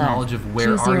 02 base left. knowledge of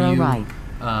where 20 are you. right.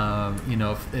 You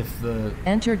know, if the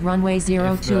entered runway 02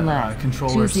 left.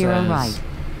 Controller 20 says, right.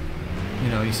 you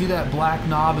know, you see that black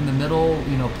knob in the middle,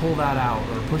 you know, pull that out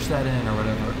or push that in or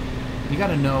whatever. You got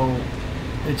to know.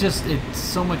 It's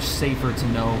so much safer to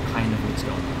know kind of what's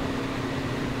going on.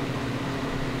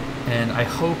 And I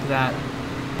hope that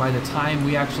by the time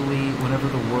we actually, whenever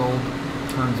the world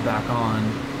turns back on,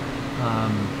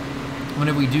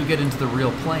 whenever we do get into the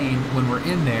real plane, when we're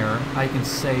in there, I can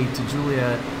say to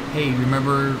Julia, hey,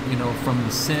 remember, you know, from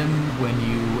the sim when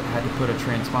you had to put a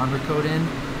transponder code in?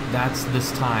 That's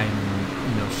this time. And,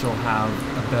 you know, she'll have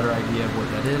a better idea of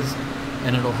what that is,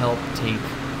 and it'll help take,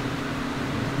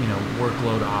 you know,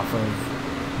 workload off of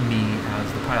me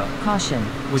as the pilot. Caution,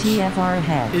 which TFR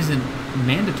ahead. Isn't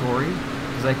mandatory,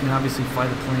 because I can obviously fly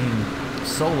the plane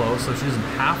solo, so she doesn't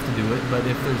have to do it. But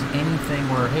if there's anything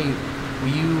where, hey,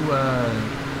 will you,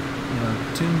 you know,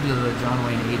 tune to the John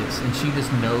Wayne ATIS, and she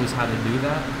just knows how to do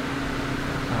that,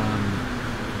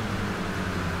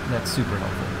 that's super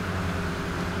helpful.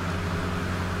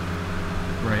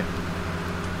 Right.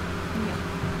 Yeah.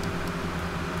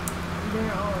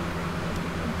 They're all great.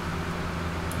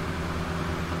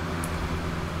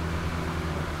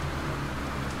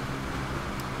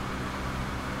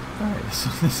 All right, so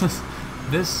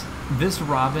this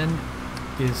Robin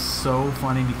is so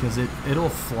funny because it'll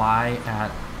fly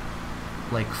at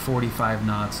like 45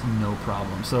 knots, no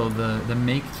problem. So the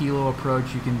make kilo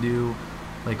approach you can do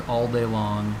like all day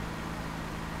long.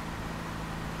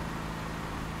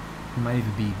 It might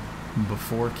even be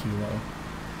before kilo.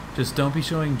 Just don't be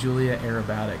showing Julia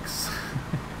aerobatics.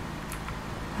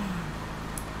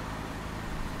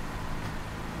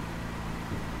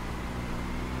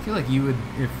 I feel like you would,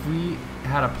 if we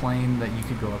had a plane that you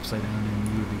could go upside down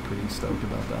in, you would be pretty stoked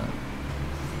about that.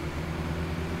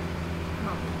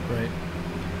 Probably. Right?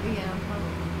 Yeah,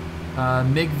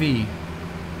 probably. MiG V,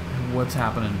 what's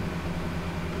happening?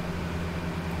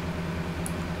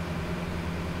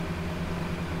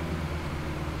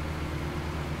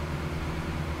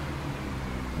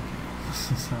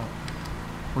 So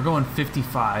we're going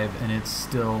 55, and it's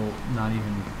still not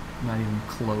even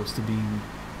close to being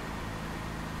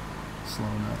slow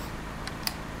enough.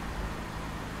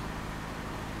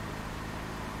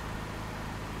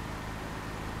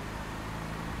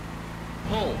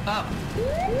 Pull up.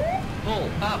 Pull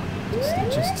up.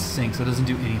 It just sinks. It doesn't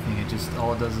do anything.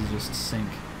 All it does is just sink.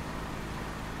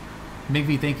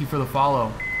 MiG-V, thank you for the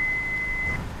follow.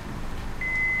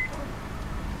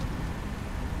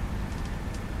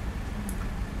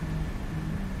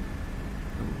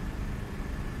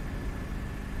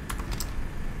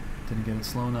 Didn't get it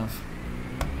slow enough.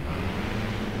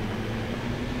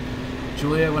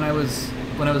 Julia, when I was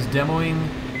demoing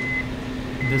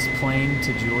this plane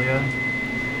to Julia,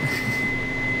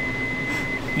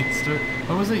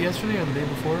 when was it? Yesterday or the day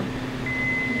before?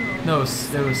 No, it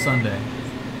was Sunday.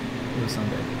 It was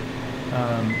Sunday.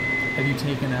 Have you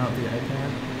taken out the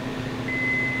iPad?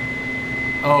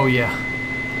 Oh yeah.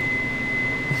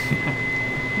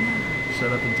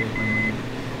 Shut up and take my money.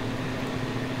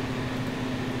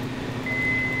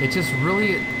 It just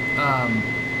really,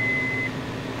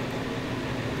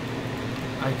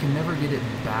 I can never get it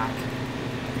back.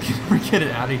 I can never get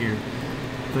it out of here.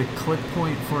 The click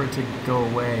point for it to go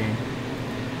away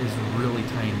is really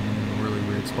tiny in a really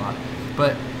weird spot.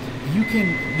 But you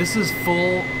can, this is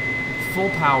full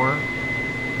power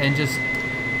and just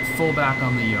full back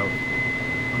on the yoke,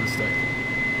 on the stick.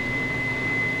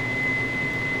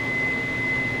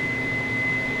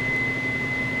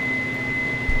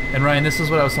 And Ryan, this is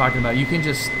what I was talking about. You can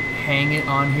just hang it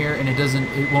on here and it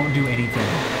won't do anything.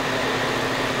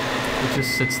 It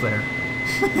just sits there.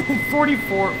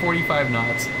 44, 45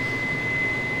 knots.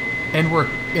 And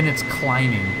it's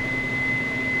climbing.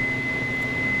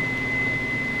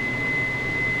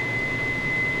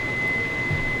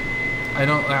 I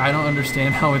don't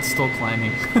understand how it's still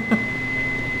climbing.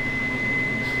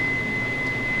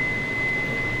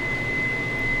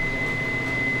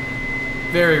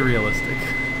 Very realistic.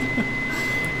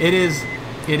 It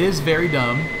is very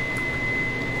dumb.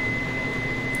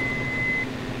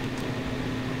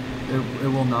 It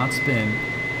will not spin,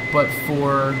 but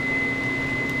well,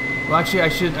 actually I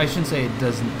shouldn't say it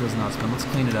does not spin. Let's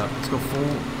clean it up. Let's go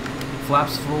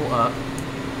flaps full up,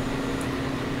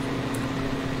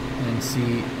 and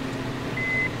see.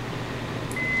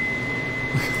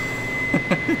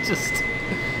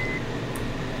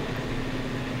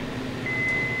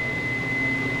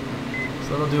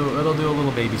 So it'll do a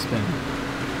little baby spin.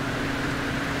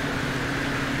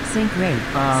 Sync rate.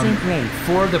 Sync rate.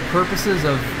 For the purposes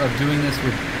of doing this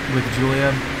with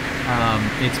Julia,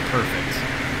 it's perfect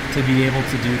to be able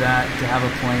to do that, to have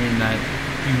a plane that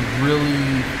you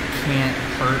really can't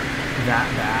hurt that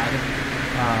bad,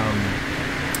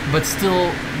 but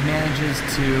still manages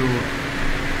to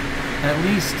at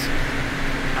least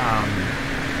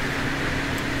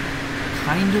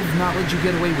kind of not let you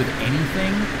get away with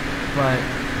anything, but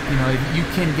you know, you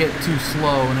can get too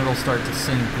slow and it'll start to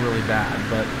sink really bad.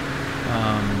 But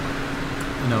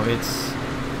you know, it's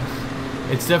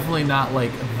definitely not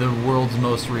like the world's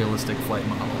most realistic flight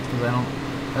model, because I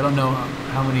don't know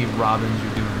how many Robins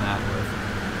you're doing that with.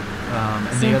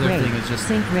 And the other thing is just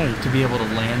to be able to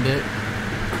land it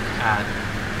at,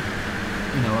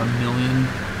 you know, 1 million.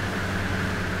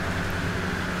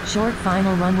 Short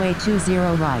final runway 20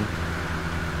 right.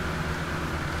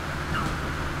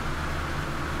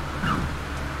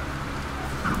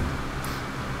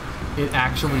 It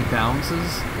actually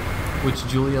bounces, which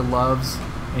Julia loves,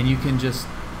 and you can just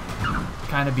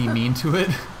kind of be mean to it.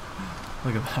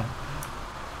 Look at that.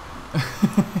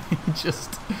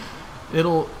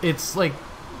 It's like,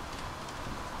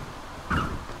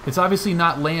 it's obviously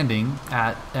not landing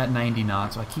at 90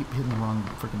 knots. I keep hitting the wrong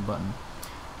freaking button.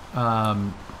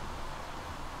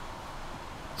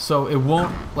 So it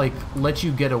won't like let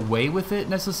you get away with it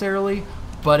necessarily,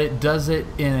 but it does it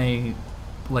in a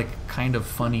like kind of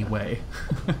funny way.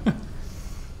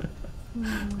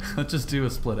 Let's just do a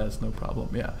split S, no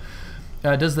problem. Yeah.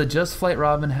 Does the Just Flight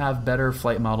Robin have better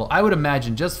flight model? I would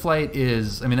imagine Just Flight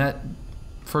is. I mean, that.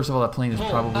 First of all, that plane is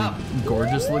probably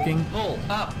gorgeous looking.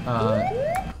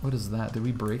 What is that? Did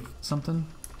we break something?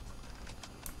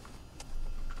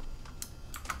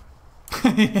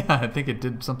 Yeah, I think it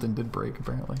did. Something did break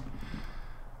apparently.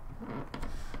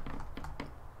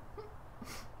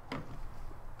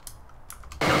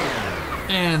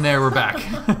 And there, we're back.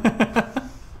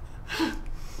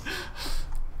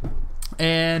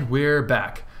 And we're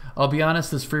back. I'll be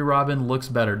honest, this Free Robin looks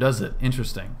better, does it?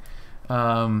 Interesting.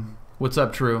 What's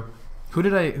up, True? Who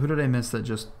did I miss that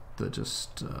just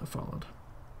followed?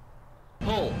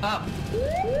 Pull up.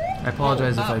 I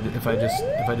apologize if I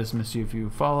just missed you if you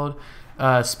followed.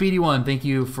 Speedy One, thank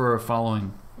you for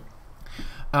following.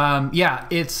 Yeah,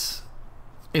 it's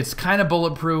kind of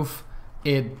bulletproof.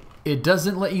 It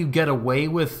doesn't let you get away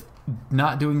with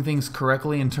not doing things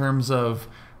correctly in terms of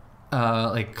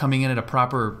like coming in at a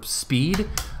proper speed,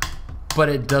 but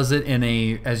it does it in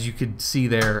a, as you could see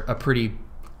there, a pretty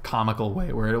comical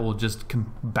way where it will just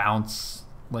bounce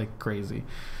like crazy.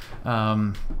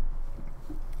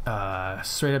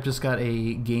 Straight up just got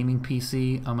a gaming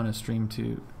PC I'm gonna stream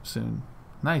to soon.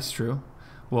 Nice, True.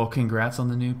 Well, congrats on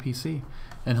the new PC,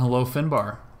 and hello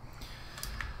Finbar.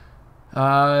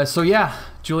 So yeah,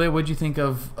 Julia, what'd you think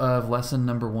of lesson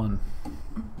number 1?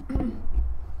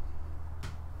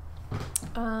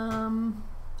 I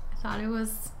thought it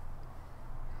was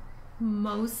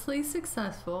mostly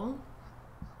successful.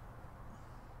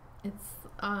 It's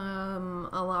a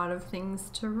lot of things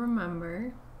to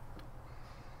remember,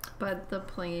 but the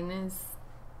plane is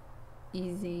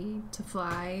easy to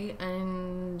fly,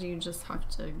 and you just have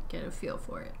to get a feel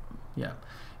for it. Yeah.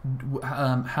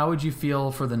 How would you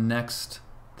feel for the next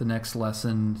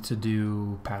lesson to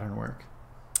do pattern work?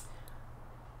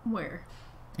 Where?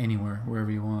 Anywhere,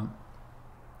 wherever you want.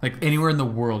 Like anywhere in the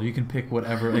world, you can pick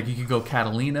whatever. Like you could go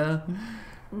Catalina.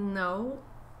 No,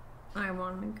 I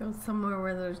want to go somewhere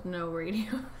where there's no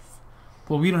radios.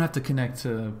 Well, we don't have to connect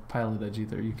to Pilot Edge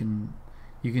either. You can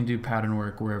do pattern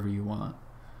work wherever you want.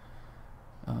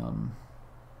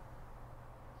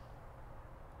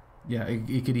 Yeah,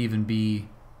 it could even be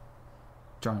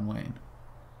John Wayne.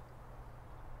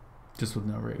 Just with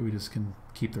no radio. We just can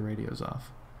keep the radios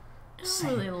off. I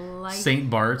don't really like... St.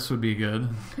 Bart's would be good.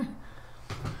 I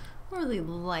don't really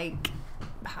like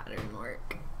pattern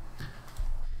work.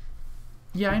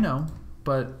 Yeah, I know,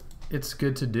 but it's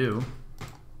good to do.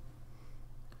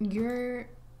 You're...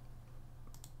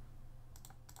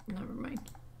 Never mind.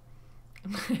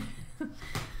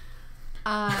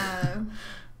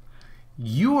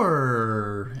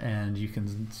 You're... And you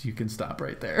can stop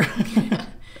right there.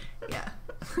 Yeah.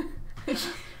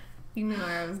 You know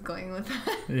where I was going with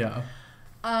that. Yeah.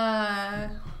 I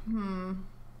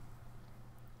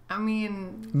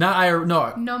mean, no,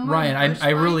 Ryan,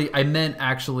 I meant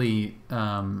actually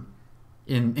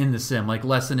in the sim, like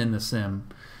lesson in the sim.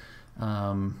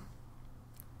 One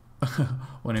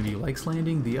of you likes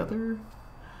landing, the other.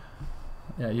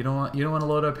 Yeah, you don't want to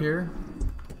load up here.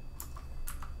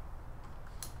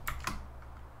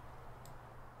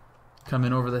 Come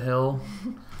in over the hill.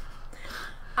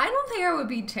 air would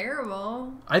be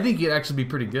terrible. I think you'd actually be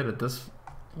pretty good at this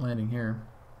landing here.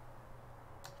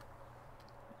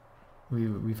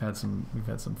 We've had some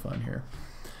fun here.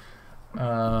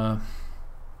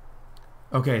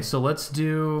 Okay, so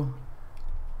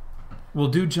we'll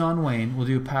do John Wayne. We'll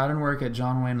do pattern work at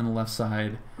John Wayne on the left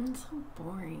side. It's so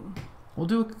boring. We'll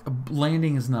do a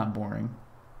landing is not boring.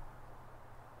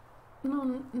 No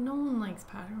one likes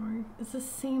pattern work. It's the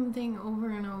same thing over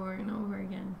and over and over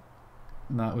again.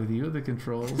 Not with you, the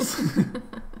controls.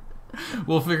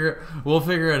 We'll figure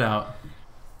it out.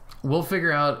 We'll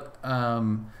figure out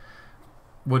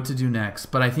what to do next.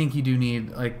 But I think you do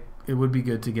need, like, it would be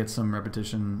good to get some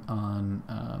repetition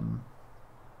on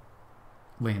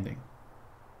landing.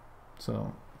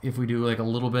 So if we do like a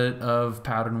little bit of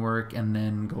pattern work and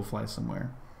then go fly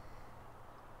somewhere.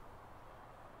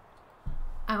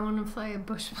 I want to fly a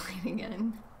bush plane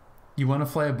again. You want to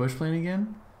fly a bush plane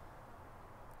again?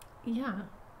 Yeah.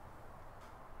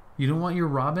 You don't want your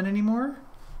Robin anymore?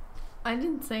 I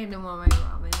didn't say I didn't want my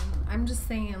Robin. I'm just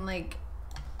saying, like...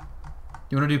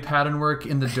 You want to do pattern work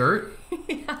in the dirt?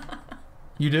 Yeah.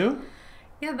 You do?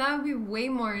 Yeah, that would be way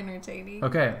more entertaining.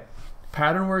 Okay.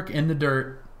 Pattern work in the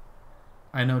dirt.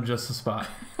 I know just the spot.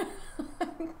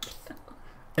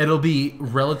 It'll be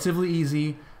relatively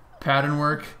easy. Pattern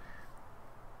work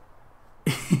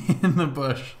in the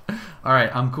bush. All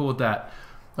right, I'm cool with that.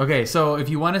 Okay, so if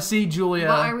you want to see Julia...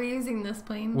 Well, are we using this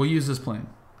plane? We'll use this plane.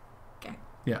 Okay.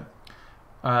 Yeah.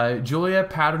 Julia,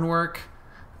 pattern work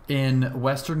in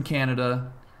Western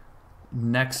Canada.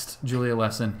 Next Julia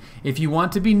lesson. If you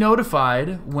want to be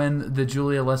notified when the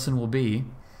Julia lesson will be,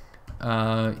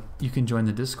 you can join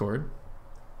the Discord.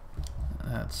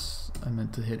 I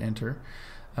meant to hit enter.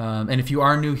 And if you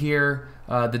are new here,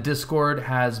 the Discord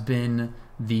has been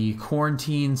the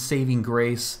quarantine saving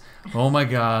grace. Oh my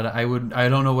God, I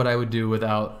don't know what I would do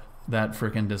without that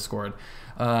freaking Discord.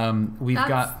 I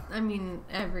mean,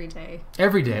 every day.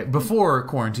 Every day before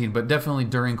quarantine, but definitely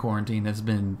during quarantine has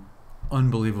been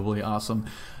unbelievably awesome.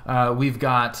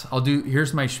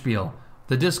 Here's my spiel.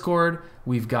 The Discord,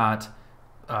 we've got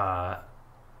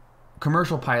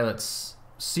commercial pilots,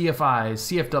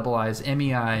 CFIs, CFIIs,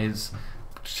 MEIs,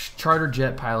 charter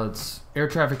jet pilots, air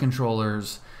traffic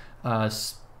controllers,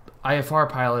 IFR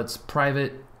pilots,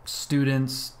 private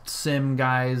students, sim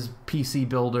guys, PC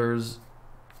builders,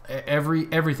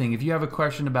 everything. If you have a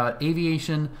question about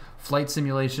aviation, flight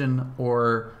simulation,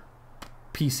 or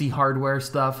PC hardware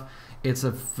stuff, it's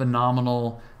a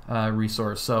phenomenal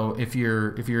resource. So if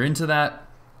you're into that,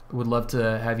 would love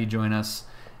to have you join us,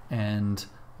 and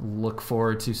look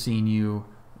forward to seeing you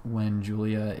when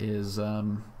Julia is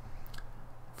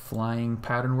flying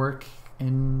pattern work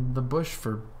in the bush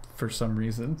for some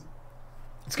reason.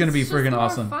 It's gonna be friggin'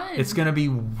 awesome. Fun. It's gonna be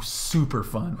super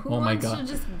fun. Who oh my wants God!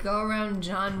 to just go around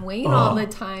John Wayne all the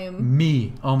time?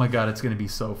 Me. Oh my God! It's gonna be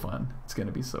so fun. It's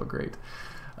gonna be so great.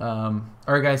 All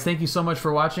right, guys. Thank you so much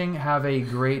for watching. Have a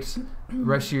great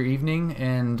rest of your evening,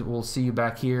 and we'll see you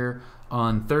back here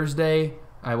on Thursday.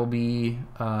 I will be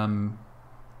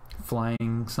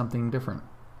flying something different.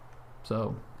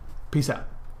 So, peace out.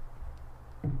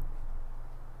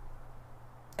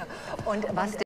 Und was